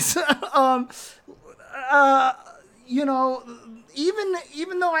 Any case, you know,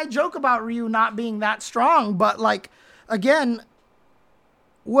 even though I joke about Ryu not being that strong, but like, again,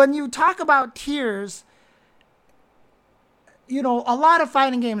 when you talk about tiers, you know, a lot of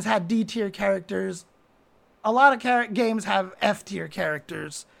fighting games had D tier characters. A lot of games have F tier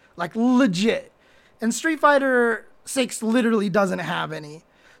characters, like legit. And Street Fighter 6 literally doesn't have any.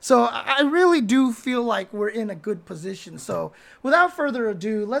 So I really do feel like we're in a good position. So without further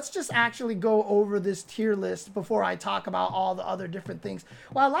ado, let's just actually go over this tier list before I talk about all the other different things.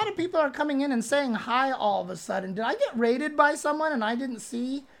 Well, a lot of people are coming in and saying hi all of a sudden. Did I get raided by someone and I didn't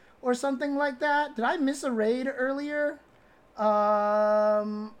see or something like that? Did I miss a raid earlier?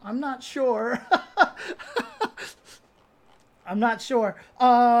 I'm not sure. I'm not sure.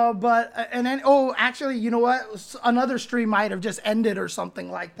 But, and then, oh, actually, you know what? Another stream might have just ended or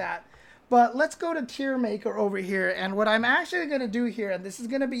something like that. But let's go to Tier Maker over here. And what I'm actually going to do here, and this is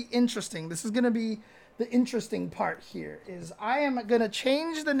going to be interesting. This is going to be the interesting part here, is I am going to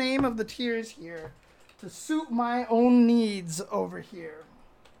change the name of the tiers here to suit my own needs over here.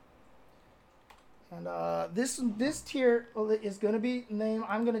 And this tier is going to be named,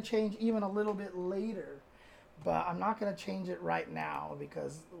 I'm going to change even a little bit later. But I'm not going to change it right now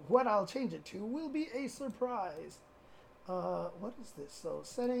because what I'll change it to will be a surprise. What is this? So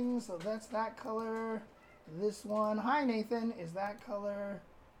settings, so that's that color. This one, hi Nathan, is that color.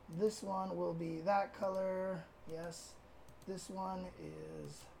 This one will be that color. Yes. This one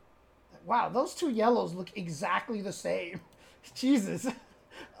is... Wow, those two yellows look exactly the same. Jesus.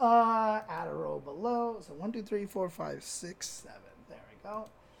 Add a row below. So 1, 2, 3, 4, 5, 6, 7. There we go.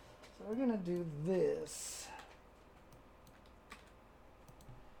 So we're going to do this.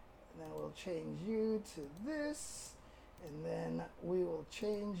 And then we'll change you to this. And then we will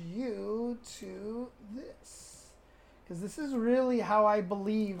change you to this. Because this is really how I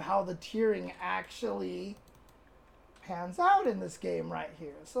believe how the tiering actually pans out in this game right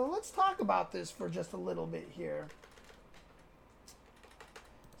here. So let's talk about this for just a little bit here.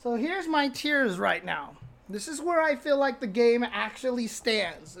 So here's my tiers right now. This is where I feel like the game actually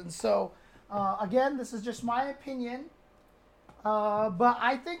stands. And so, again, this is just my opinion. But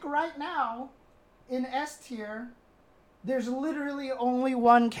I think right now, in S tier, there's literally only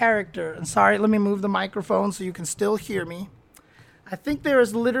one character. And sorry, let me move the microphone so you can still hear me. I think there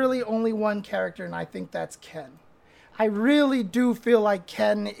is literally only one character, and I think that's Ken. I really do feel like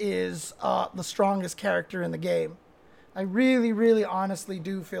Ken is the strongest character in the game. I really, really honestly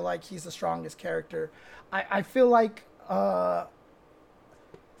do feel like he's the strongest character. I feel like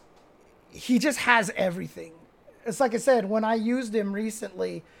he just has everything. It's like I said, when I used him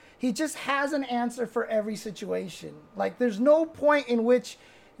recently, he just has an answer for every situation. Like, there's no point in which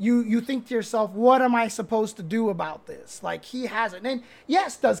you think to yourself, what am I supposed to do about this? Like, he has it. And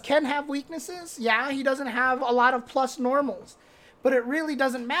yes, does Ken have weaknesses? Yeah, he doesn't have a lot of plus normals. But it really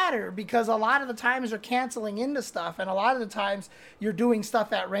doesn't matter because a lot of the times you're canceling into stuff, and a lot of the times you're doing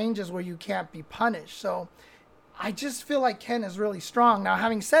stuff at ranges where you can't be punished. So I just feel like Ken is really strong. Now,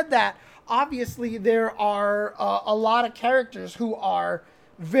 having said that, obviously there are a lot of characters who are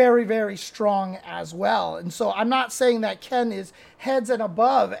very, very strong as well. And so I'm not saying that Ken is heads and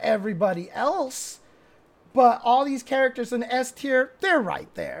above everybody else, but all these characters in S tier, they're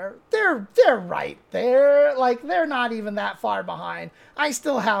right there. They're right there. Like, they're not even that far behind. I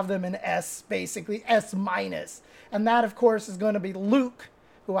still have them in S, basically, S minus. And that, of course, is going to be Luke,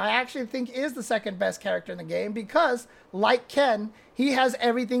 who I actually think is the second best character in the game because, like Ken, he has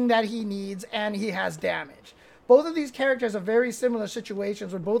everything that he needs and he has damage. Both of these characters are very similar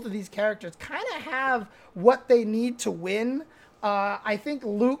situations where both of these characters kind of have what they need to win. I think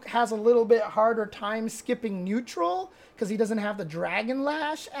Luke has a little bit harder time skipping neutral because he doesn't have the Dragon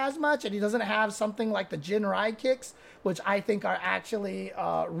Lash as much, and he doesn't have something like the Jinrai kicks, which I think are actually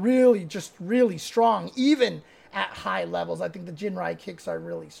really strong, even at high levels. I think the Jinrai kicks are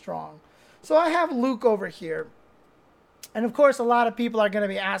really strong. So I have Luke over here. And of course, a lot of people are going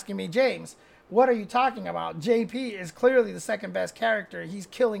to be asking me, James, what are you talking about? JP is clearly the second best character. He's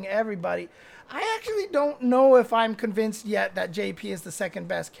killing everybody. I actually don't know if I'm convinced yet that JP is the second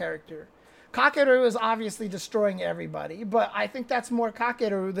best character. Kakeru is obviously destroying everybody, but I think that's more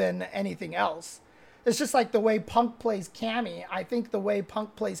Kakeru than anything else. It's just like the way Punk plays Cammy. I think the way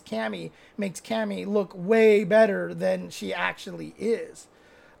Punk plays Cammy makes Cammy look way better than she actually is.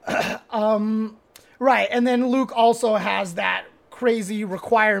 Right, and then Luke also has that crazy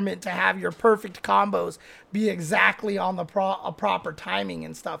requirement to have your perfect combos be exactly on the proper timing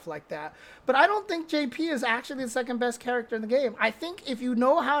and stuff like that. But I don't think JP is actually the second best character in the game. I think if you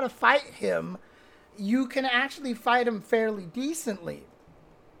know how to fight him, you can actually fight him fairly decently.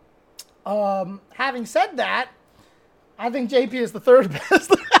 Having said that, I think JP is the third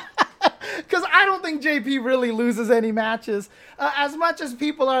best. Because I don't think JP really loses any matches. As much as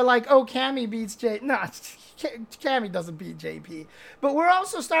people are like, oh, Cammy beats JP. No, Cammy doesn't beat JP. But we're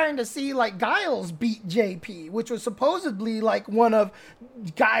also starting to see, like, Guiles beat JP, which was supposedly, like, one of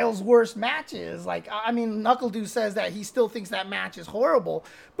Guiles' worst matches. Like, I mean, Knuckledew says that he still thinks that match is horrible.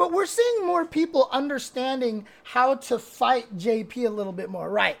 But we're seeing more people understanding how to fight JP a little bit more.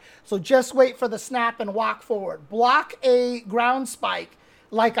 Right. So just wait for the snap and walk forward. Block a ground spike.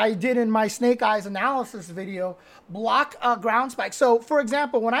 Like I did in my Snake Eyes analysis video, block a ground spike. So, for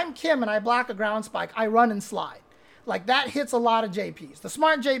example, when I'm Kim and I block a ground spike, I run and slide. Like, that hits a lot of JPs. The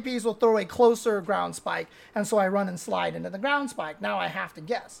smart JPs will throw a closer ground spike, and so I run and slide into the ground spike. Now I have to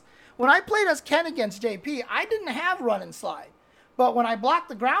guess. When I played as Ken against JP, I didn't have run and slide. But when I blocked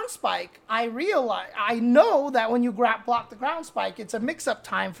the ground spike, I know that when you block the ground spike, it's a mix-up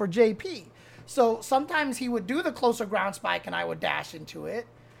time for JP. So sometimes he would do the closer ground spike and I would dash into it.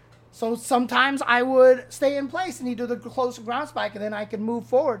 So sometimes I would stay in place and he'd do the closer ground spike and then I could move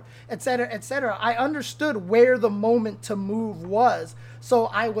forward, etc., etc. I understood where the moment to move was, so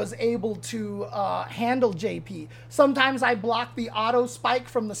I was able to handle JP. Sometimes I blocked the auto spike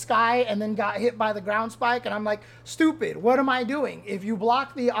from the sky and then got hit by the ground spike, and I'm like, stupid, what am I doing? If you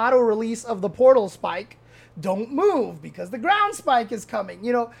block the auto release of the portal spike, don't move because the ground spike is coming.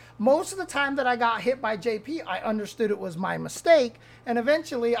 You know, most of the time that I got hit by JP, I understood it was my mistake, and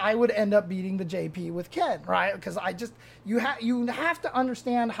eventually I would end up beating the JP with Ken, right? Because you have to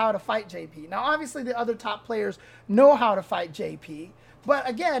understand how to fight JP. Now, obviously, the other top players know how to fight JP, but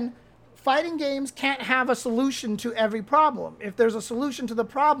again, fighting games can't have a solution to every problem. If there's a solution to the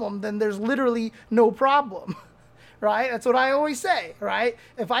problem, then there's literally no problem. Right? That's what I always say, right?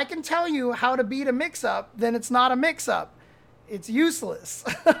 If I can tell you how to beat a mix-up, then it's not a mix-up. It's useless.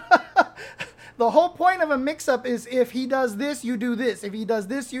 The whole point of a mix-up is if he does this, you do this. If he does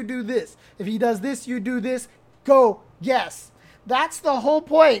this, you do this. If he does this, you do this. Go, yes. That's the whole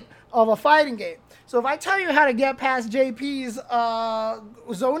point of a fighting game. So if I tell you how to get past JP's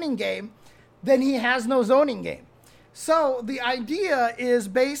zoning game, then he has no zoning game. So the idea is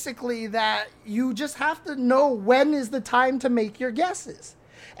basically that you just have to know when is the time to make your guesses.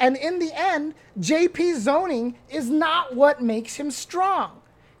 And in the end, JP's zoning is not what makes him strong.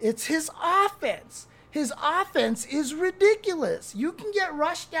 It's his offense. His offense is ridiculous. You can get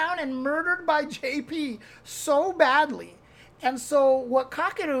rushed down and murdered by JP so badly. And so what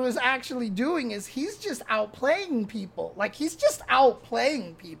Kakeru is actually doing is he's just outplaying people. Like, he's just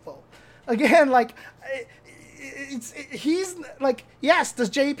outplaying people. Again, like... he's like, yes,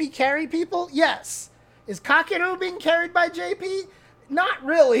 does JP carry people? Yes. Is Kakeru being carried by JP? Not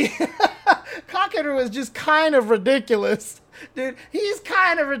really. Kakeru is just kind of ridiculous. Dude, he's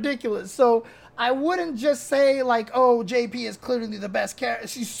kind of ridiculous. So I wouldn't just say like, oh, JP is clearly the best character.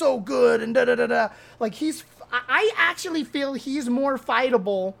 She's so good and da-da-da-da. Like, I actually feel he's more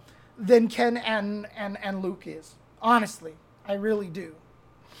fightable than Ken and Luke is. Honestly, I really do.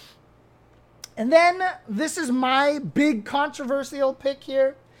 And then this is my big controversial pick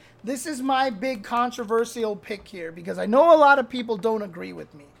here. This is my big controversial pick here because I know a lot of people don't agree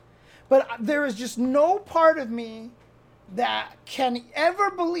with me. But there is just no part of me that can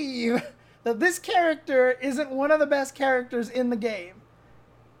ever believe that this character isn't one of the best characters in the game.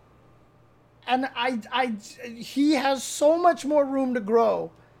 And he has so much more room to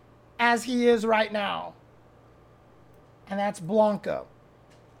grow as he is right now. And that's Blanca.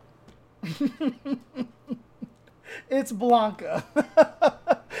 It's Blanca.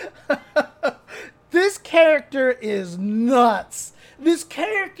 This character is nuts. This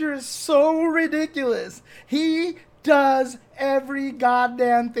character is so ridiculous. He does every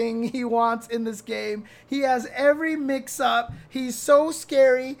goddamn thing he wants in this game. He has every mix-up. He's so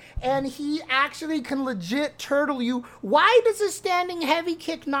scary, and he actually can legit turtle you. Why does his standing heavy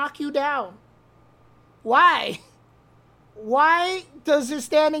kick knock you down? Why? Why does his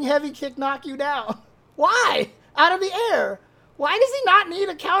standing heavy kick knock you down? Why? Out of the air. Why does he not need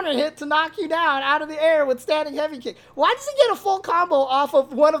a counter hit to knock you down out of the air with standing heavy kick? Why does he get a full combo off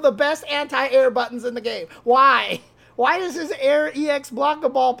of one of the best anti-air buttons in the game? Why? Why does his air EX block a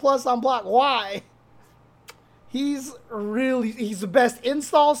ball plus on block? Why? He's the best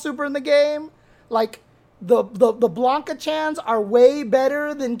install super in the game. Like, the Blanca chans are way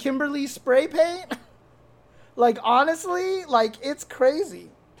better than Kimberly's spray paint. Like, honestly, like, it's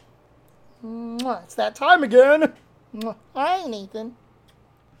crazy. It's that time again. Hi, Nathan.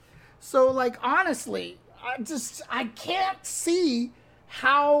 So, like, honestly, I can't see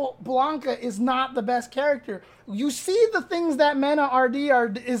how Blanca is not the best character. You see the things that Mena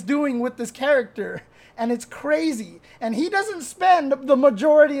RD is doing with this character, and it's crazy. And he doesn't spend the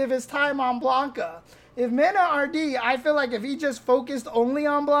majority of his time on Blanca. If Mena RD, I feel like if he just focused only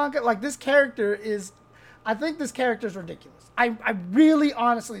on Blanca, like, this character is... I think this character is ridiculous. I really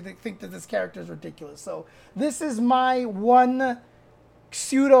honestly think that this character is ridiculous. So this is my one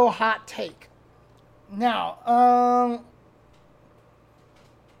pseudo hot take. Now,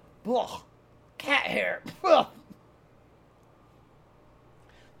 cat hair.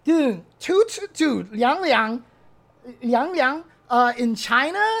 Dude, Liang Liang, in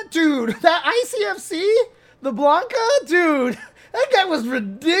China, dude, that ICFC, the Blanca, dude, that guy was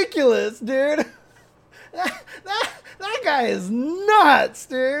ridiculous, dude. That guy is nuts,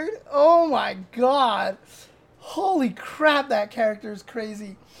 dude. Oh my god. Holy crap, that character is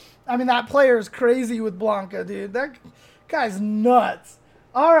crazy. I mean, that player is crazy with Blanca, dude. That guy's nuts.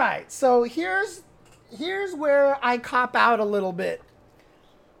 All right, so here's where I cop out a little bit.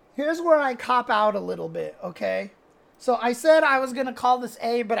 Okay? So I said I was going to call this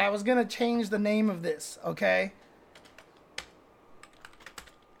A, but I was going to change the name of this, okay?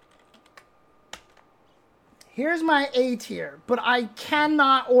 Here's my A tier, but I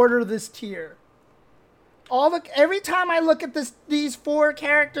cannot order this tier. Every time I look at these 4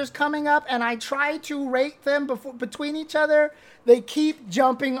 characters coming up and I try to rate them between each other, they keep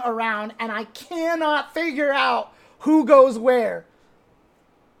jumping around and I cannot figure out who goes where.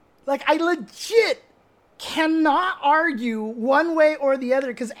 Like, I legit cannot argue one way or the other,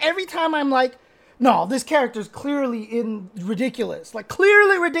 because every time I'm like, no, this character's clearly ridiculous. Like,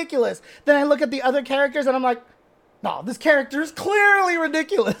 clearly ridiculous. Then I look at the other characters and I'm like, no, this character is clearly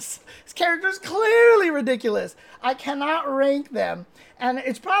ridiculous. This character is clearly ridiculous. I cannot rank them. And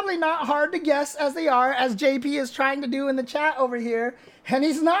it's probably not hard to guess as they are, as JP is trying to do in the chat over here. And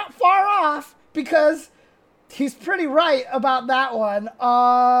he's not far off, because he's pretty right about that one.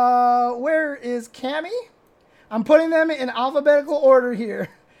 Where is Cammy? I'm putting them in alphabetical order here.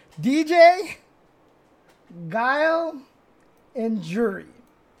 DJ, Guile, and Jury.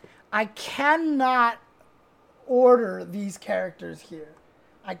 I cannot order these characters here.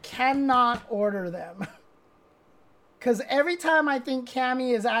 I cannot order them. Because every time I think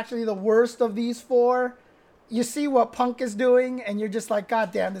Cammy is actually the worst of these 4, you see what Punk is doing, and you're just like,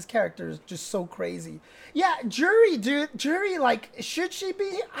 God damn, this character is just so crazy. Yeah, Jury, dude. Jury, like, should she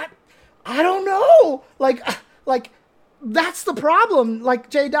be? I don't know. Like, that's the problem. Like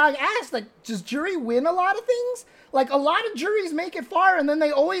J-Dog asked, like, does Jury win a lot of things? Like, a lot of juries make it far, and then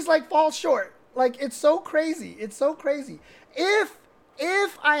they always, like, fall short. Like, it's so crazy. It's so crazy. If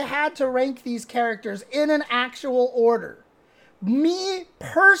I had to rank these characters in an actual order, me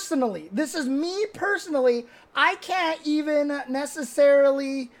personally, this is me personally, I can't even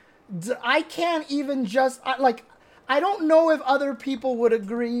necessarily, I don't know if other people would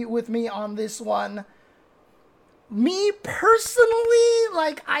agree with me on this one. Me personally,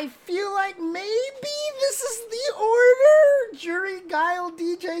 like, I feel like maybe this is the order. Jury, Guile,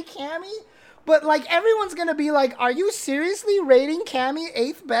 DJ, Cammy. But, like, everyone's gonna be like, are you seriously rating Cammy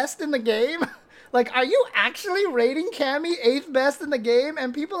 8th best in the game? Like, are you actually rating Cammy 8th best in the game?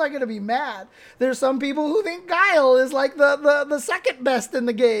 And people are gonna be mad. There's some people who think Guile is, like, the 2nd best in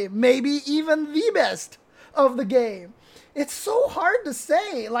the game. Maybe even the best of the game. It's so hard to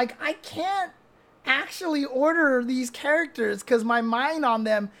say. Like, I can't actually order these characters because my mind on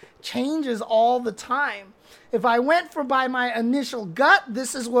them changes all the time. If I went by my initial gut,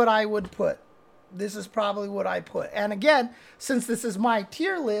 this is what I would put. This is probably what I put. And again, since this is my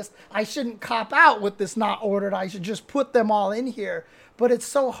tier list, I shouldn't cop out with this not ordered. I should just put them all in here. But it's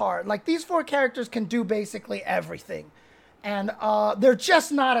so hard. Like, these 4 characters can do basically everything. And they're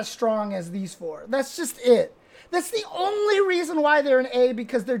just not as strong as these 4. That's just it. That's the only reason why they're an A,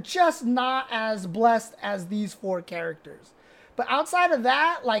 because they're just not as blessed as these 4 characters. But outside of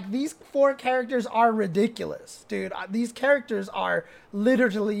that, like, these 4 characters are ridiculous, dude. These characters are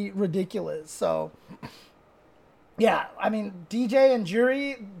literally ridiculous. So, yeah, I mean, DJ and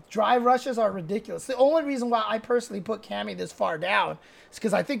Jury, drive rushes are ridiculous. The only reason why I personally put Cammy this far down is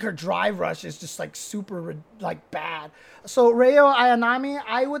because I think her drive rush is just, like, super, like, bad. So, Reo Ayanami,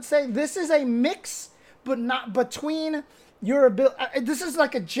 I would say this is a mix, but not between your ability. This is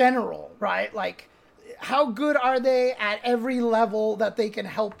like a general, right? Like, how good are they at every level that they can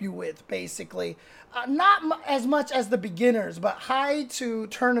help you with, basically? Not as much as the beginners, but high to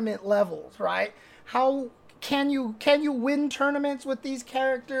tournament levels, right? How can you win tournaments with these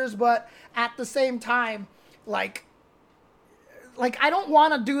characters, but at the same time, like I don't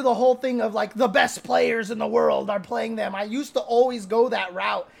want to do the whole thing of, like, the best players in the world are playing them. I used to always go that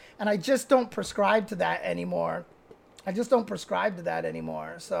route, and I just don't prescribe to that anymore.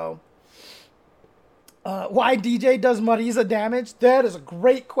 So, why DJ does Marisa damage? That is a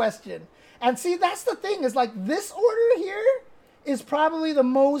great question. And see, that's the thing, is, like, this order here is probably the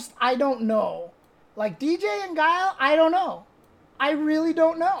most I don't know. Like, DJ and Guile, I don't know. I really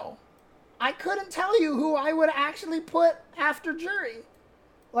don't know. I couldn't tell you who I would actually put after Jury.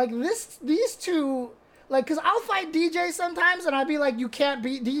 Like, these 2, like, because I'll fight DJ sometimes, and I'd be like, you can't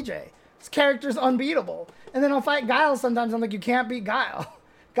beat DJ. This character's unbeatable. And then I'll fight Guile sometimes, I'm like, you can't beat Guile.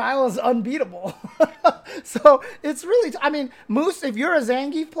 Guile is unbeatable. So it's really, I mean, Moose, if you're a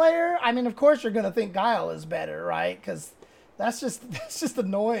Zangief player, I mean, of course you're going to think Guile is better, right? Because that's just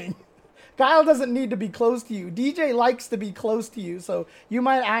annoying. Guile doesn't need to be close to you. DJ likes to be close to you, so you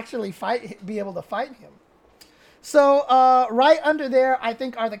might actually be able to fight him. So right under there, I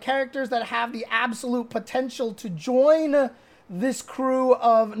think, are the characters that have the absolute potential to join this crew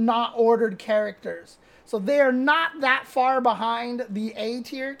of not ordered characters. So they are not that far behind the A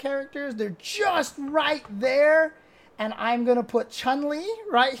tier characters. They're just right there. And I'm going to put Chun-Li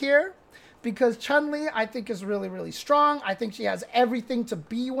right here, because Chun-Li, I think, is really, really strong. I think she has everything to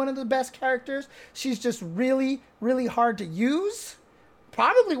be one of the best characters. She's just really, really hard to use.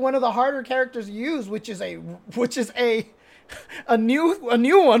 probably one of the harder characters to use, which is a new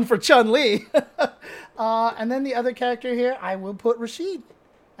one for Chun-Li. And then the other character here, I will put Rashid.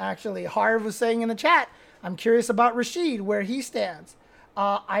 Actually, Harv was saying in the chat, I'm curious about Rashid, where he stands.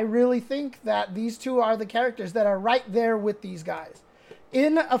 I really think that these two are the characters that are right there with these guys.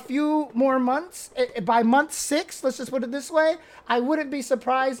 In a few more months, by month 6, let's just put it this way, I wouldn't be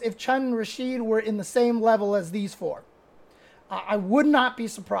surprised if Chun and Rashid were in the same level as these four. I would not be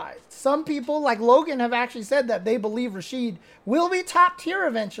surprised. Some people, like Logan, have actually said that they believe Rashid will be top tier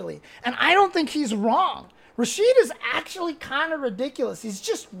eventually. And I don't think he's wrong. Rashid is actually kind of ridiculous. He's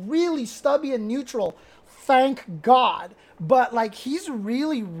just really stubby and neutral, thank God. But, like, he's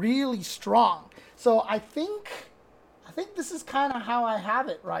really, really strong. So I think this is kind of how I have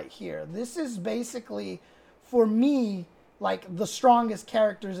it right here. This is basically, for me, like, the strongest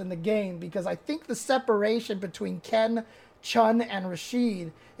characters in the game. Because I think the separation between Ken, Chun, and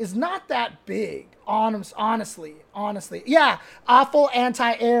Rashid is not that big, honestly. Yeah, awful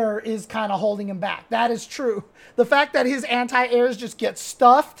anti-air is kind of holding him back. That is true. The fact that his anti-airs just get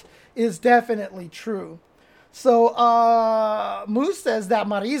stuffed is definitely true. So, Moose says that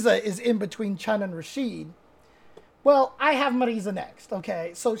Marisa is in between Chun and Rashid. Well, I have Marisa next,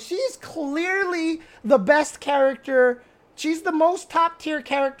 okay? So she's clearly the best character. She's the most top-tier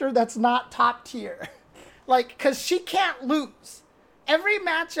character that's not top-tier. Like, because she can't lose. Every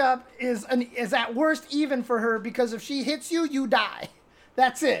matchup is at worst even for her, because if she hits you, you die.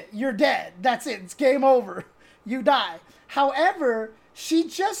 That's it. You're dead. That's it. It's game over. You die. However, she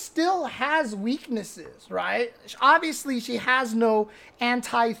just still has weaknesses, right? Obviously, she has no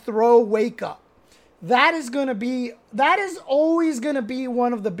anti-throw wake-up. That is always going to be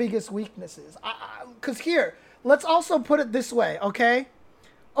one of the biggest weaknesses. Because here, let's also put it this way, okay?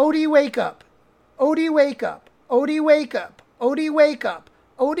 OD wake up. OD wake up, OD wake up, OD wake up,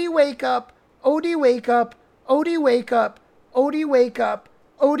 OD wake up, OD wake up, OD wake up, OD wake up,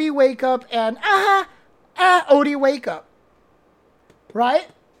 OD wake up, and OD wake up. Right?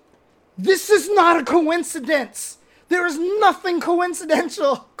 This is not a coincidence. There is nothing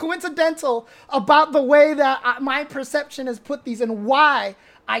coincidental about the way that my perception has put these, and why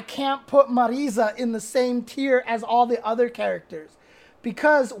I can't put Marisa in the same tier as all the other characters.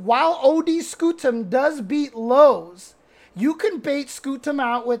 Because while OD Scootum does beat lows, you can bait Scootum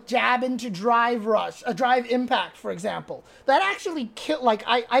out with jab into drive rush, a drive impact, for example. That actually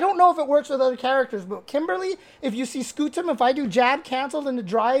I don't know if it works with other characters, but Kimberly, if you see Scootum, if I do jab canceled into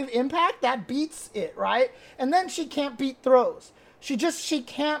drive impact, that beats it, right? And then she can't beat throws. She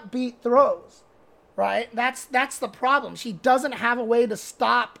can't beat throws, right? That's the problem. She doesn't have a way to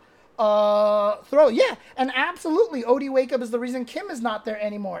stop throw. Yeah, and absolutely OD wake up is the reason Kim is not there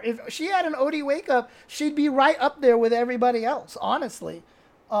anymore. If she had an OD wake up, she'd be right up there with everybody else, honestly.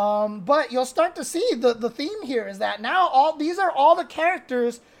 But you'll start to see the theme here is that now these are all the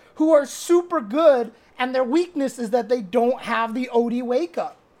characters who are super good, and their weakness is that they don't have the OD wake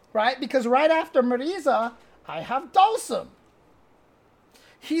up, right? Because right after Marisa, I have Dalsum.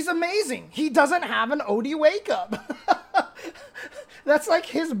 He's amazing. He doesn't have an OD wake up. That's like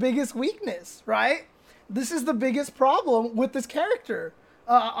his biggest weakness, right? This is the biggest problem with this character,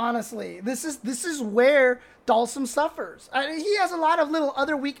 honestly. This is where Dalsum suffers. He has a lot of little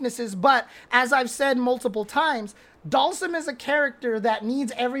other weaknesses, but as I've said multiple times, Dalsum is a character that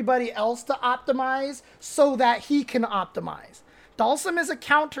needs everybody else to optimize so that he can optimize. Dalsum is a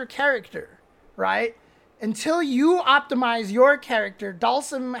counter character, right? Until you optimize your character,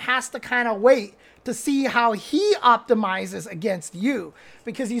 Dalsum has to kind of wait to see how he optimizes against you,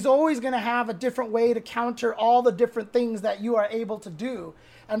 because he's always going to have a different way to counter all the different things that you are able to do.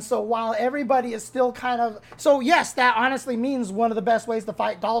 And so while everybody is still kind of... So yes, that honestly means one of the best ways to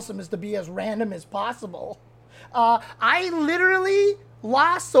fight Dalsum is to be as random as possible. I literally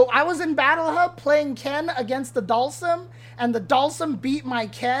lost... So I was in Battle Hub playing Ken against the Dalsum, and the Dalsum beat my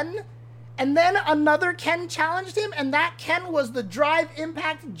Ken. And then another Ken challenged him, and that Ken was the drive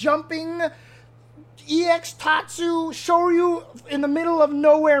impact jumping... EX Tatsu Shoryu in the middle of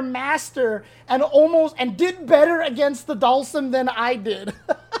nowhere master, and did better against the Dalsum than I did.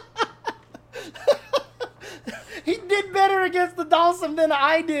 He did better against the Dalsum than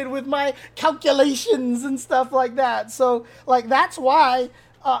I did with my calculations and stuff like that. So, like, that's why,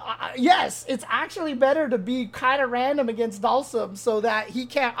 yes, it's actually better to be kind of random against Dalsum so that he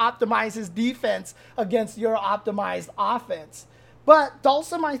can't optimize his defense against your optimized offense. But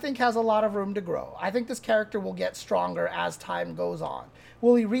Dalsum, I think, has a lot of room to grow. I think this character will get stronger as time goes on.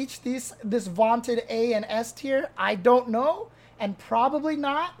 Will he reach this vaunted A and S tier? I don't know, and probably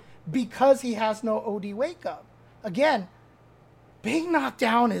not, because he has no OD wake up. Again, being knocked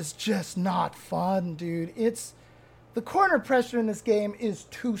down is just not fun, dude. The corner pressure in this game is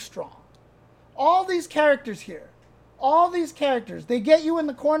too strong. All these characters here, they get you in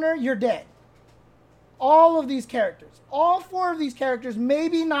the corner, you're dead. All of these characters, all 4 of these characters,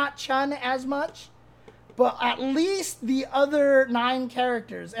 maybe not Chun as much, but at least the other 9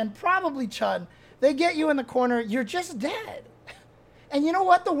 characters, and probably Chun, they get you in the corner, you're just dead. And you know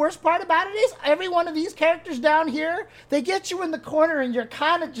what the worst part about it is? Every one of these characters down here, they get you in the corner and you're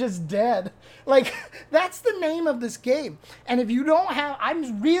kind of just dead. Like, that's the name of this game. And if you don't have, I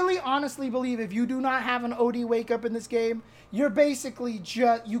really honestly believe if you do not have an OD wake up in this game, you're basically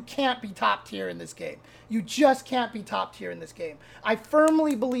you can't be top tier in this game. You just can't be top tier in this game. I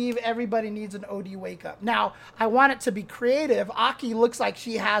firmly believe everybody needs an OD wake up. Now, I want it to be creative. Aki looks like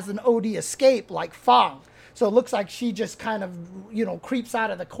she has an OD escape like Fang. So it looks like she just kind of, creeps out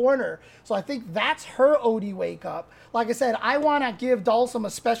of the corner. So I think that's her OD wake up. Like I said, I want to give Dalsum a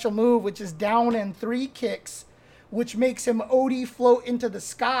special move, which is down and 3 kicks, which makes him OD float into the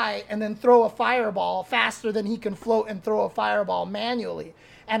sky and then throw a fireball faster than he can float and throw a fireball manually.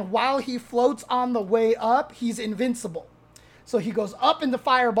 And while he floats on the way up, he's invincible. So he goes up in the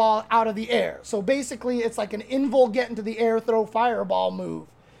fireball out of the air. So basically, it's like an invul get into the air, throw fireball move.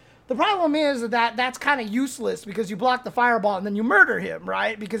 The problem is that that's kind of useless because you block the fireball and then you murder him,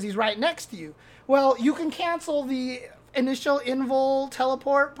 right? Because he's right next to you. Well, you can cancel the initial invul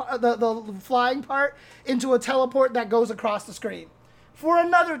teleport, the flying part, into a teleport that goes across the screen for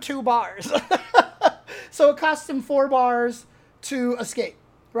another 2 bars. So it costs him 4 bars to escape,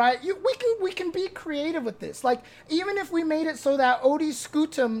 right? We can be creative with this. Like, even if we made it so that Odie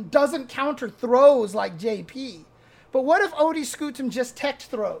Scutum doesn't counter throws like JP, but what if Odie Scutum just tech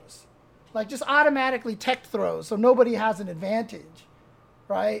throws? Like, just automatically tech throws so nobody has an advantage,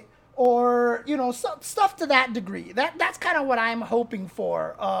 right? Or, stuff to that degree. That's kind of what I'm hoping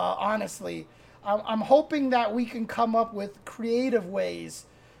for, honestly. I'm hoping that we can come up with creative ways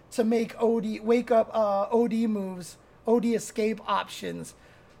to make wake up OD moves, OD escape options.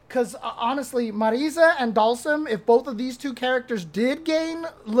 Because, honestly, Marisa and Dalsum, if both of these 2 characters did gain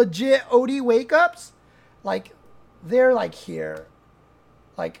legit OD wake-ups, like, they're like here,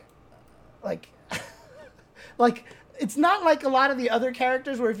 like, it's not like a lot of the other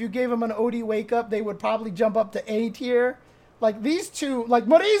characters where if you gave them an OD wake up, they would probably jump up to A tier. Like these 2, like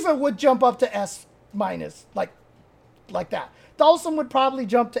Marisa would jump up to S minus, like that. Dalsum would probably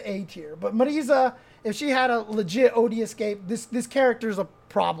jump to A tier, but Marisa, if she had a legit OD escape, this character's a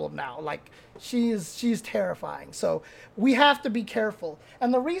problem now. Like she's terrifying. So we have to be careful.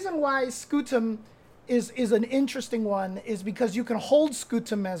 And the reason why Scutum is an interesting one is because you can hold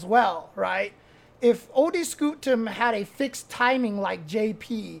Scutum as well, right? If Odie Scutum had a fixed timing like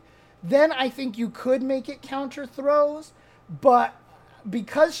JP, then I think you could make it counter throws, but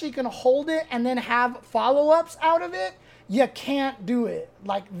because she can hold it and then have follow-ups out of it, you can't do it.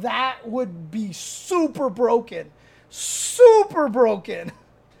 Like, that would be super broken. Super broken.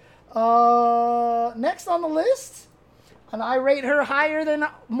 Next on the list, and I rate her higher than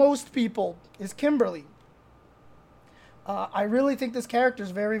most people, is Kimberly. I really think this character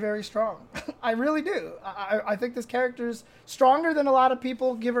is very, very strong. I really do. I think this character is stronger than a lot of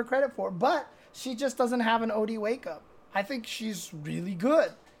people give her credit for, but she just doesn't have an OD wake-up. I think she's really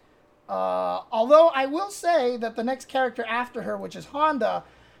good. Although I will say that the next character after her, which is Honda,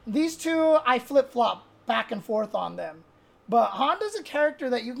 these 2, I flip-flop back and forth on them. But Honda's a character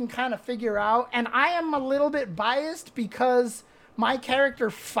that you can kind of figure out, and I am a little bit biased because my character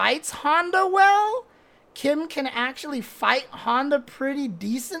fights Honda well. Kim can actually fight Honda pretty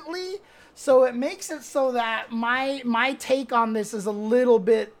decently, so it makes it so that my take on this is a little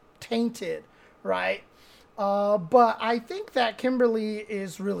bit tainted, right? But I think that Kimberly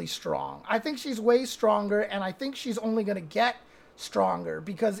is really strong. I think she's way stronger, and I think she's only going to get stronger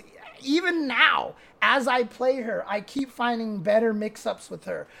because even now, as I play her, I keep finding better mix-ups with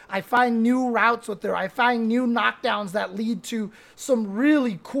her. I find new routes with her. I find new knockdowns that lead to some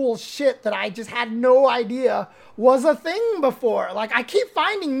really cool shit that I just had no idea was a thing before. Like, I keep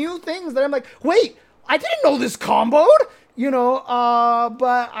finding new things that I'm like, wait, I didn't know this comboed,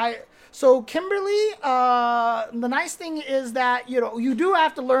 So Kimberly, the nice thing is that, you do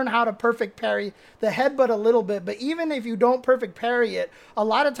have to learn how to perfect parry the headbutt a little bit, but even if you don't perfect parry it, a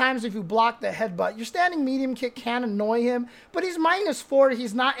lot of times if you block the headbutt, your standing medium kick can annoy him, but he's -4,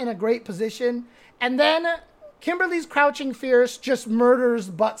 he's not in a great position. And then Kimberly's crouching fierce just murders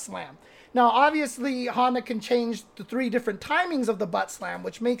butt slam. Now, obviously, Honda can change the 3 different timings of the butt slam,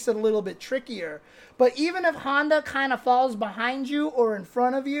 which makes it a little bit trickier. But even if Honda kind of falls behind you or in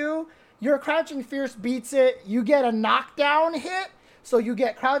front of you, Your Crouching Fierce beats it. You get a knockdown hit, so you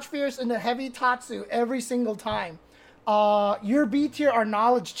get Crouch Fierce into Heavy Tatsu every single time. Your B tier are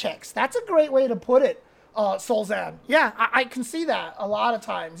knowledge checks. That's a great way to put it, Solzan. Yeah, I can see that a lot of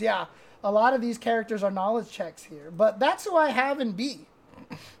times. Yeah, a lot of these characters are knowledge checks here. But that's who I have in B.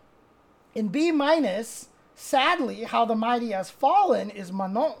 In B minus, sadly, How the Mighty Has Fallen is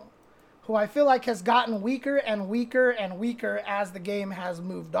Manon, who I feel like has gotten weaker and weaker and weaker as the game has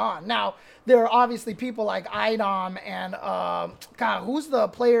moved on. Now, there are obviously people like Idom and, God, who's the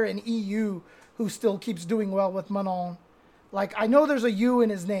player in EU who still keeps doing well with Manon? Like, I know there's a U in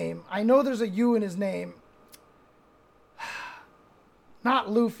his name.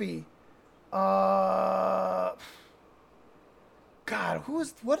 Not Luffy. God,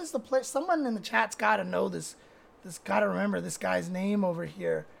 what is the player? Someone in the chat's got to know this. Got to remember this guy's name over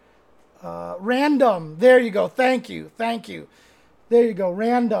here. Random. There you go. Thank you. There you go.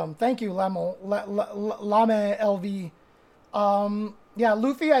 Random. Thank you, Lame LV. Yeah,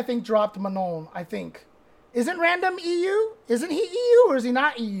 Luffy, I think, dropped Manon, I think. Isn't Random EU? Isn't he EU or is he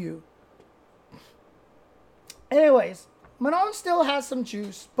not EU? Anyways, Manon still has some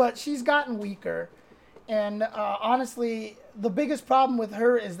juice, but she's gotten weaker. And honestly, the biggest problem with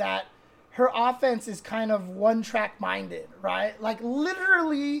her is that her offense is kind of one-track minded, right? Like,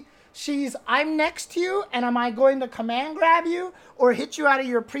 literally, I'm next to you, and am I going to command grab you or hit you out of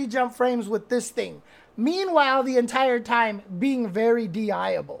your pre-jump frames with this thing? Meanwhile, the entire time being very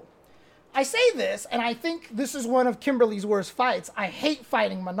DI-able. I say this, and I think this is one of Kimberly's worst fights. I hate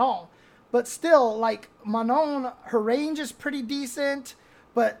fighting Manon. But still, like, Manon, her range is pretty decent.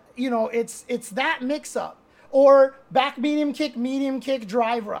 But, you know, it's that mix-up. Or back medium kick,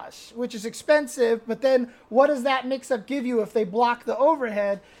 drive rush, which is expensive. But then what does that mix-up give you if they block the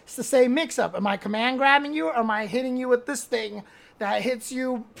overhead? It's the same mix-up. Am I command grabbing you or am I hitting you with this thing that hits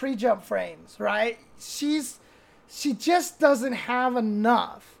you pre-jump frames, right? She just doesn't have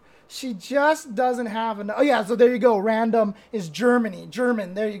enough. Oh, yeah, so there you go. Random is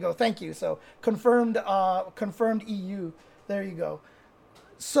German. There you go. Thank you. So confirmed EU. There you go.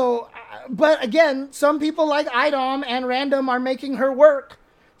 So, but again, some people like Idom and Random are making her work.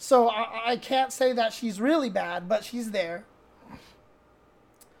 So I can't say that she's really bad, but she's there.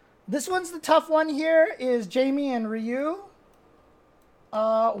 This one's the tough one here is Jamie and Ryu.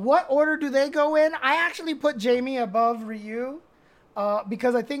 What order do they go in? I actually put Jamie above Ryu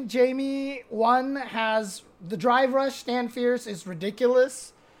because I think Jamie, one, has the drive rush, stand fierce is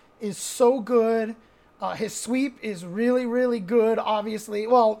ridiculous, is so good. His sweep is really, really good, obviously.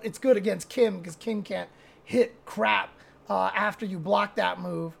 Well, it's good against Kim because Kim can't hit crap after you block that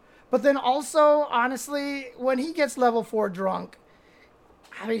move. But then also, honestly, when he gets level 4 drunk,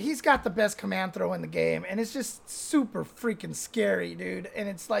 I mean, he's got the best command throw in the game. And it's just super freaking scary, dude. And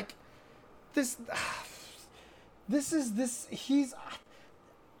it's like,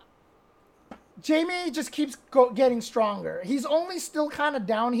 Jamie just keeps getting stronger. He's only still kind of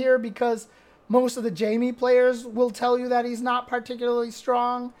down here because most of the Jamie players will tell you that he's not particularly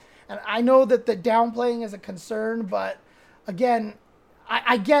strong. And I know that the downplaying is a concern, but again,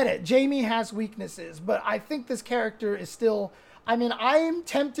 I get it. Jamie has weaknesses, but I think this character is still... I mean, I'm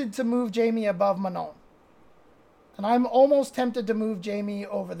tempted to move Jamie above Manon. And I'm almost tempted to move Jamie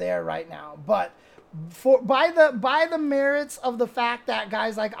over there right now. But by the merits of the fact that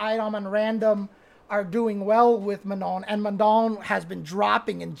guys like Idom and Random are doing well with Manon, and Manon has been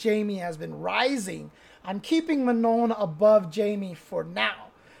dropping and Jamie has been rising, I'm keeping Manon above Jamie for now.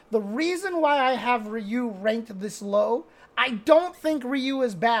 The reason why I have Ryu ranked this low, I don't think Ryu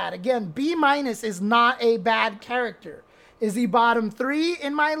is bad. Again, B- is not a bad character. Is he bottom 3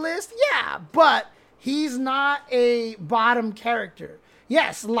 in my list? Yeah, but he's not a bottom character.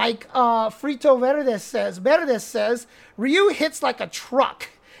 Yes, like Frito Verdes says, Ryu hits like a truck.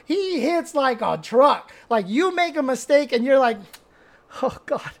 He hits like a truck. Like, you make a mistake and you're like, oh,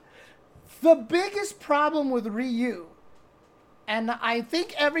 God. The biggest problem with Ryu, and I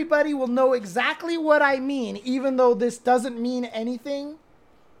think everybody will know exactly what I mean, even though this doesn't mean anything,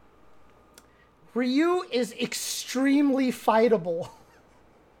 Ryu is extremely fightable.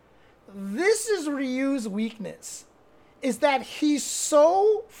 This is Ryu's weakness, is that he's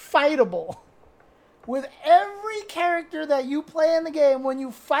so fightable. With every character that you play in the game, when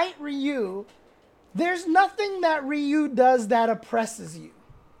you fight Ryu, there's nothing that Ryu does that oppresses you.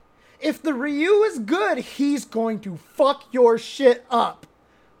 If the Ryu is good, he's going to fuck your shit up.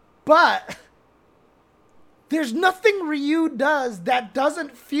 But there's nothing Ryu does that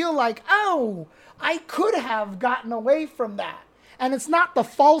doesn't feel like, oh, I could have gotten away from that. And it's not the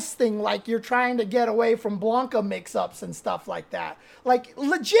false thing like you're trying to get away from Blanca mix-ups and stuff like that. Like,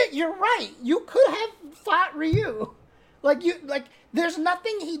 legit, you're right. You could have fought Ryu. Like, there's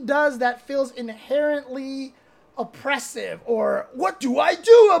nothing he does that feels inherently oppressive or, what do I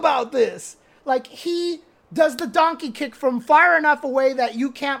do about this? Like, he does the donkey kick from far enough away that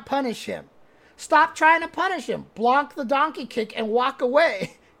you can't punish him. Stop trying to punish him. Block the donkey kick and walk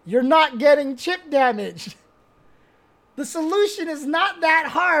away. You're not getting chip damaged. The solution is not that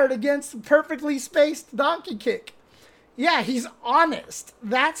hard against a perfectly spaced donkey kick. Yeah, he's honest.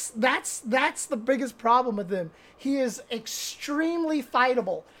 That's the biggest problem with him. He is extremely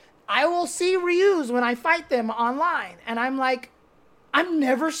fightable. I will see Ryus when I fight them online, and I'm like, I'm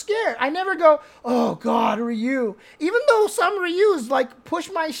never scared. I never go, oh God, Ryu. Even though some Ryus like push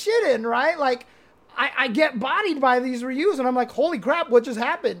my shit in, right? Like I get bodied by these Ryus and I'm like, holy crap, what just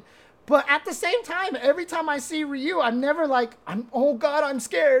happened? But at the same time, every time I see Ryu, I'm never like, oh God, I'm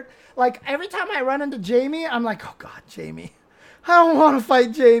scared. Like every time I run into Jamie, I'm like, oh God, Jamie. I don't want to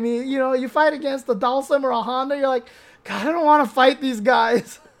fight Jamie. You know, you fight against a Dalsum or a Honda, you're like, God, I don't want to fight these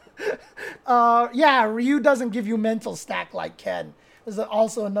guys. Yeah, Ryu doesn't give you mental stack like Ken. Is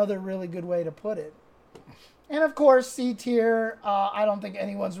also another really good way to put it. And of course, C tier, I don't think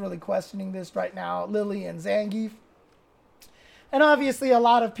anyone's really questioning this right now, Lily and Zangief. And obviously a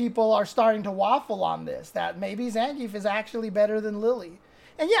lot of people are starting to waffle on this, that maybe Zangief is actually better than Lily.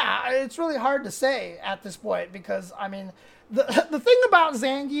 And yeah, it's really hard to say at this point because, I mean, the thing about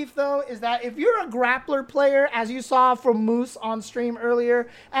Zangief, though, is that if you're a grappler player, as you saw from Moose on stream earlier,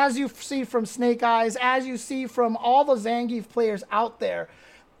 as you see from Snake Eyes, as you see from all the Zangief players out there,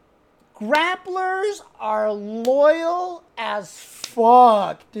 grapplers are loyal as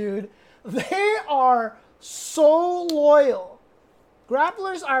fuck, dude. They are so loyal.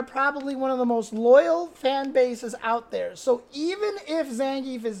 Grapplers are probably one of the most loyal fan bases out there. So even if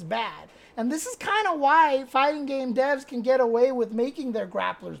Zangief is bad, and this is kind of why fighting game devs can get away with making their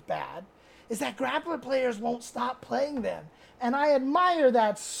grapplers bad, is that grappler players won't stop playing them. And I admire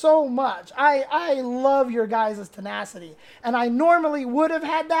that so much. I love your guys' tenacity. And I normally would have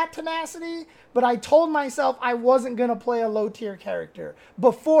had that tenacity, but I told myself I wasn't going to play a low-tier character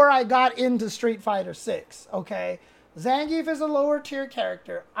before I got into Street Fighter 6, okay? Zangief is a lower-tier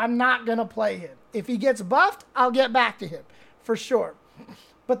character. I'm not going to play him. If he gets buffed, I'll get back to him, for sure.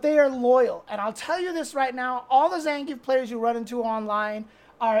 But they are loyal. And I'll tell you this right now, all the Zangief players you run into online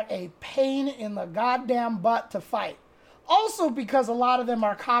are a pain in the goddamn butt to fight. Also because a lot of them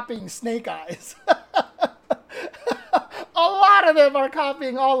are copying Snake Eyes. A lot of them are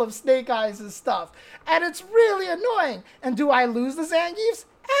copying all of Snake Eyes' stuff. And it's really annoying. And do I lose the Zangiefs?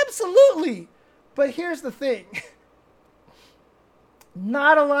 Absolutely. But here's the thing.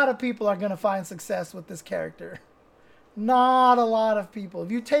 Not a lot of people are going to find success with this character. Not a lot of people.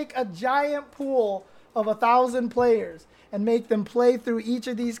 If you take a giant pool of 1,000 players and make them play through each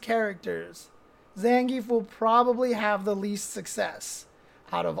of these characters, Zangief will probably have the least success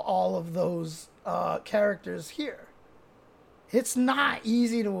out of all of those characters here. It's not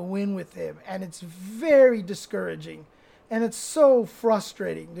easy to win with him, and it's very discouraging, and it's so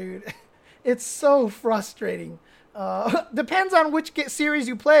frustrating, dude. It's so frustrating. Depends on which series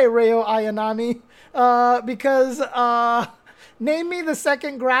you play, Reo Ayanami, because name me the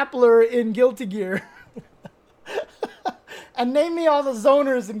second grappler in Guilty Gear. And name me all the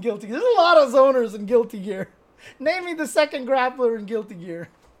zoners in Guilty Gear. There's a lot of zoners in Guilty Gear. Name me the second grappler in Guilty Gear.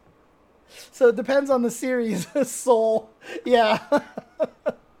 So it depends on the series. Soul. Yeah.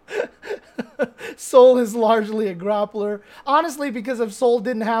 Soul is largely a grappler. Honestly, because if Soul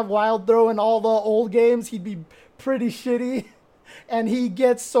didn't have Wild Throw in all the old games, he'd be pretty shitty. And he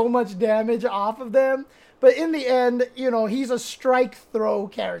gets so much damage off of them. But in the end, you know, he's a strike throw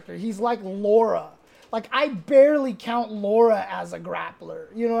character. He's like Laura. Like, I barely count Laura as a grappler.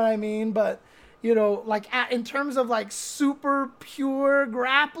 You know what I mean? But, you know, like, in terms of, like, super pure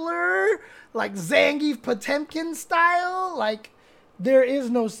grappler, like Zangief Potemkin style, like, there is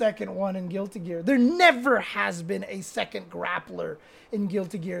no second one in Guilty Gear. There never has been a second grappler in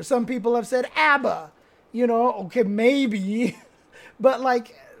Guilty Gear. Some people have said ABBA. You know, okay, maybe. But,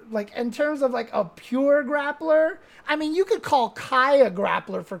 like in terms of, like, a pure grappler, I mean, you could call Kai a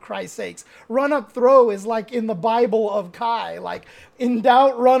grappler, for Christ's sakes. Run-up throw is, like, in the Bible of Kai. Like, in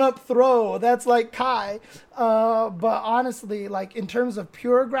doubt, run-up throw. That's, like, Kai. But honestly, like, in terms of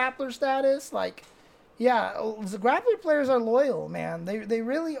pure grappler status, like, yeah, the grappler players are loyal, man. They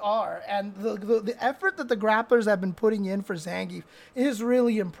really are. And the effort that the grapplers have been putting in for Zangief is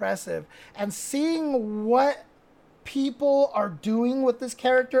really impressive. And seeing what people are doing with this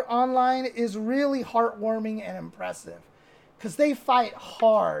character online is really heartwarming and impressive. Because they fight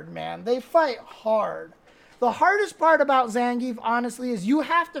hard, man. They fight hard. The hardest part about Zangief, honestly, is you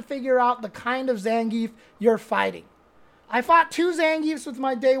have to figure out the kind of Zangief you're fighting. I fought 2 Zangiefs with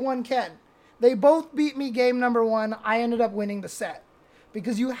my day 1 Ken. They both beat me game number 1. I ended up winning the set.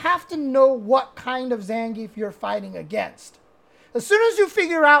 Because you have to know what kind of Zangief you're fighting against. As soon as you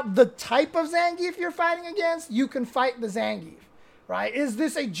figure out the type of Zangief you're fighting against, you can fight the Zangief, right? Is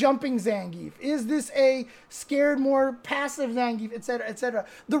this a jumping Zangief? Is this a scared, more passive Zangief, etc., etc.?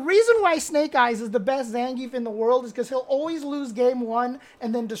 The reason why Snake Eyes is the best Zangief in the world is because he'll always lose game 1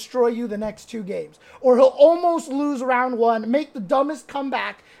 and then destroy you the next 2 games. Or he'll almost lose round 1, make the dumbest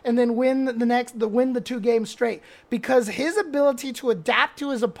comeback, and then win the 2 games straight. Because his ability to adapt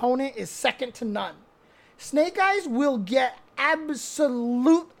to his opponent is second to none. Snake Eyes will get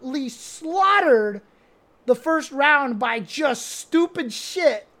absolutely slaughtered the first round by just stupid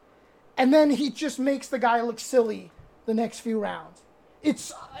shit, and then he just makes the guy look silly the next few rounds.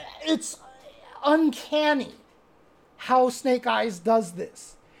 It's uncanny how Snake Eyes does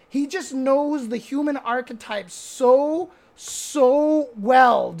this. He just knows the human archetype so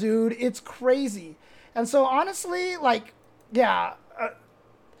well, dude. It's crazy. And so honestly, like, yeah,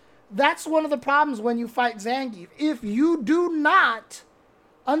 that's one of the problems when you fight Zangief. If you do not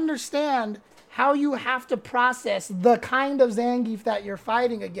understand how you have to process the kind of Zangief that you're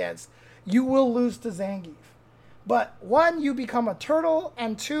fighting against, you will lose to Zangief. But 1, you become a turtle,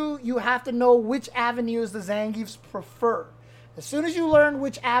 and 2, you have to know which avenues the Zangiefs prefer. As soon as you learn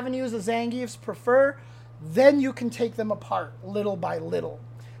which avenues the Zangiefs prefer, then you can take them apart little by little.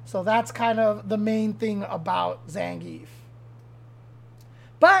 So that's kind of the main thing about Zangief.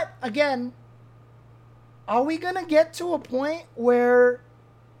 But, again, are we going to get to a point where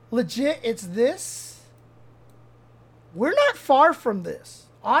legit it's this? We're not far from this,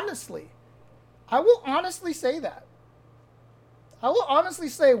 honestly. I will honestly say that. I will honestly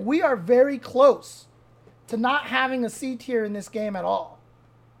say we are very close to not having a C tier in this game at all.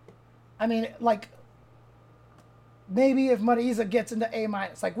 I mean, like, maybe if Marisa gets into A-,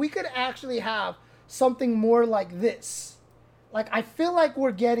 like, we could actually have something more like this. Like, I feel like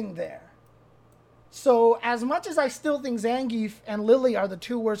we're getting there. So, as much as I still think Zangief and Lily are the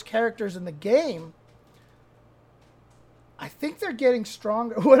 2 worst characters in the game, I think they're getting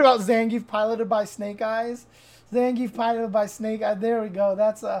stronger. What about Zangief piloted by Snake Eyes? Zangief piloted by Snake Eyes. There we go.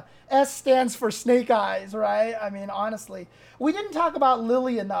 That's S stands for Snake Eyes, right? I mean, honestly. We didn't talk about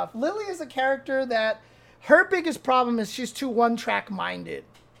Lily enough. Lily is a character that her biggest problem is she's too one-track minded.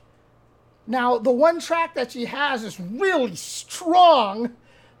 Now, the one track that she has is really strong.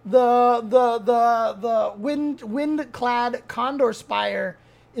 The wind-clad Condor Spire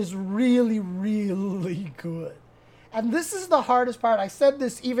is really, really good. And this is the hardest part. I said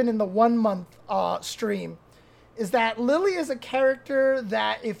this even in the 1-month stream. Is that Lily is a character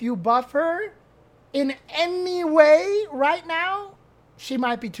that if you buff her in any way right now, she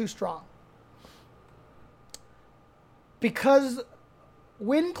might be too strong. Because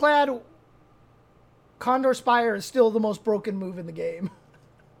wind-clad Condor Spire is still the most broken move in the game.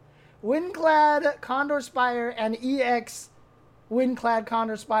 Windclad Condor Spire and EX Windclad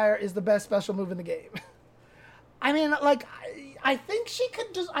Condor Spire is the best special move in the game. I mean, like, I think she could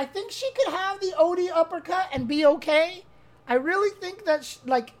have the OD uppercut and be okay. I really think that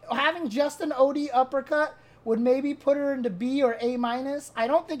like having just an OD uppercut would maybe put her into B or A-. I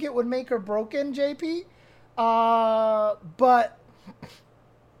don't think it would make her broken, JP. But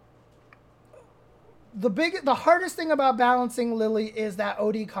the hardest thing about balancing Lily is that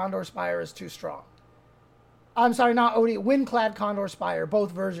OD Condor Spire is too strong. I'm sorry, not OD. Windclad Condor Spire.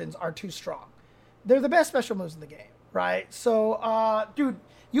 Both versions are too strong. They're the best special moves in the game, right? So, dude,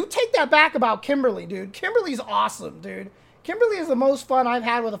 you take that back about Kimberly, dude. Kimberly's awesome, dude. Kimberly is the most fun I've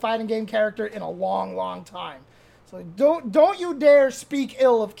had with a fighting game character in a long, long time. So don't you dare speak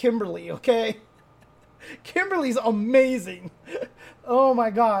ill of Kimberly, okay? Kimberly's amazing. Oh my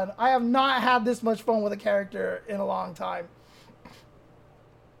god. I have not had this much fun with a character in a long time.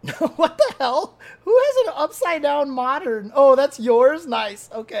 What the hell? Who has an upside down modern? Oh, that's yours? Nice.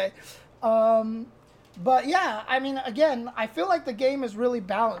 Okay. But yeah, I mean, again, I feel like the game is really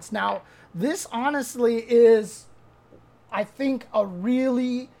balanced. Now, this honestly is, I think, a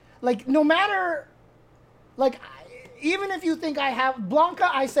really, like, no matter, like, even if you think I have, Blanca,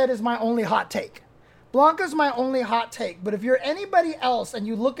 I said, is my only hot take. Blanca's my only hot take. But if you're anybody else and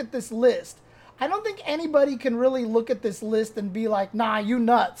you look at this list, I don't think anybody can really look at this list and be like, nah, you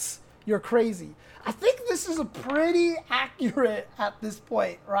nuts. You're crazy. I think this is a pretty accurate at this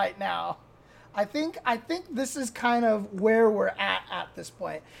point right now. I think this is kind of where we're at this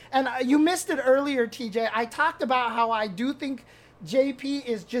point. And you missed it earlier, TJ. I talked about how I do think JP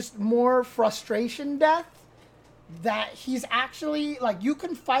is just more frustration death. That he's actually, like, you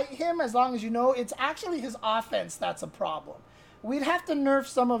can fight him as long as you know it's actually his offense that's a problem. We'd have to nerf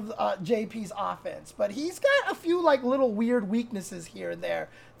some of JP's offense, but he's got a few like little weird weaknesses here and there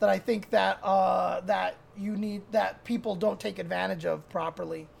that I think that that people don't take advantage of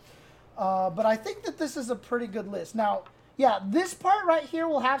properly. But I think that this is a pretty good list. Now, yeah, this part right here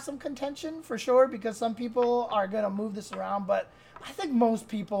will have some contention for sure because some people are gonna move this around, but I think most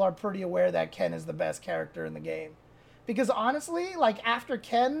people are pretty aware that Ken is the best character in the game. Because honestly, like after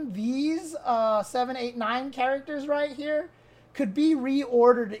Ken, these 7, 8, 9 characters right here could be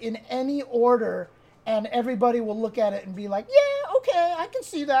reordered in any order and everybody will look at it and be like, yeah, okay, I can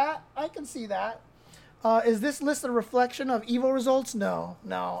see that. I can see that. Is this list a reflection of Evo results? No.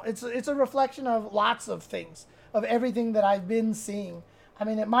 It's a reflection of lots of things, of everything that I've been seeing. I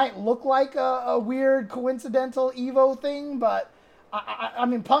mean, it might look like a weird coincidental Evo thing, but I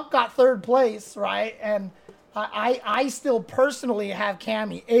mean, Punk got 3rd place, right? And I still personally have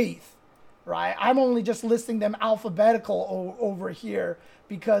Cammy 8th, right? I'm only just listing them alphabetical over here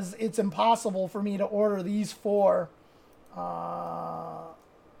because it's impossible for me to order these 4. I'll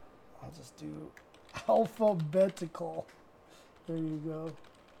just do alphabetical. There you go.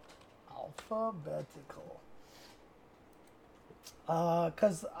 Alphabetical.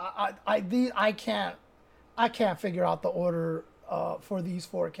 Because I can't figure out the order for these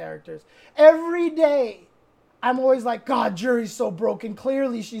 4 characters. Every day, I'm always like, God, Jury's so broken.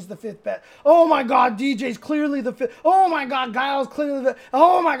 Clearly, she's the 5th bet. Oh my God, DJ's clearly the 5th. Oh my God, Guile's clearly the.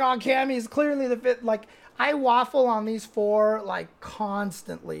 Oh my God, Cammy's clearly the 5th. Like, I waffle on these 4 like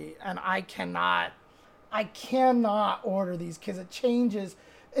constantly, and I cannot order these because it changes.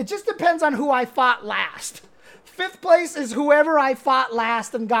 It just depends on who I fought last. 5th place is whoever I fought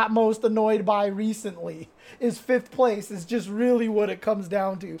last and got most annoyed by recently. Is 5th place is just really what it comes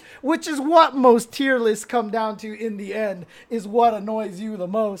down to, which is what most tier lists come down to in the end, is what annoys you the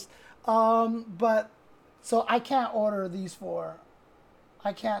most. But so I can't order these 4.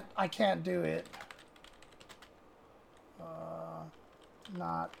 I can't do it.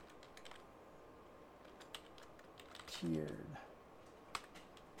 Not tiered.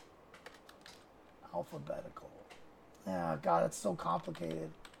 Alphabetical. Yeah, God, it's so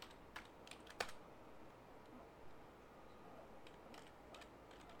complicated.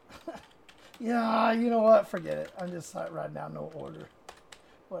 Yeah, you know what? Forget it. I'm just writing down no order.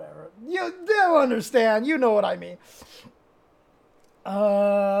 Whatever. You do understand. You know what I mean.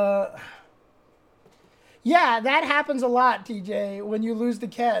 Yeah, that happens a lot, TJ, when you lose to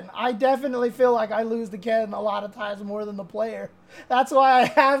Ken. I definitely feel like I lose to Ken a lot of times more than the player. That's why I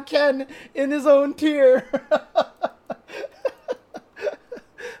have Ken in his own tier.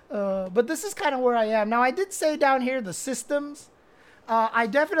 But this is kind of where I am. Now, I did say down here the systems. I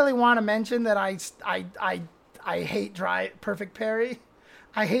definitely want to mention that I hate perfect parry.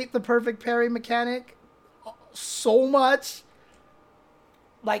 I hate the perfect parry mechanic so much.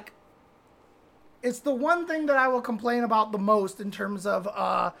 Like, it's the one thing that I will complain about the most in terms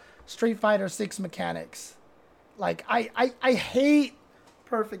of Street Fighter 6 mechanics. Like, I hate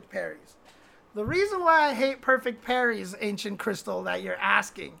perfect parries. The reason why I hate perfect parries, Ancient Crystal, that you're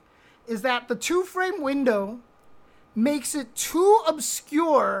asking, is that the 2-frame window makes it too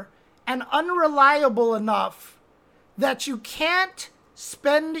obscure and unreliable enough that you can't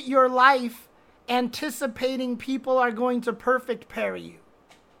spend your life anticipating people are going to perfect parry you.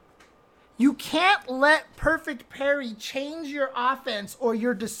 You can't let perfect parry change your offense or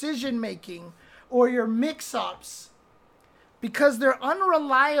your decision making or your mix-ups because they're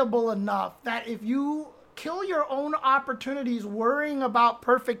unreliable enough that if you kill your own opportunities worrying about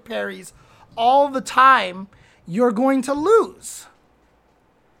perfect parries all the time, you're going to lose.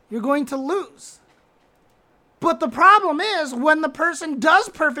 You're going to lose. But the problem is, when the person does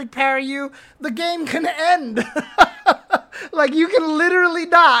perfect parry you, the game can end. Like, you can literally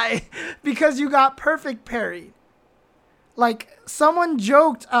die because you got perfect parried. Like, someone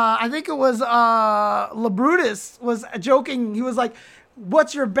joked, I think it was Labrutus was joking. He was like,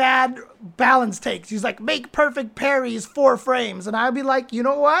 what's your bad balance takes? He's like, make perfect parries 4 frames. And I'd be like, you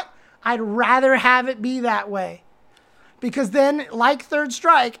know what? I'd rather have it be that way. Because then, like Third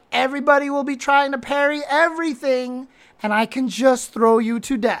Strike, everybody will be trying to parry everything, and I can just throw you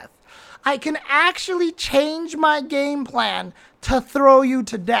to death. I can actually change my game plan to throw you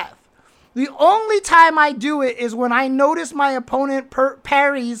to death. The only time I do it is when I notice my opponent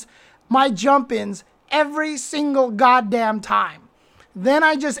parries my jump-ins every single goddamn time. Then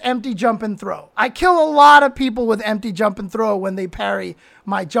I just empty jump and throw. I kill a lot of people with empty jump and throw when they parry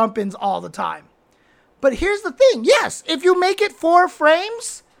my jump ins all the time. But here's the thing. Yes, if you make it 4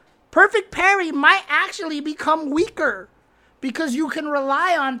 frames, perfect parry might actually become weaker because you can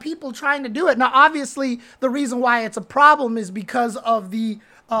rely on people trying to do it. Now, obviously, the reason why it's a problem is because of the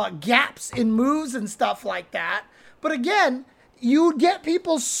gaps in moves and stuff like that. But again, you get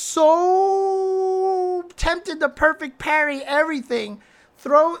people so tempted to perfect parry everything.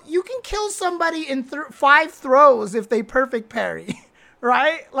 You can kill somebody in 5 throws if they perfect parry,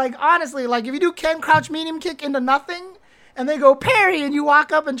 right? Like, honestly, like if you do Ken crouch medium kick into nothing and they go parry and you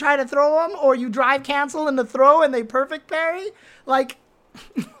walk up and try to throw them, or you drive cancel into throw and they perfect parry, like,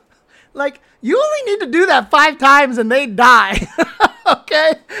 like you only need to do that 5 times and they die,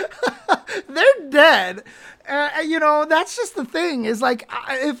 okay? They're dead. You know, that's just the thing is like,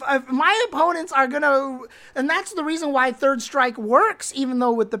 if my opponents are going to, and that's the reason why third strike works, even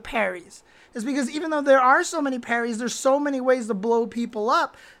though with the parries, is because even though there are so many parries, there's so many ways to blow people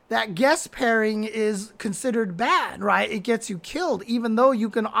up that guest pairing is considered bad, right? It gets you killed, even though you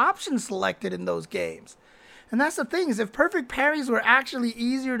can option select it in those games. And that's the thing is if perfect parries were actually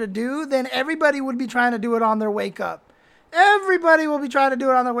easier to do, then everybody would be trying to do it on their wake up. Everybody will be trying to do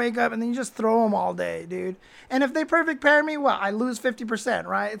it on their wake up, and then you just throw them all day, dude. And if they perfect parry me, well, I lose 50%,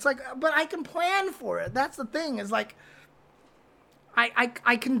 right? It's like, but I can plan for it. That's the thing is like,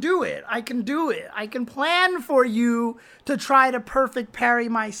 I can do it. I can do it. I can plan for you to try to perfect parry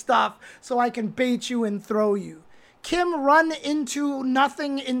my stuff so I can bait you and throw you. Kim run into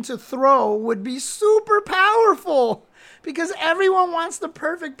nothing into throw would be super powerful because everyone wants to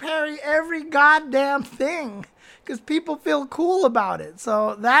perfect parry every goddamn thing because people feel cool about it.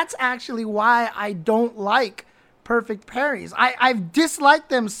 So that's actually why I don't like perfect parries. I've disliked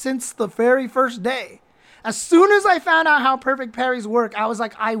them since the very first day. As soon as I found out how perfect parries work, I was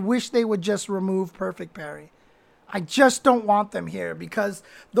like, I wish they would just remove perfect parry. I just don't want them here because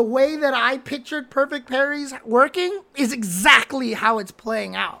the way that I pictured perfect parries working is exactly how it's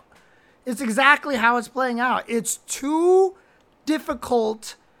playing out. It's exactly how it's playing out. It's too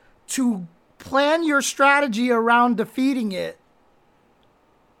difficult to plan your strategy around defeating it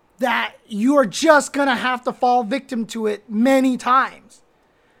that you're just going to have to fall victim to it many times.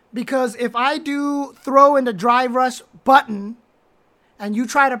 Because if I do throw into drive rush button and you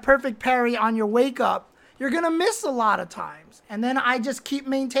try to perfect parry on your wake up, you're going to miss a lot of times. And then I just keep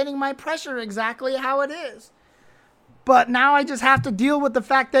maintaining my pressure exactly how it is. But now I just have to deal with the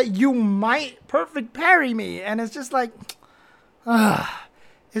fact that you might perfect parry me. And it's just like,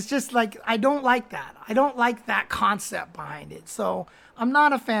 it's just like, I don't like that. I don't like that concept behind it. So I'm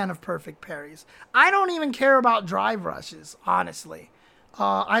not a fan of perfect parries. I don't even care about drive rushes, honestly.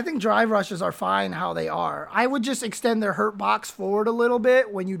 I think drive rushes are fine how they are. I would just extend their hurt box forward a little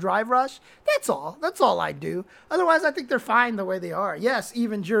bit when you drive rush. That's all. That's all I do. Otherwise, I think they're fine the way they are. Yes,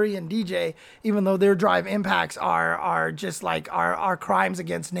 even Jury and DJ, even though their drive impacts are just like are crimes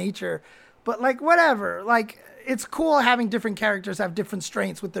against nature. But like whatever. Like it's cool having different characters have different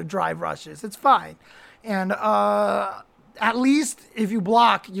strengths with their drive rushes. It's fine. And at least if you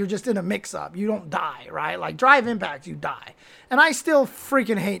block, you're just in a mix-up. You don't die, right? Like drive impacts, you die. And I still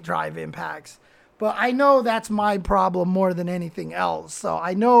freaking hate drive impacts. But I know that's my problem more than anything else. So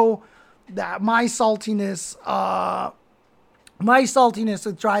I know that my saltiness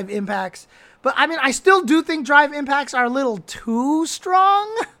with drive impacts. But I mean, I still do think drive impacts are a little too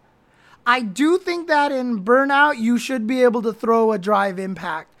strong. I do think that in Burnout, you should be able to throw a drive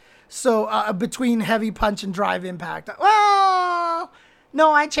impact. So between heavy punch and drive impact. Well,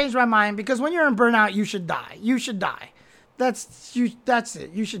 no, I changed my mind because when you're in Burnout, you should die. You should die. That's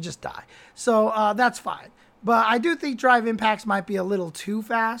it. You should just die. So that's fine. But I do think drive impacts might be a little too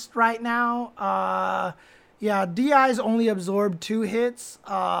fast right now. Yeah, DIs only absorbed 2 hits.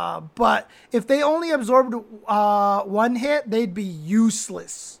 But if they only absorbed 1 hit, they'd be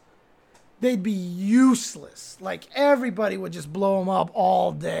useless. They'd be useless. Like everybody would just blow them up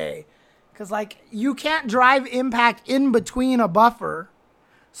all day. Because like you can't drive impact in between a buffer.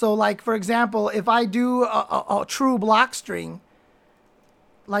 So like for example, if I do a true block string,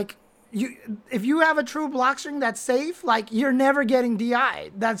 like if you have a true block string that's safe, like you're never getting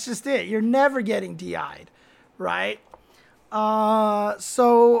DI'd. That's just it. You're never getting DI'd, right?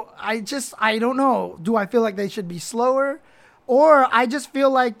 So I don't know. Do I feel like they should be slower? Or I just feel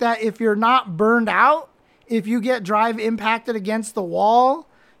like that if you're not burned out, if you get drive impacted against the wall,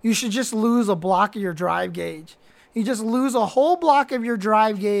 you should just lose a block of your drive gauge. You just lose a whole block of your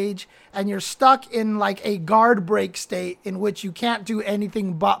drive gauge and you're stuck in like a guard break state in which you can't do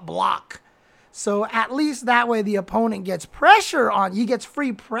anything but block. So at least that way the opponent gets pressure on, he gets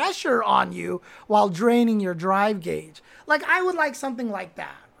free pressure on you while draining your drive gauge. Like, I would like something like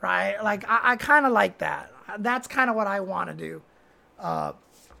that, right? Like, I kind of like that. That's kind of what I want to do, to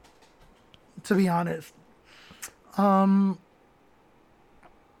be honest. Yeah,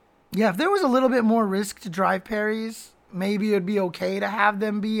 if there was a little bit more risk to drive parries, maybe it'd be okay to have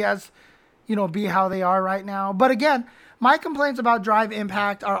them be as, be how they are right now. But again, my complaints about drive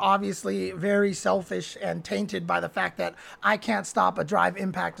impact are obviously very selfish and tainted by the fact that I can't stop a drive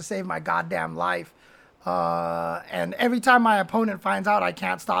impact to save my goddamn life. And every time my opponent finds out I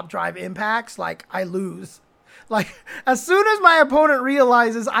can't stop drive impacts, like, I lose. Like, as soon as my opponent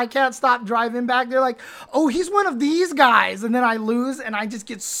realizes I can't stop drive impact, they're like, oh, he's one of these guys. And then I lose, and I just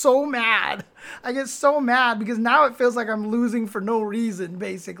get so mad. I get so mad because now it feels like I'm losing for no reason,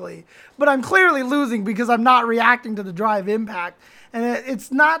 basically. But I'm clearly losing because I'm not reacting to the drive impact. And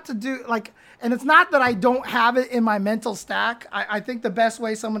it's not to do, like, and it's not that I don't have it in my mental stack. I think the best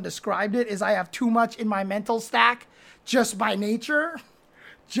way someone described it is I have too much in my mental stack just by nature.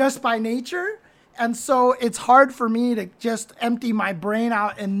 Just by nature. And so it's hard for me to just empty my brain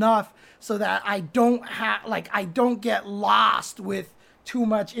out enough so that I don't get lost with too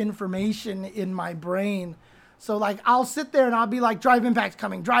much information in my brain. So, like, I'll sit there and I'll be like, drive impact's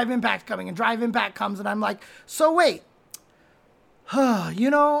coming, and drive impact comes, and I'm like, so wait,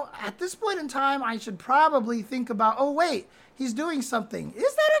 at this point in time, I should probably think about, oh wait, he's doing something.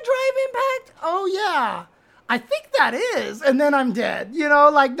 Is that a drive impact? Oh yeah. I think that is, and then I'm dead.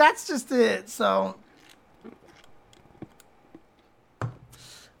 Like, that's just it. So,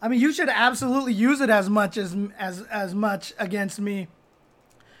 I mean, you should absolutely use it as much against me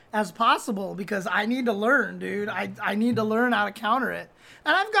as possible because I need to learn, dude. I need to learn how to counter it,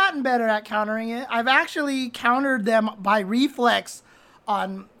 and I've gotten better at countering it. I've actually countered them by reflex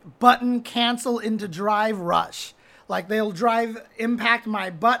on button cancel into drive rush. Like, they'll drive impact my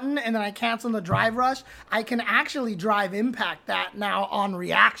button and then I cancel the drive rush. I can actually drive impact that now on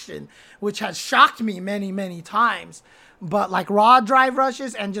reaction, which has shocked me many, many times. But like raw drive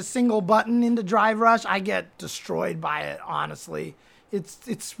rushes and just single button into drive rush, I get destroyed by it, honestly.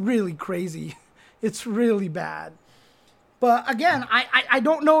 It's really crazy. It's really bad. But again, I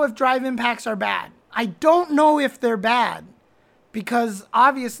don't know if drive impacts are bad. I don't know if they're bad because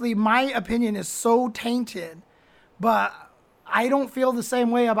obviously my opinion is so tainted. But I don't feel the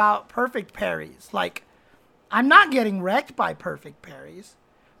same way about perfect parries. Like, I'm not getting wrecked by perfect parries.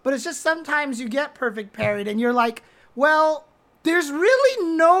 But it's just sometimes you get perfect parried and you're like, well, there's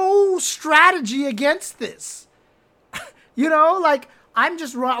really no strategy against this. Like, I'm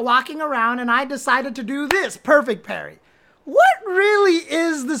just walking around and I decided to do this perfect parry. What really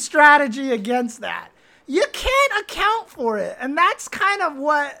is the strategy against that? You can't account for it. And that's kind of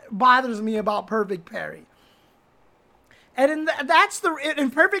what bothers me about perfect parry. And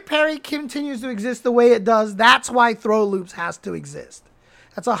perfect parry continues to exist the way it does. That's why throw loops has to exist.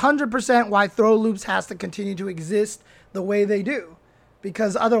 That's 100% why throw loops has to continue to exist the way they do.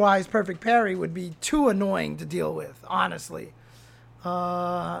 Because otherwise perfect parry would be too annoying to deal with, honestly.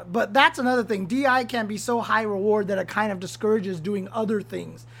 But that's another thing. DI can be so high reward that it kind of discourages doing other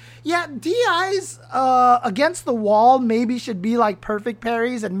things. Yeah, DIs against the wall maybe should be like perfect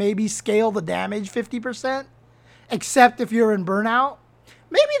parries and maybe scale the damage 50%. Except if you're in burnout.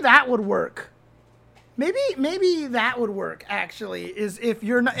 Maybe that would work. Maybe that would work, actually. Is if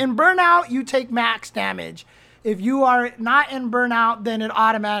you're in burnout, you take max damage. If you are not in burnout, then it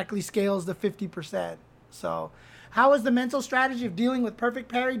automatically scales to 50%. So, how is the mental strategy of dealing with perfect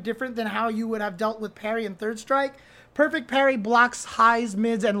parry different than how you would have dealt with parry in third strike? Perfect parry blocks highs,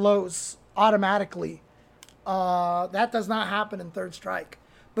 mids, and lows automatically. That does not happen in third strike.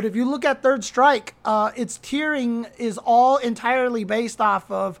 But if you look at third strike, its tiering is all entirely based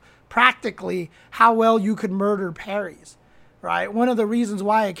off of practically how well you could murder parries, right? One of the reasons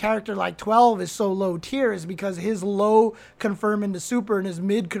why a character like 12 is so low tier is because his low confirm into super and his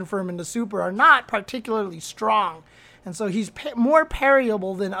mid confirm into super are not particularly strong. And so he's more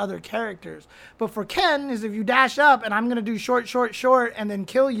parryable than other characters. But for Ken, is if you dash up and I'm going to do short, short, short and then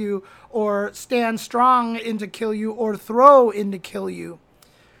kill you, or stand strong into kill you, or throw into kill you.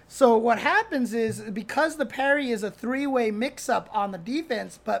 So what happens is, because the parry is a three-way mix-up on the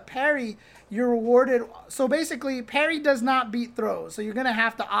defense, but parry, you're rewarded. So basically, parry does not beat throw. So you're going to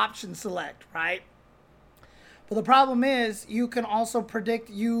have to option select, right? But the problem is, you can also predict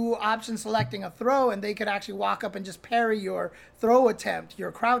you option selecting a throw, and they could actually walk up and just parry your throw attempt,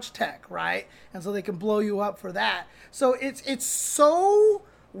 your crouch tech, right? And so they can blow you up for that. So it's so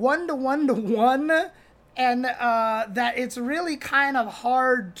one-to-one-to-one, and that it's really kind of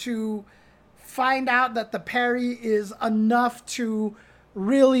hard to find out that the parry is enough to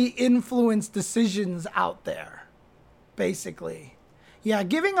really influence decisions out there, basically. Yeah,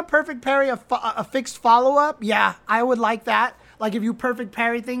 giving a perfect parry a fixed follow-up, yeah, I would like that. Like, if you perfect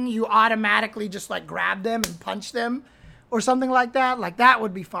parry thing, you automatically just, like, grab them and punch them or something like that. Like, that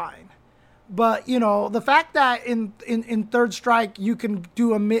would be fine. But, you know, the fact that in Third Strike, you can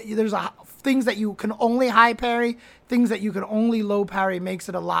do things that you can only high parry, things that you can only low parry makes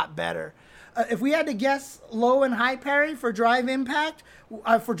it a lot better. If we had to guess, low and high parry for drive impact,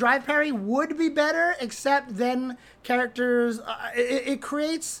 for drive parry would be better, except then characters, it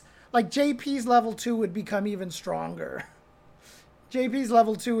creates, like, JP's level 2 would become even stronger. JP's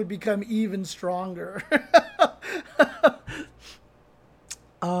level 2 would become even stronger.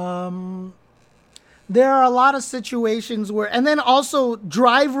 There are a lot of situations where, and then also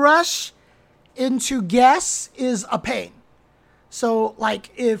drive rush into guess is a pain. So, like,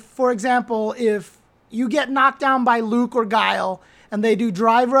 if, for example, if you get knocked down by Luke or Guile and they do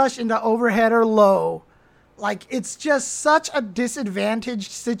drive rush into overhead or low, like, it's just such a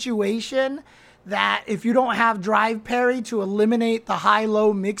disadvantaged situation that if you don't have drive parry to eliminate the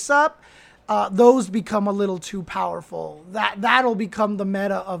high-low mix-up, those become a little too powerful. That'll become the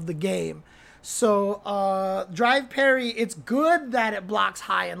meta of the game. So drive parry, it's good that it blocks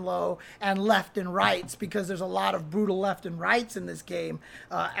high and low and left and rights, because there's a lot of brutal left and rights in this game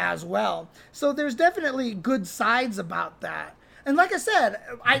as well. So there's definitely good sides about that. And like I said,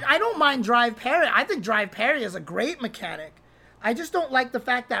 I don't mind drive parry. I think drive parry is a great mechanic. I just don't like the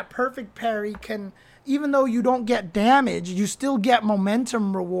fact that perfect parry can, even though you don't get damage, you still get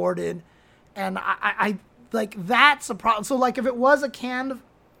momentum rewarded. And I like, that's a problem. So, like, if it was a canned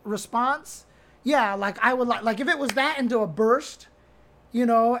response, yeah, like, I would like if it was that into a burst, you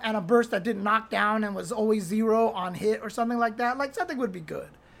know, and a burst that didn't knock down and was always 0 on hit or something like that, like, something would be good.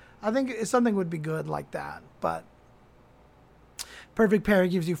 I think something would be good like that. But perfect parry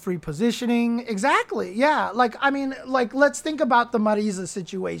gives you free positioning. Exactly. Yeah. Like, I mean, like, let's think about the Marisa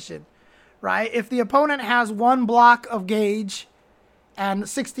situation, right? If the opponent has 1 block of gauge and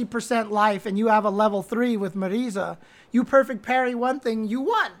 60% life, and you have a level 3 with Marisa, you perfect parry one thing, you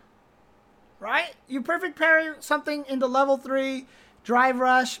won, right? You perfect parry something into level 3, drive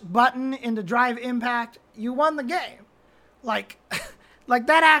rush, button into drive impact, you won the game. Like, like,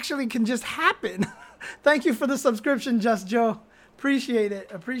 that actually can just happen. Thank you for the subscription, Just Joe. Appreciate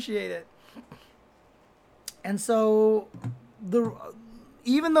it. And so,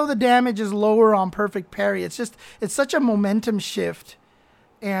 even though the damage is lower on perfect parry, it's such a momentum shift.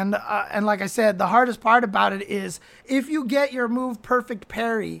 And like I said, the hardest part about it is, if you get your move perfect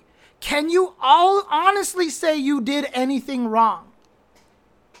parry, can you all honestly say you did anything wrong?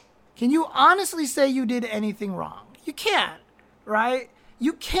 Can you honestly say you did anything wrong? You can't, right?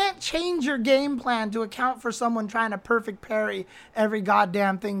 You can't change your game plan to account for someone trying to perfect parry every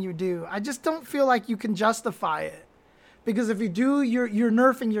goddamn thing you do. I just don't feel like you can justify it. Because if you do, you're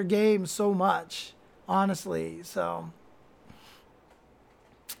nerfing your game so much, honestly. So,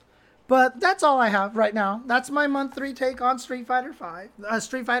 but that's all I have right now. That's my month 3 take on Street Fighter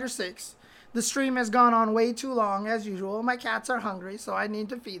 6. The stream has gone on way too long, as usual. My cats are hungry, so I need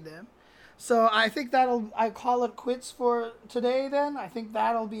to feed them. So I think I call it quits for today then. I think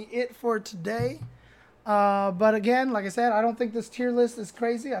that'll be it for today. But again, like I said, I don't think this tier list is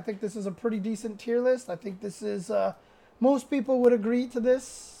crazy. I think this is a pretty decent tier list. I think this is, most people would agree to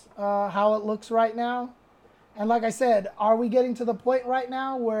this, how it looks right now. And like I said, are we getting to the point right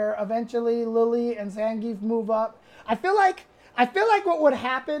now where eventually Lily and Zangief move up? I feel like what would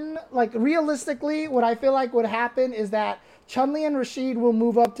happen, like, realistically, what I feel like would happen is that Chun-Li and Rashid will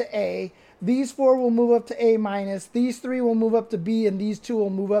move up to A. These 4 will move up to A-. These 3 will move up to B, and these 2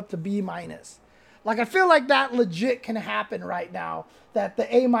 will move up to B-. Like, I feel like that legit can happen right now, that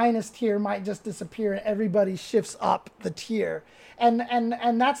the A- tier might just disappear and everybody shifts up the tier.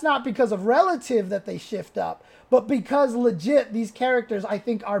 And that's not because of relative that they shift up, but because legit these characters, I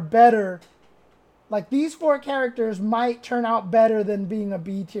think, are better. Like, these 4 characters might turn out better than being a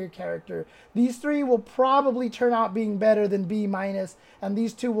B tier character. These 3 will probably turn out being better than B-, and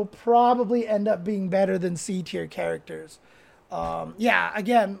these 2 will probably end up being better than C tier characters. Yeah,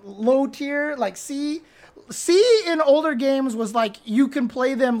 again, low tier, like C in older games was like, you can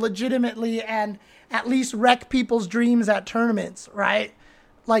play them legitimately and at least wreck people's dreams at tournaments, right?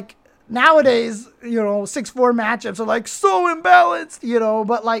 Like, nowadays, 6-4 matchups are like so imbalanced,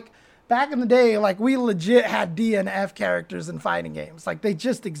 but like, back in the day, like, we legit had D and F characters in fighting games. Like, they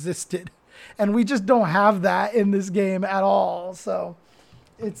just existed. And we just don't have that in this game at all. So,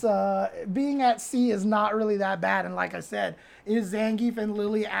 It's being at C is not really that bad. And like I said, is Zangief and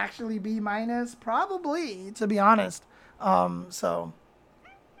Lily actually B minus? Probably, to be honest. So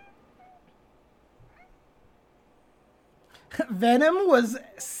Venom was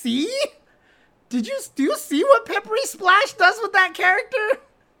C? Do you see what Peppery Splash does with that character?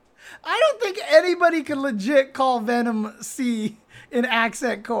 I don't think anybody could legit call Venom C in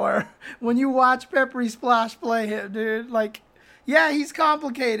Accent Core when you watch Peppery Splash play him, dude. Like, yeah, he's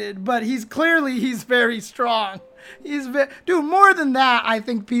complicated, but he's very strong. Dude, more than that, I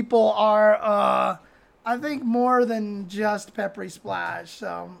think people are, I think more than just Peppery Splash.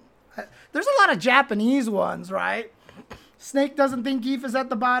 So, there's a lot of Japanese ones, right? Snake doesn't think Geef is at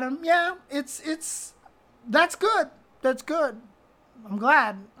the bottom. Yeah, that's good. That's good. I'm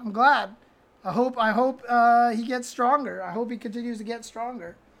glad. I hope he gets stronger. I hope he continues to get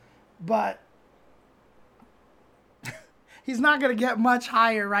stronger. But he's not going to get much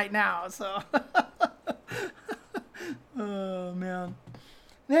higher right now. So, oh, man.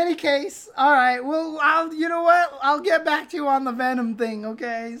 In any case, all right. Well, you know what? I'll get back to you on the Venom thing,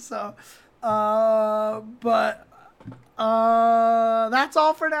 okay? So, that's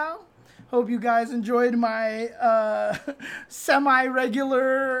all for now. Hope you guys enjoyed my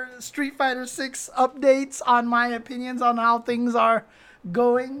semi-regular Street Fighter 6 updates on my opinions on how things are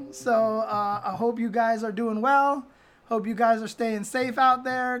going. So I hope you guys are doing well. Hope you guys are staying safe out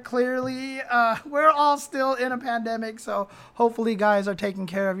there. Clearly, we're all still in a pandemic, so hopefully you guys are taking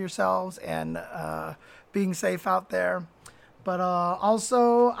care of yourselves and being safe out there. But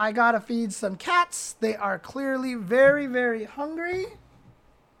also, I gotta feed some cats. They are clearly very, very hungry.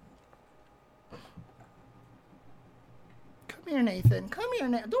 Come here, Nathan. Come here,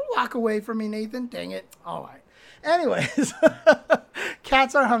 Nathan. Don't walk away from me, Nathan. Dang it. All right. Anyways,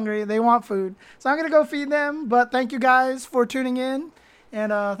 cats are hungry. They want food. So I'm going to go feed them. But thank you guys for tuning in.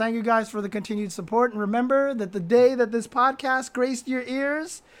 And thank you guys for the continued support. And remember that the day that this podcast graced your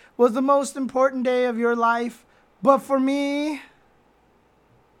ears was the most important day of your life. But for me...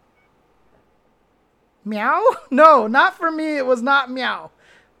 Meow? No, not for me. It was not meow.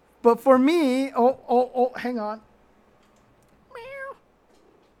 But for me... Oh, hang on. Meow.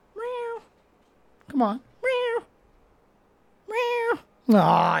 Meow. Come on. Meow. Meow. No,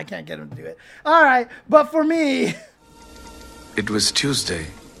 I can't get him to do it. All right. But for me... It was Tuesday.